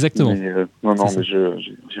 Bah, exactement. Mais, mais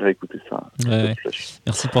j'irai écouter ça. Ouais.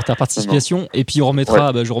 Merci pour ta participation. Et puis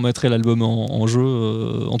je remettrai l'album en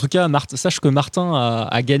jeu. En tout cas, sache que Martin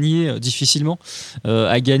a gagné difficilement,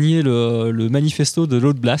 a gagné le manifesto de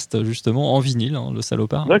Load Blast justement en vinyle, le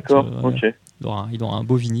salopard. D'accord, ok. Il aura un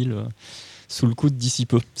beau vinyle sous le coude d'ici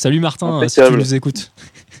peu. Salut Martin, si tu nous écoutes.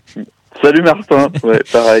 Salut Martin, ouais,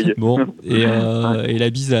 pareil. Bon, et la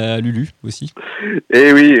bise à Lulu aussi.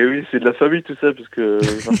 Et oui, c'est de la famille tout ça, parce que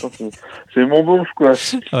Martin, c'est mon bonf, quoi.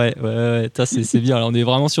 Ouais, c'est bien. Alors, on est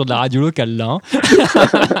vraiment sur de la radio locale là.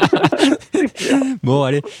 Bon,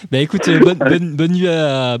 allez. Bah écoute, bonne nuit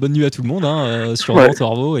à tout le monde sur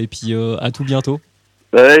Orvo, et puis à tout bientôt.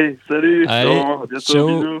 Allez, salut. Allez, à bientôt,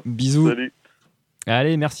 ciao, bisous. Salut.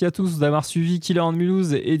 Allez, merci à tous d'avoir suivi Killer on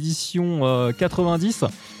Mulhouse édition 90.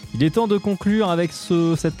 Il est temps de conclure avec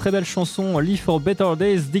cette très belle chanson Live for Better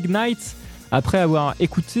Days d'Ignite. Après avoir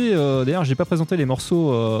écouté, d'ailleurs j'ai pas présenté les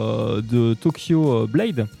morceaux de Tokyo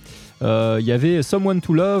Blade. Il y avait Someone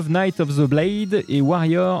to Love, Night of the Blade et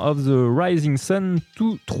Warrior of the Rising Sun,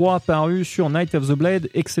 tous trois parus sur Night of the Blade.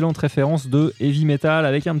 Excellente référence de heavy metal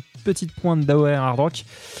avec un petit point de dower hard rock,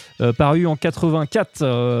 paru en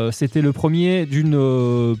 84. C'était le premier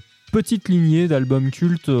d'une petite lignée d'albums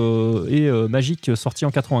cultes et magiques sortis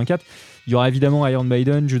en 84. Il y aura évidemment Iron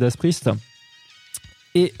Maiden, Judas Priest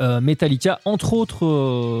et Metallica, entre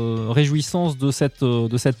autres réjouissances de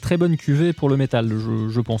cette très bonne cuvée pour le métal,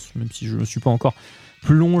 je pense, même si je ne suis pas encore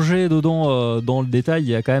plongé dedans dans le détail. Il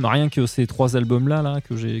y a quand même rien que ces trois albums là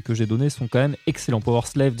que j'ai donnés sont quand même excellents. Power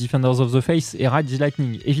Slave, Defenders of the Faith et Ride the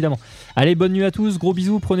Lightning, évidemment. Allez, bonne nuit à tous, gros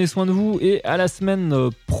bisous, prenez soin de vous et à la semaine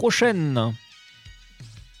prochaine.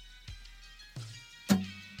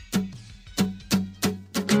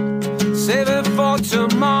 Save it for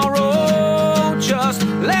tomorrow. Just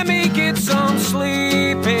let me get some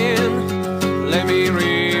sleep in. Let me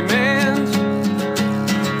remind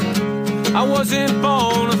I wasn't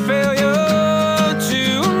born a failure.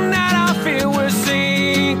 Tonight I feel we're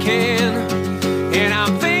sinking, and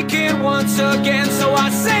I'm thinking once again. So I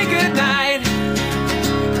say goodnight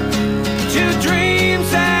to dreams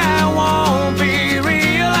that won't be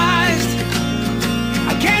realized.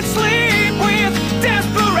 I can't sleep with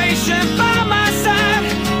desperation by my side.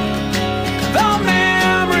 The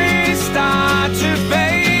memories start to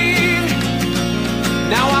fade.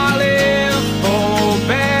 Now I live for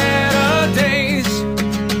better days.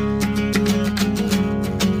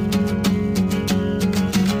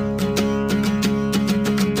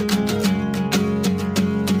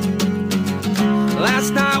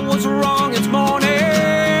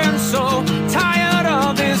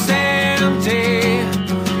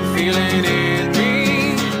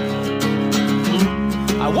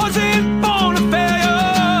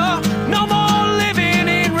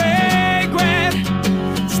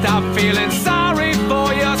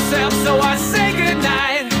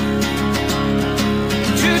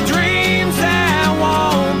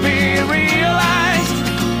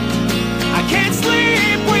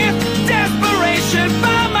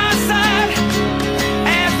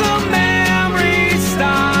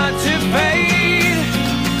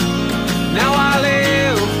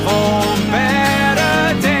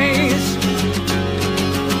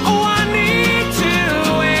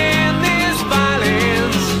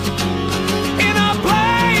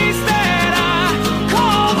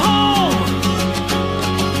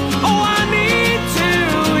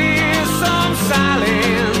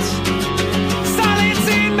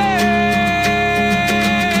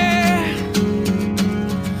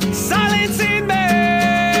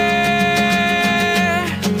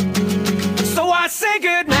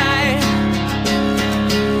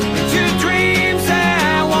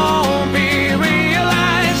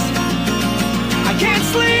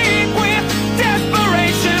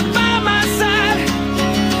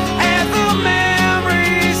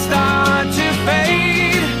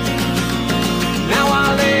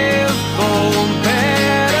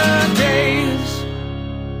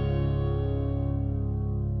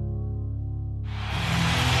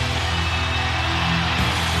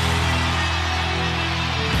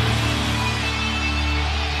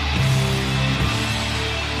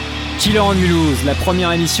 Killer on Mulhouse, la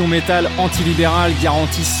première émission métal antilibérale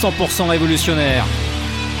garantie 100% révolutionnaire.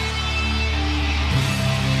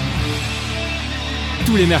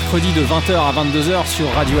 Tous les mercredis de 20h à 22h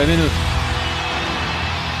sur Radio MNE.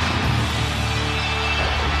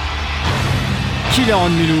 Killer on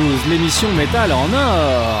Mulhouse, l'émission métal en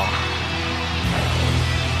or.